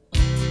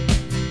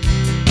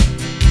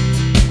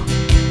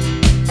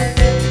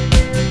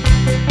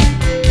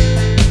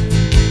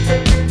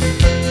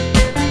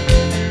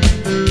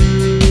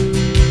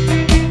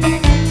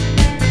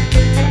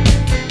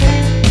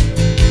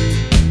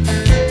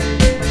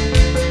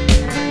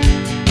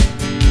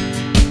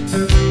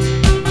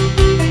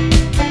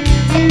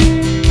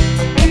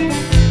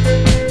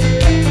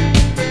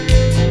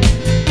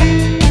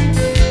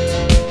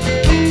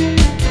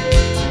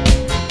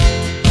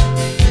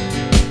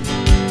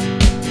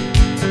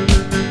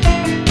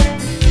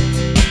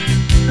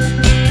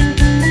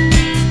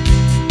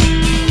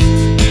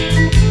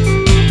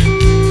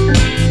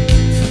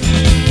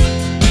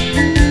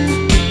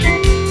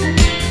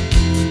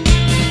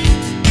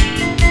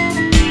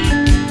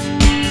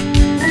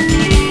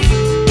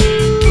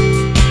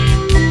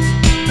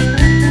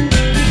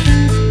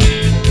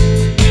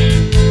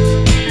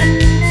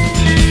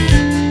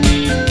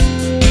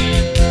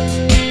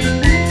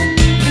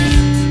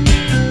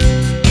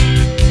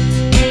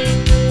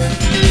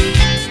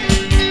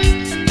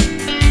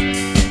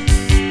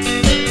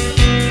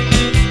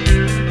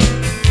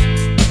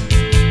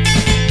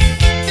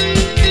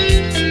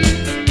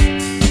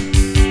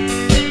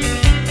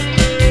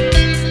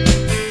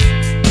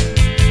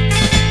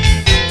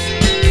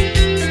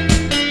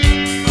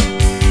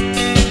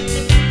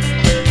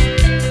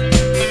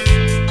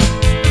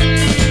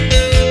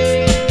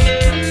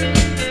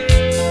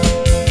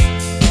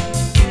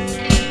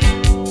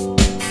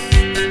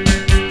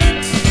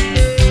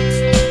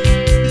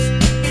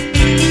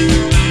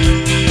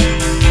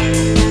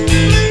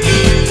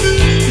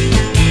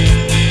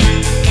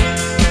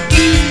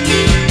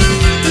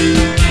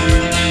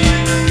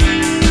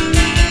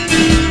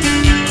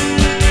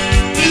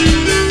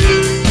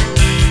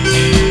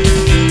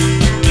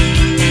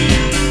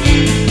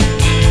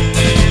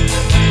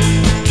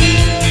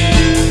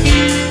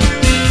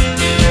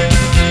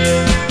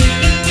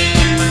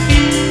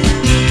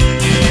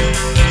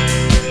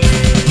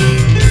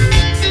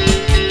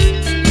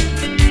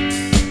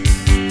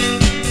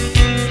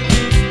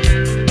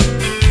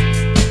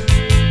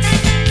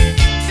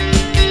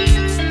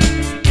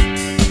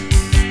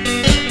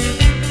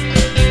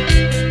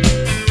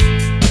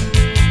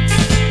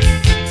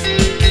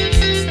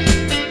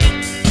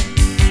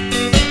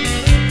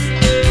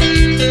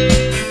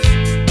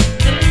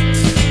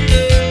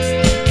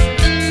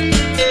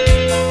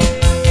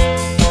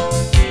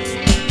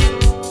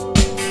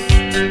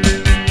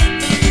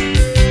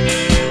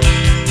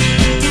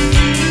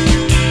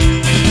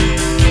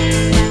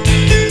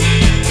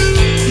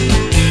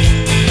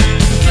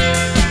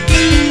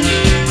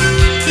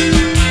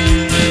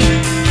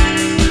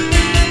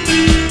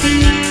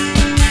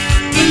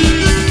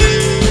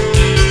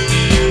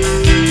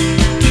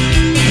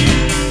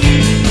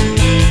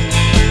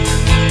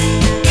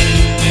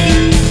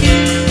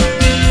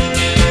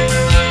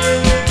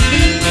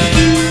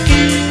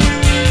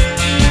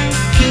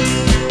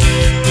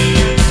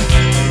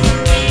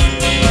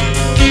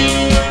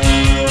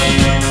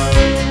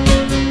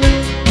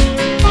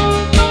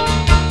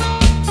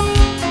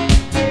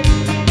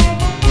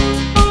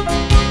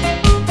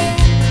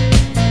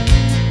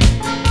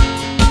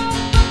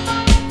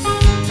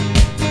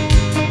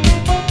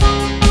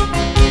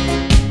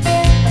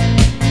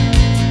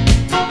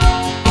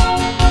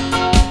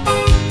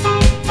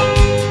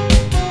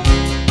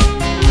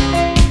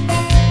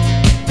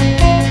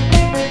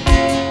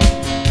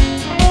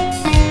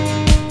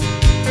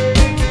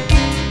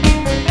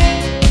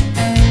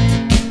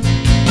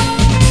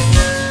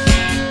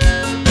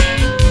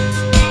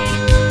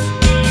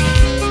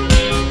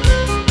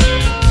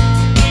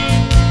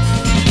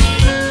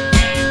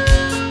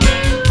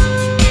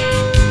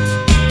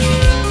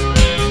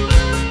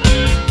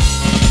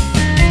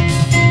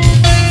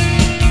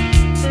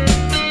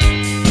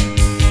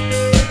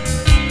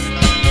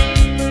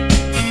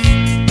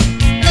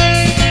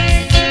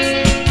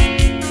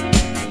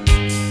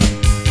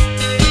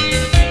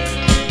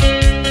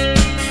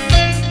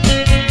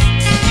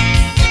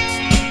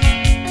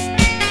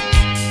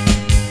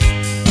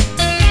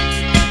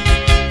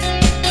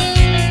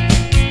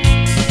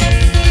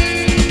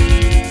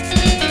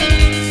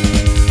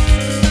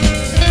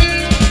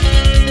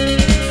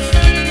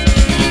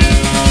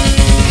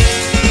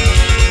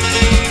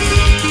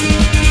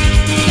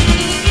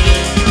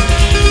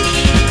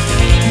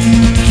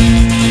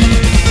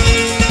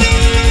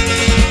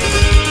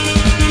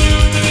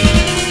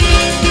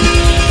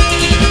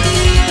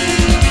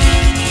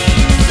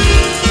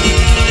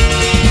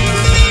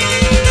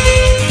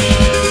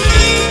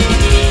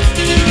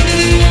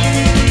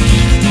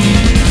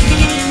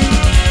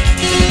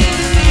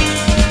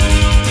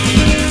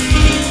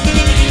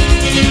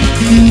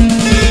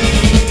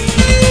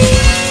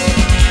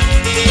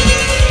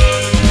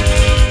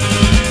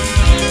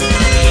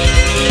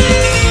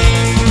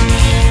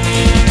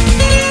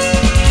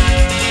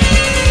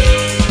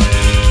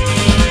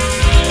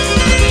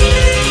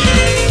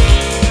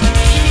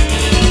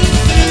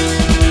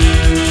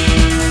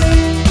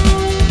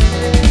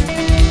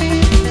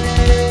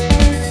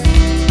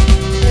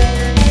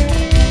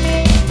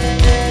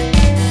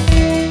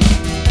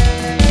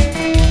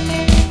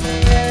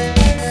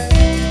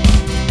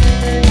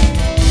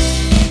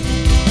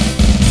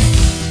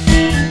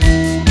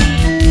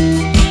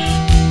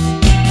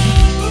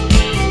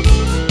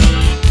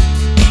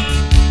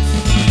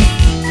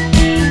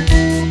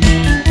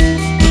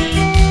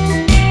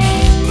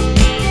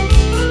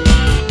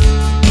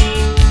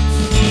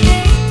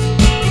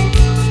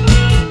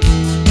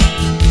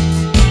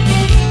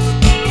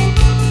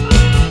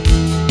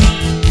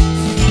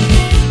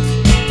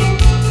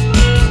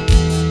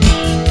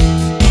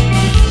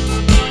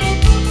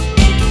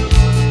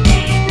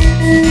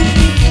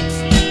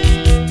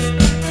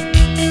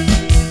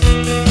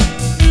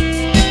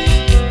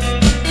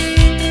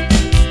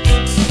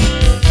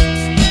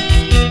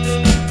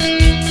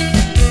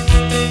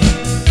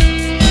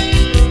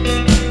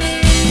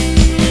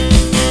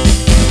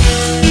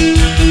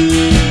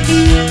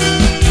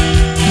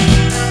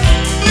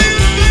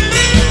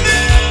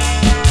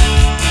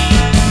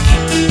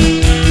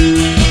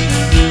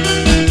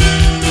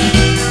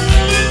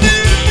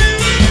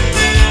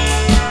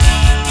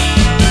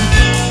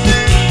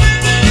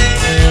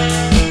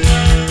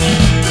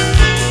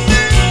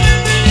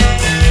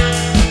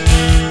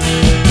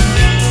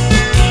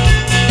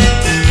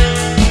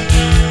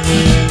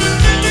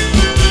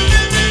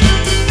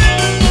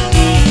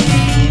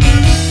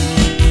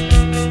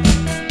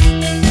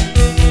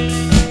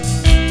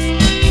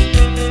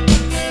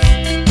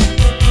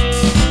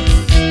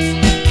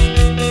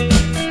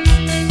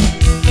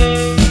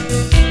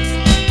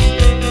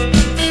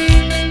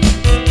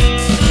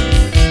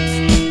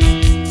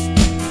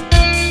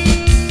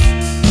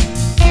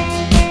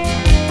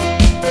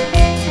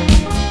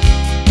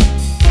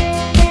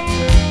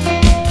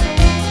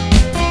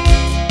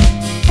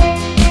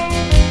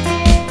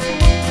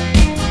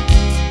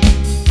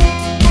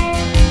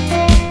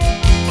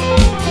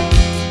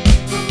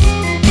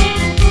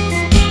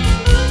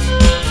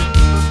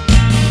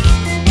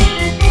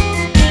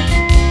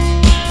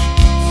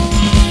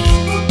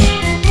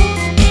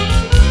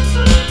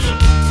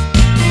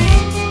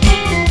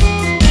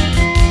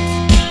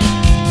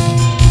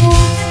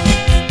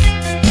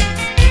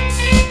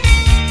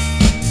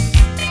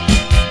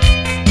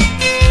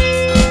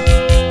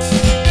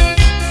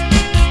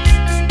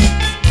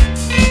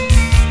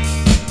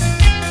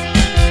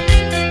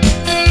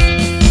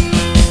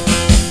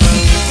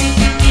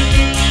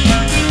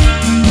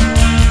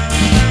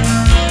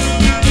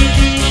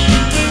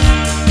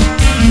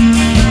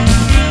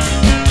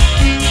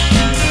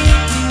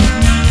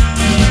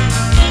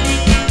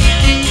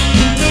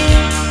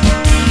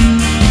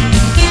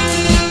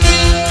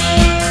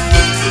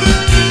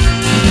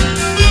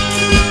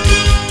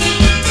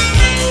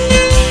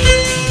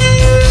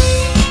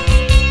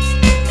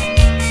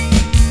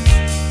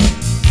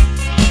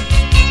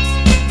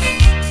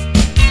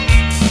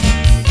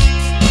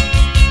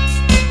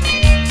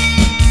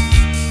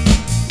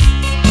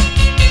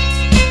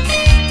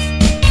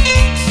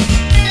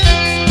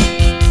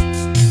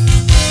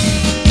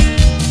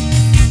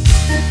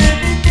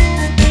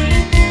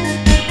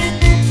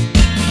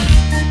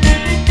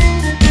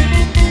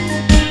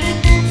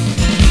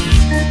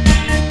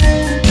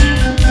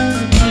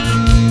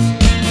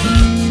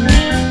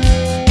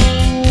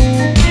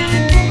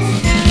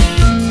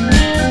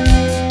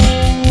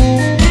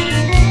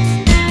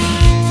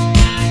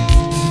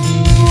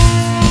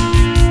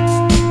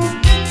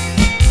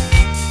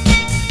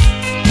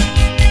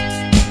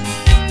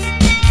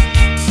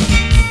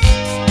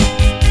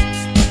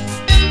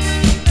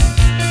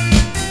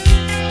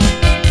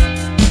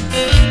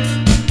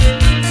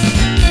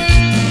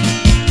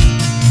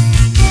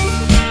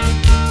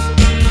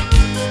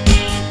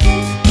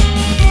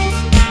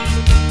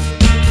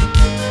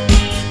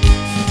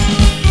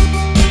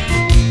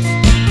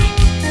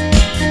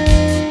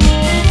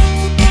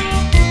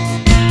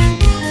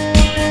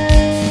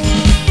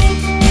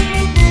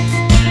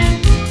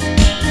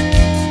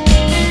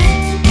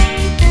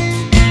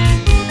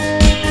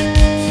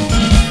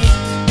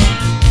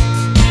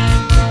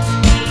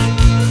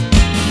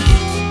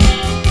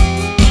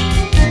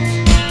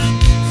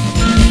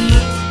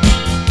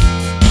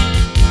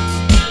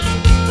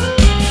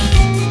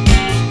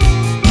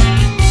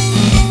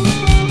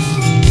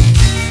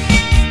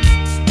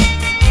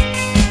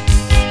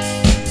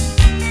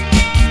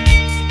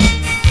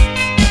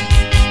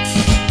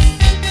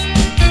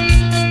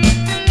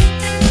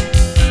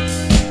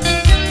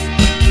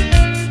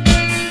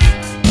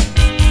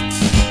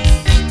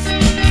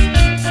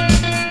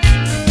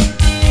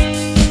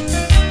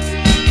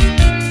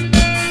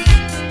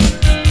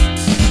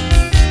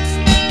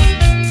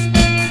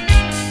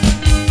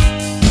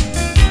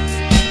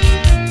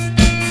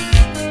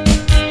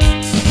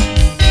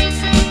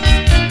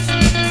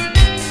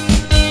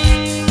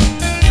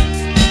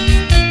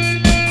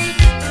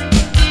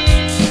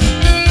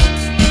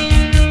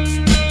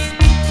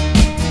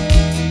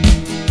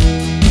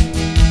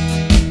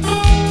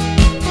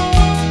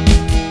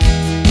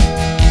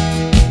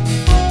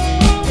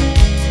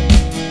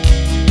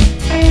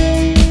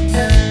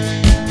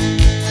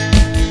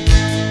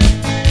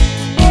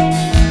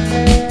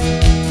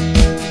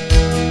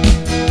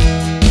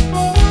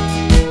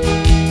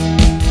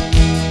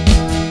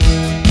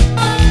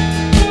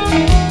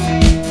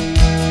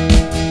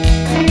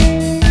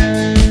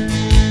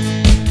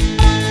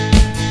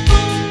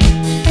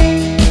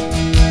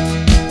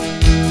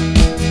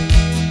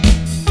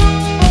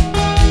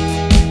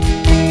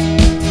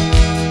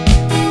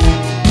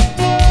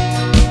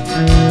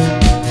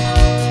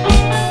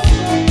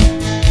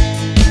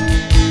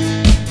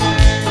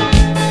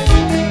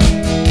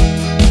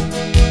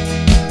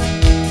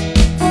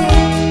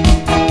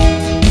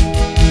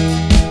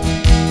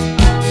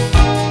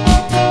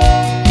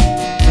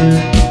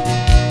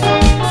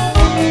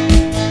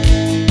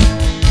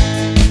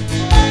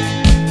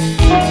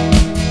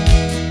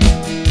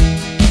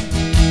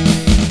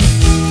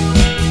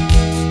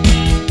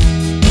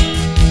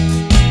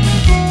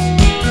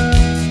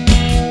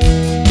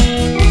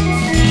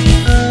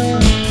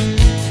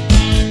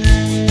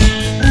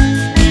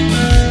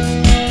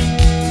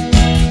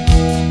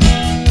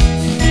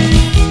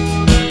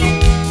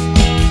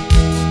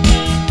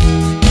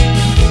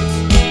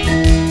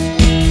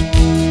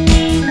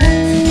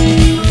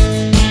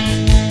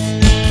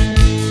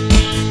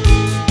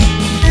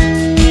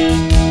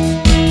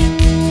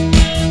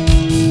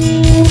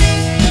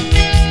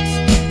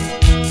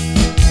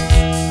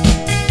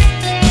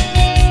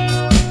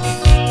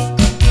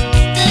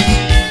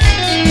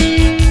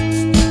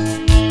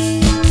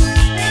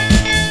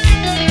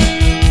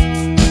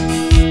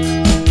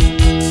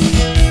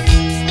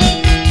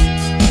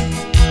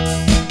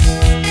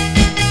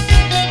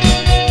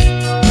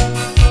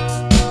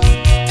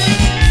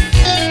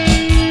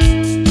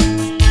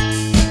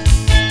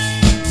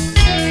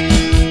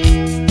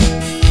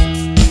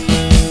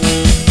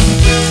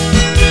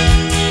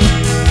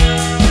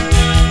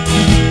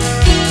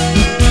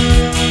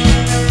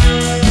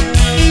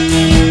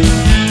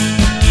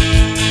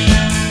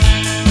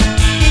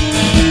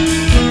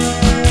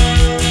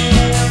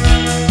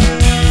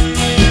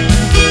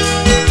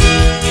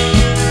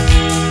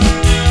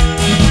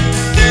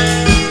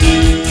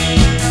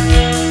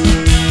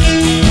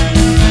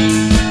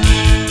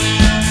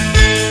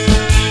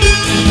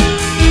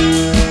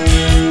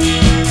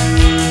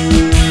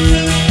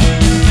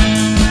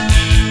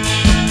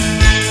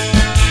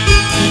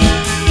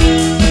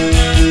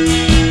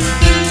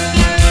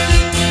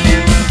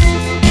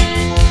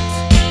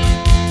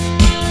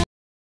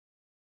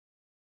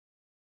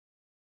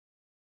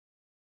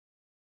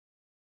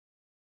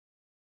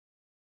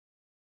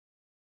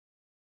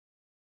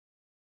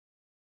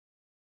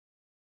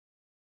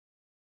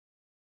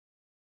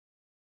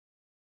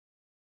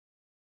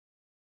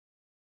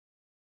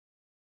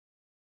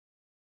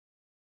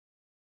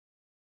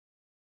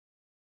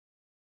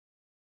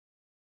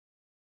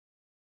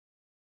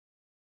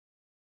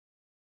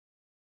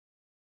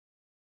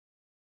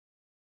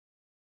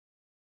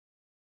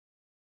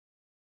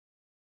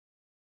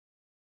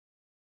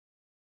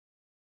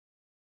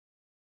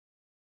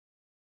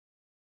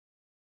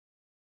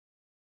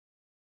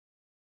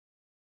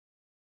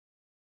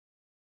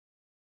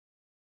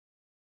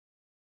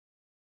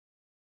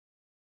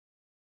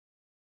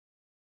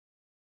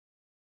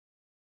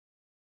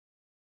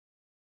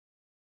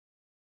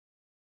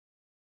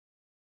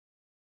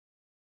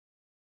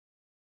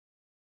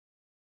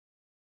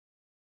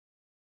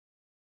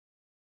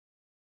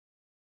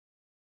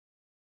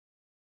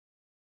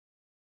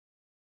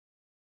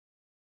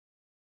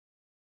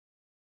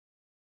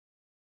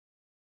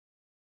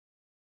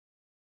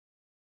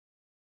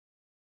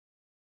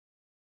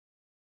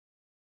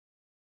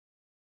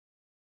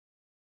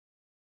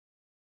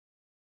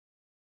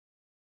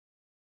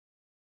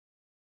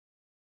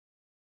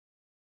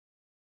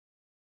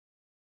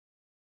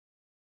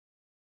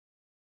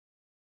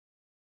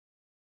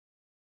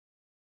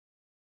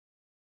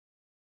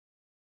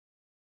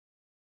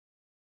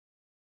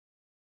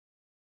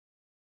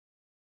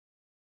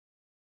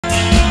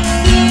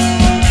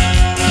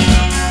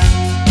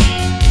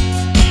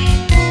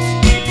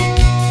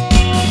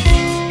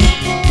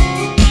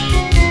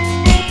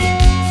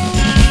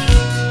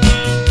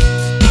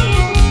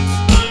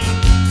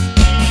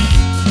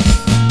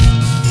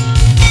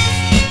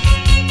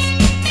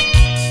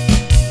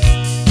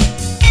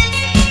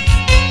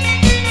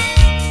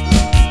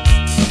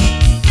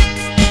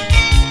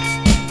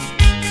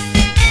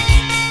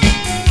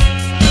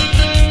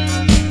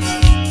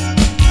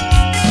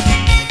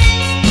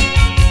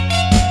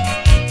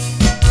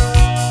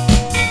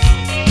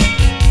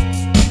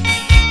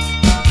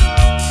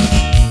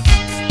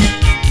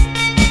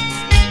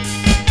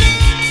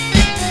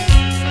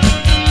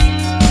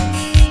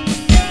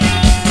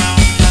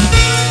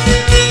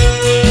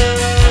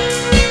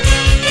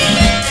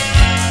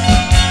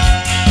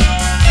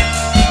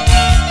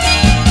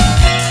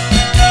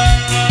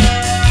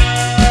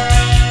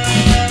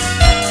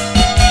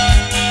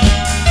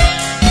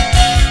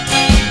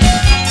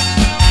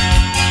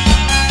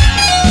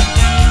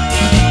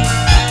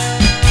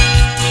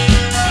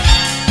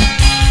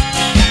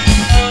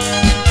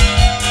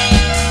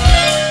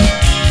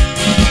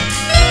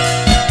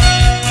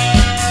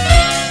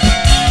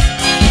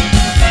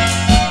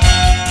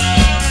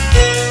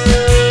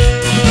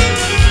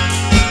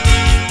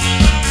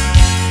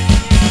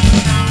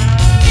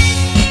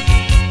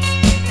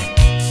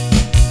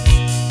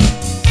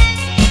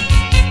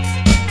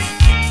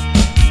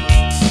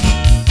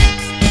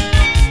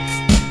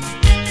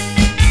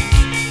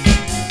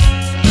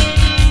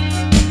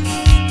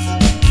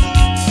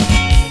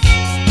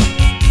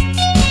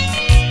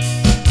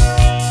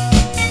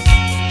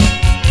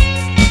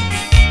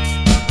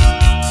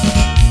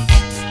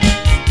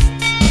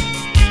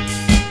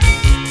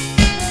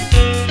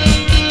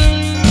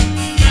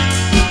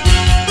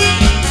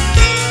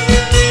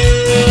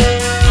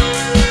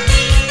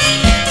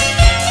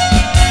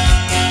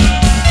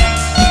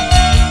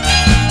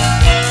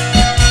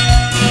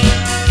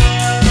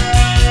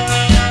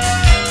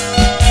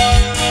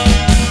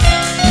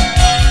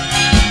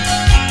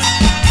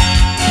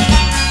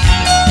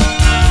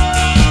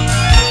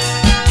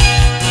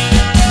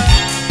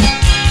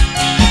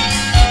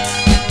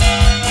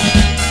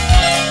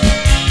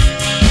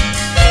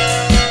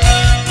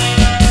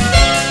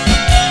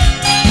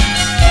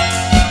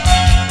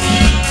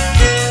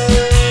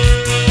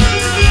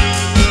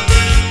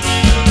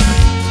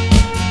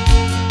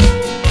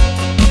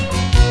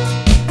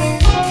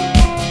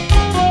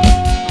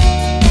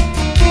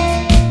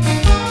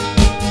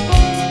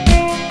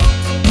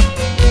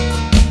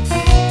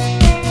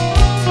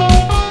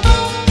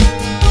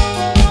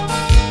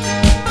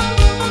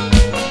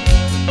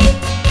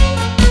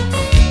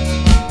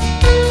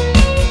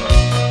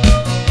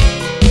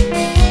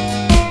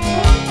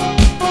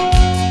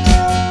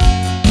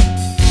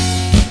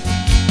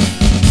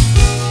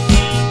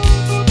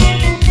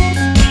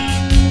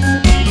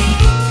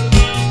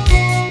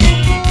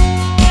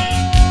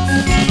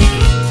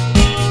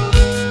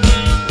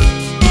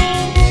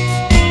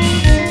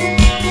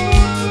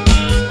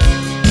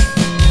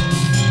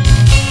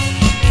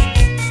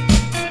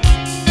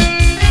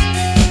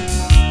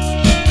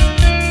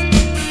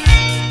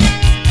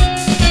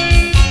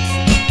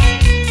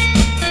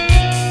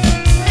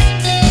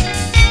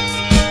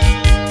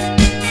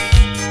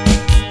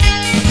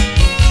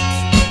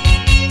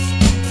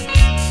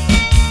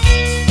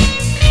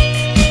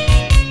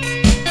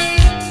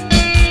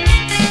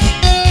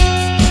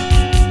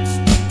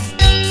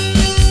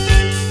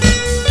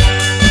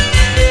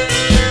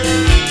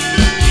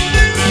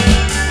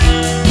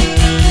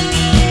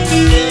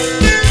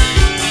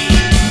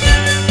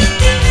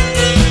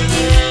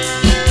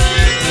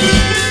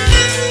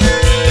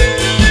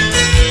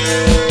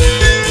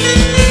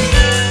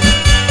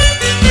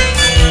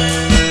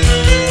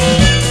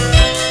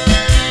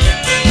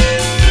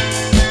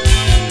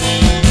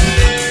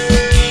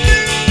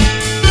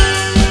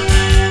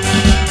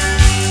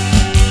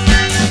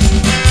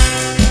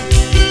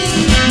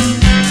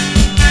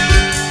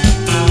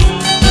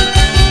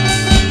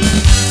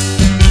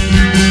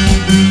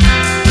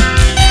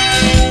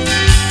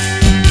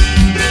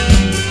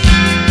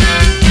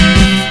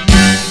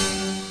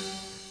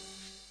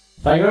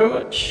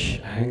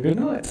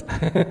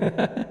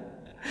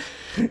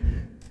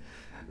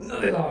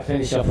 Nothing like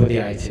finish off with the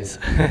 80s.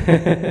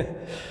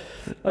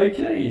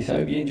 Okay, so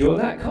hope you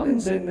enjoyed that.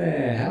 Colin's in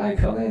there. Hello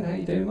Colin, how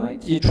you doing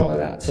mate? Did you try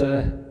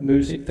that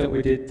music that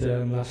we did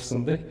last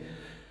Sunday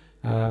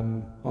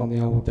on the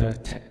old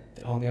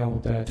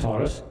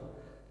Taurus?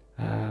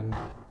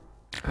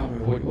 I can't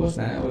remember what it was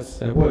now. It was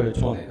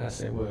words, wasn't it?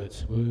 That's it,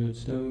 words.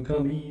 Words don't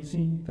come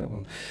easy. That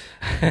one.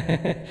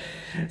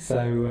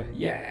 So,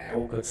 yeah,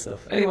 all good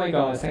stuff. Anyway,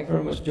 guys, thank you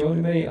very much for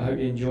joining me. I hope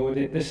you enjoyed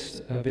it.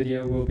 This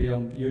video will be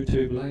on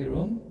YouTube later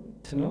on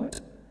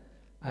tonight.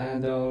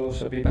 And I'll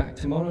also be back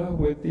tomorrow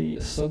with the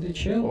Sunday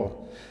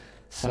Chill.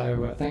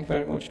 So, thank you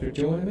very much for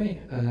joining me.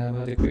 I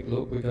had a quick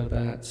look. We've got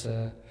about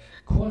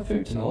quite a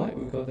few tonight.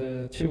 We've got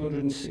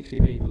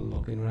 260 people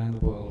looking around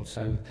the world.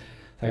 So,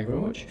 thank you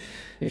very much.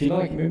 If you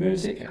like my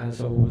music,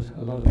 as always,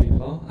 a lot of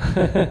people are,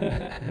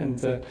 and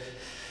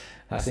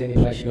that's the only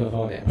place you're going to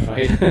find it, I'm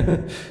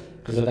afraid,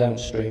 because I don't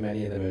stream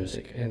any of the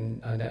music,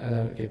 and I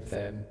don't give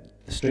the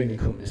streaming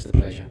companies the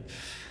pleasure.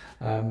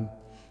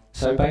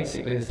 So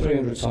basically, there's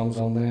 300 songs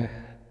on there.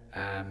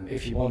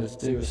 If you wanted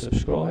to do a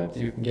subscribe,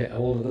 you can get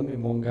all of them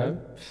in one go,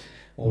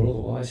 or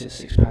otherwise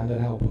it's £6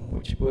 an album,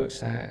 which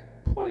works out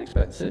quite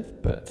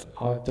expensive, but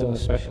I've done a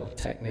special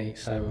technique,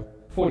 so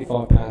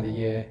 £45 a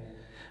year.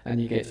 And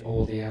you get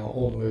all the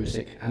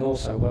music and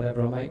also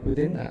whatever I make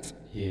within that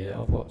year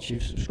of what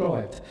you've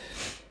subscribed.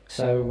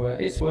 So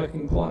it's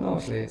working quite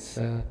nicely. It's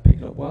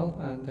picking up well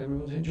and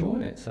everyone's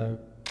enjoying it. So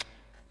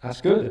that's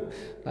good.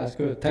 That's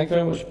good. Thank you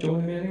very much for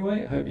joining me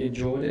anyway. I hope you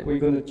enjoyed it. We're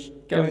going to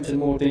go into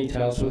more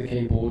details with the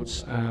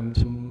keyboards.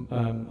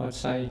 I'd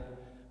say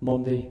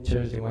Monday,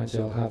 Tuesday,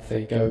 Wednesday I'll have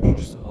the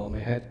GoPro on my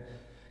head,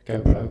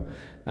 GoPro,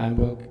 and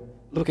we'll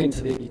look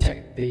into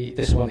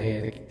this one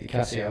here, the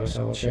Casio,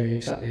 so I'll show you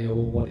exactly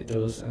what it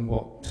does and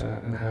what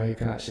and how you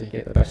can actually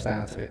get the best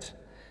out of it,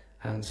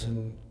 and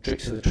some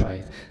tricks of the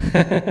trade.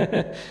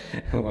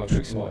 Well,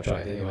 tricks of my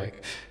trade anyway,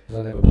 because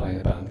I never play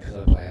in a band because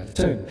I play out of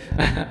tune,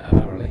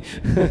 apparently.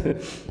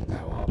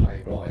 No, I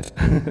play right,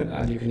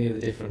 and you can hear the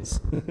difference.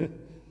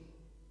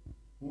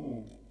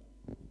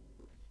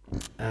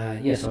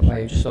 Yes, I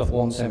play just off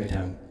one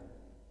semitone,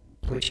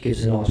 which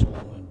gives a nice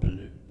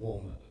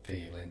warm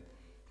feeling.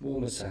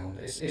 Warmer sound.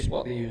 It's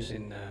what they use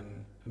in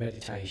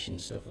meditation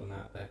stuff and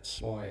that. That's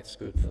why it's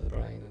good for the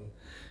brain and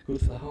good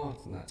for the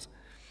heart and that.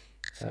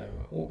 So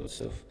all good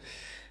stuff.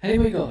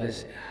 Anyway,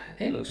 guys,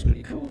 it looks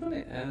pretty cool, doesn't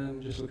it?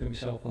 Just looking at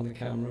myself on the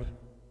camera.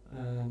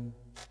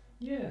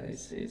 Yeah,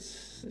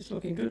 it's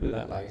looking good with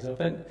that laser.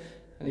 And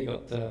you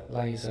got the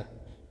laser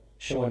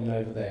shining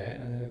over there,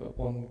 and then I've got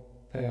one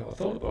there. I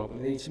thought I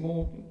probably need some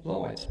more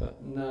lights,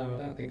 but no,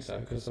 I don't think so,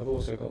 because I've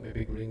also got my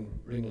big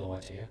ring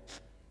light here,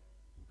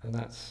 and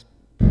that's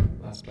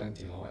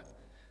plenty of light.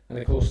 And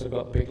of course I've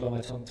got the big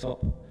light on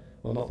top.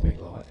 Well, not the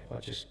big light, if I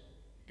just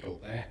go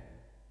up there.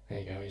 There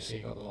you go, you see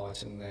you've got the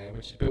light in there,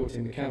 which is built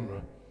in the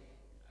camera.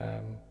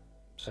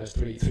 So it's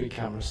three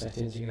camera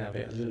settings. You can have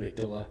it a little bit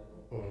duller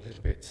or a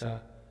little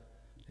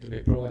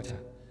bit brighter.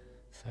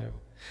 So,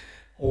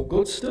 all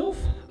good stuff.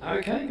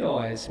 Okay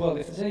guys, well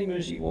if there's any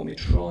music you want me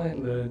to try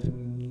and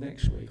learn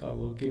next week, I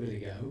will give it a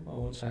go. I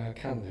won't say I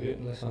can do it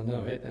unless I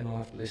know it, then I'll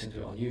have to listen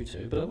to it on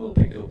YouTube, but I will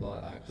pick it up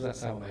like that, because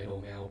that's how I made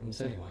all my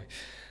albums anyway.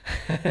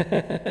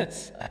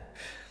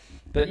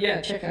 But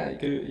yeah, check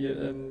out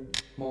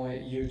my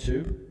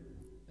YouTube,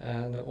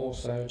 and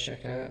also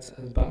check out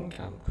the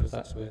BANDCAMP, because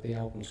that's where the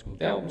albums come.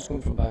 The albums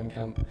come from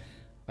BANDCAMP.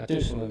 I do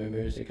some of the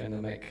music, and I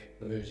make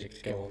the music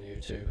to go on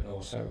YouTube, and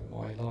also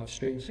my live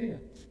streams here.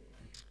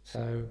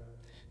 So,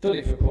 done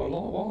it for quite a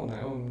long while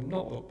now, and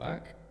not looked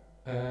back.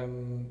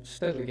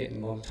 Steadily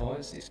getting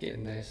monetised. It's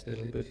getting there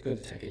steadily, but it's going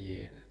to take a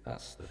year.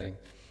 That's the thing.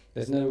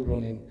 There's no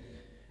running,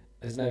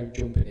 there's no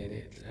jumping in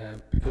it,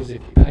 because if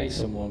you pay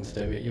someone to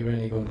do it, you're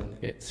only going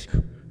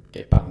to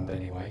get banned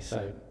anyway.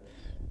 So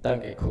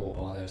don't get caught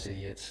by those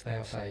idiots.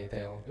 They'll say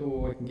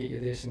oh, I can get you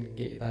this and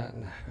get you that.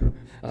 No,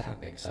 I don't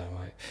think so,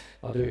 mate.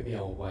 I'll do it the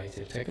old way.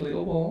 It'll take a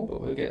little while,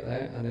 but we'll get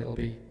there, and it'll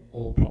be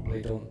all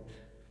properly done,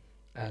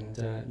 and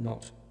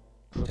not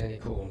cut any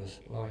corners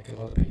like a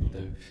lot of people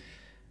do.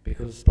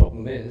 Because the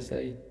problem is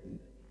they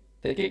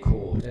get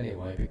caught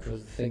anyway,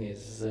 because the thing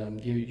is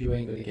you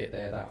ain't going to get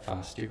there that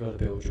fast. You've got to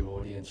build your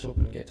audience up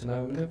and get to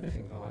know them and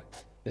everything like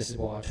that. This is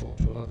why I talk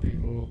to a lot of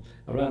people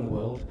around the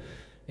world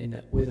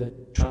with a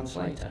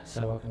translator,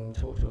 so I can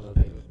talk to other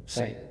people.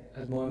 Say,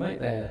 as my mate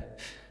there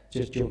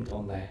just jumped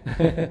on there.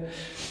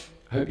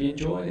 Hope you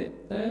enjoyed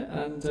it there,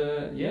 and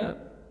yeah,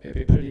 it'd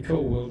be pretty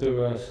cool. We'll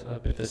do a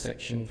bit of a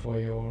section for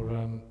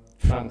your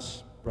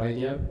France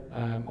radio,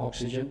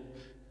 Oxygen,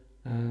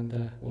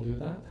 and we'll do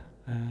that.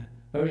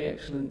 Very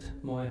excellent,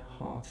 my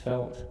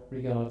heartfelt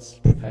regards,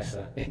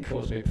 Professor. He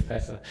calls me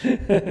Professor.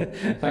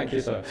 Thank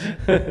you, sir.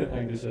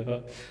 Thank you,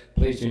 sir.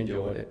 Please you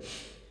enjoyed it.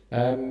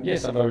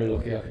 Yes, I'm very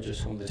lucky. I could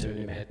just hum the tune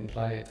in my head and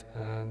play it,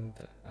 and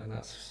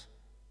that's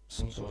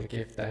some sort of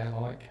gift there,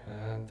 like.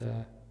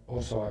 And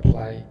also I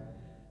play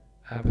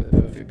with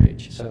a perfect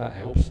pitch, so that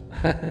helps.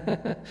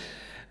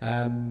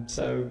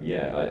 So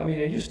yeah, I mean,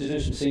 I used to do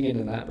some singing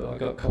and that, but I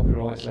got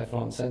copyrights left,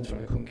 right, and centre,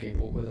 and I couldn't keep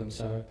up with them.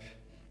 So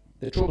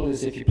the trouble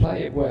is, if you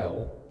play it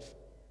well,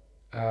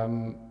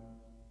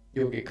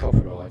 you'll get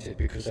copyrighted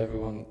because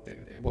everyone,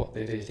 what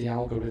it is, the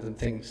algorithm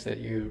thinks that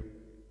you're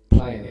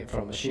playing it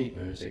from a sheet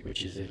music,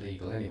 which is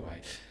illegal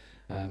anyway,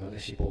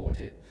 unless you bought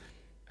it.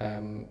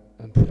 And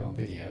put it on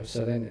video,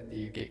 so then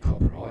you get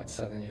copyright,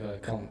 so then you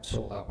can't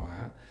sort that one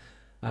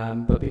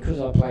out. But because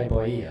I play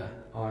by ear,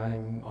 I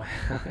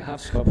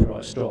have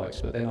copyright strikes,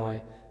 but then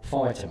I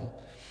fight them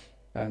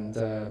and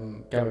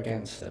go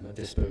against them and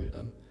dispute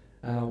them,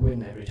 and I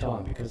win every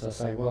time because I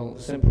say, well,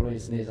 the simple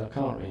reason is I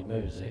can't read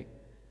music,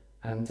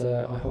 and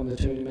I hum the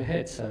tune in my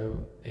head,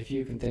 so if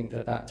you can think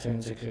that that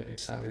tune's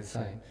exactly the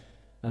same,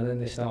 and then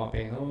they start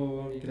being,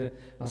 oh, you're gonna,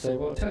 I say,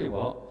 well, I'll tell you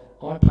what,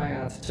 I play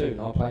out of tune,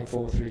 I play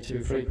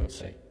 432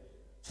 frequency.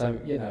 So,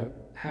 you know,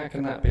 how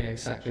can that be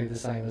exactly the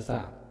same as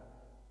that?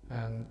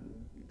 And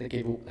they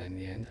give up then in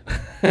the end.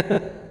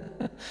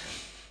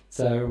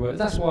 So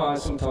that's why I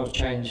sometimes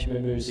change my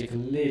music a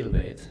little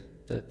bit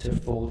to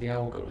follow the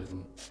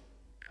algorithm.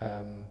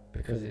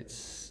 Because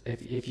it's,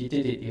 if you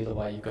did it the other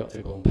way, you've got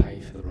to go and pay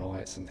for the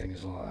rights and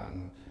things like that.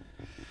 And,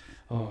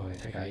 oh,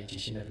 it takes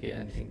ages, you never get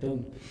anything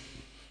done.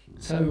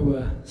 So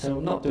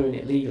I'm not doing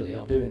it legally,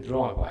 I'm doing it the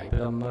right way,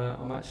 but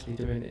I'm actually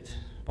doing it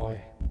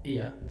by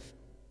ear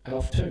and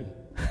off tune,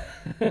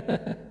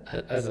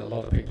 as a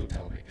lot of people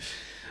tell me.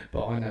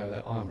 But I know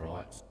that I'm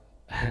right,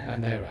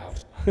 and they're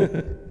out.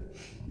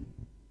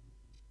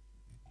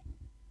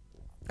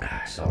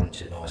 This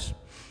orange is nice.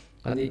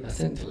 I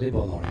tend to live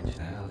on orange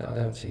now, I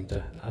don't seem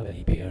to have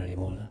any beer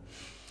anymore now,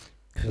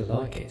 because I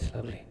like it, it's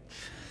lovely.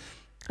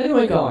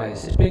 Anyway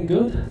guys, it's been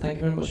good, thank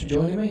you very much for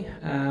joining me.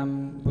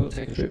 We'll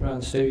take a trip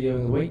around the studio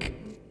in the week,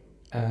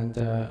 and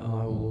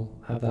I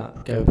will have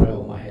that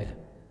GoPro on my head.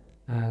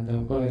 And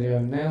I'm going to go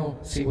now,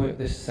 see what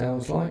this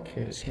sounds like,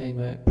 if it's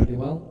came out pretty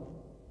well.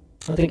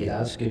 I think it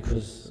has,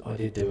 because I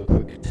did do a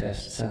quick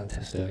test, sound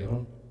test earlier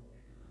on.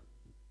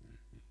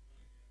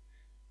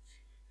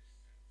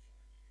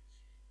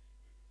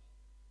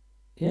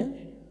 Yeah?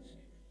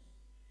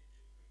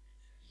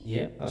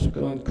 Yeah, that's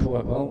going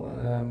quite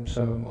well,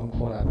 so I'm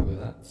quite happy with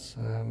that.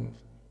 And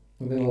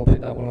then I'll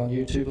pick that one on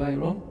YouTube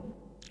later on,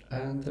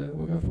 and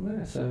we'll go from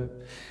there. So,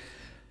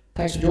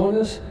 thanks for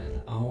joining us.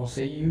 I'll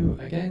see you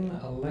again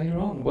later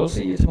on. We'll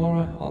see you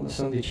tomorrow on the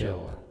Sunday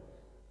Chill.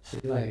 See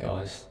you later,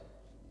 guys.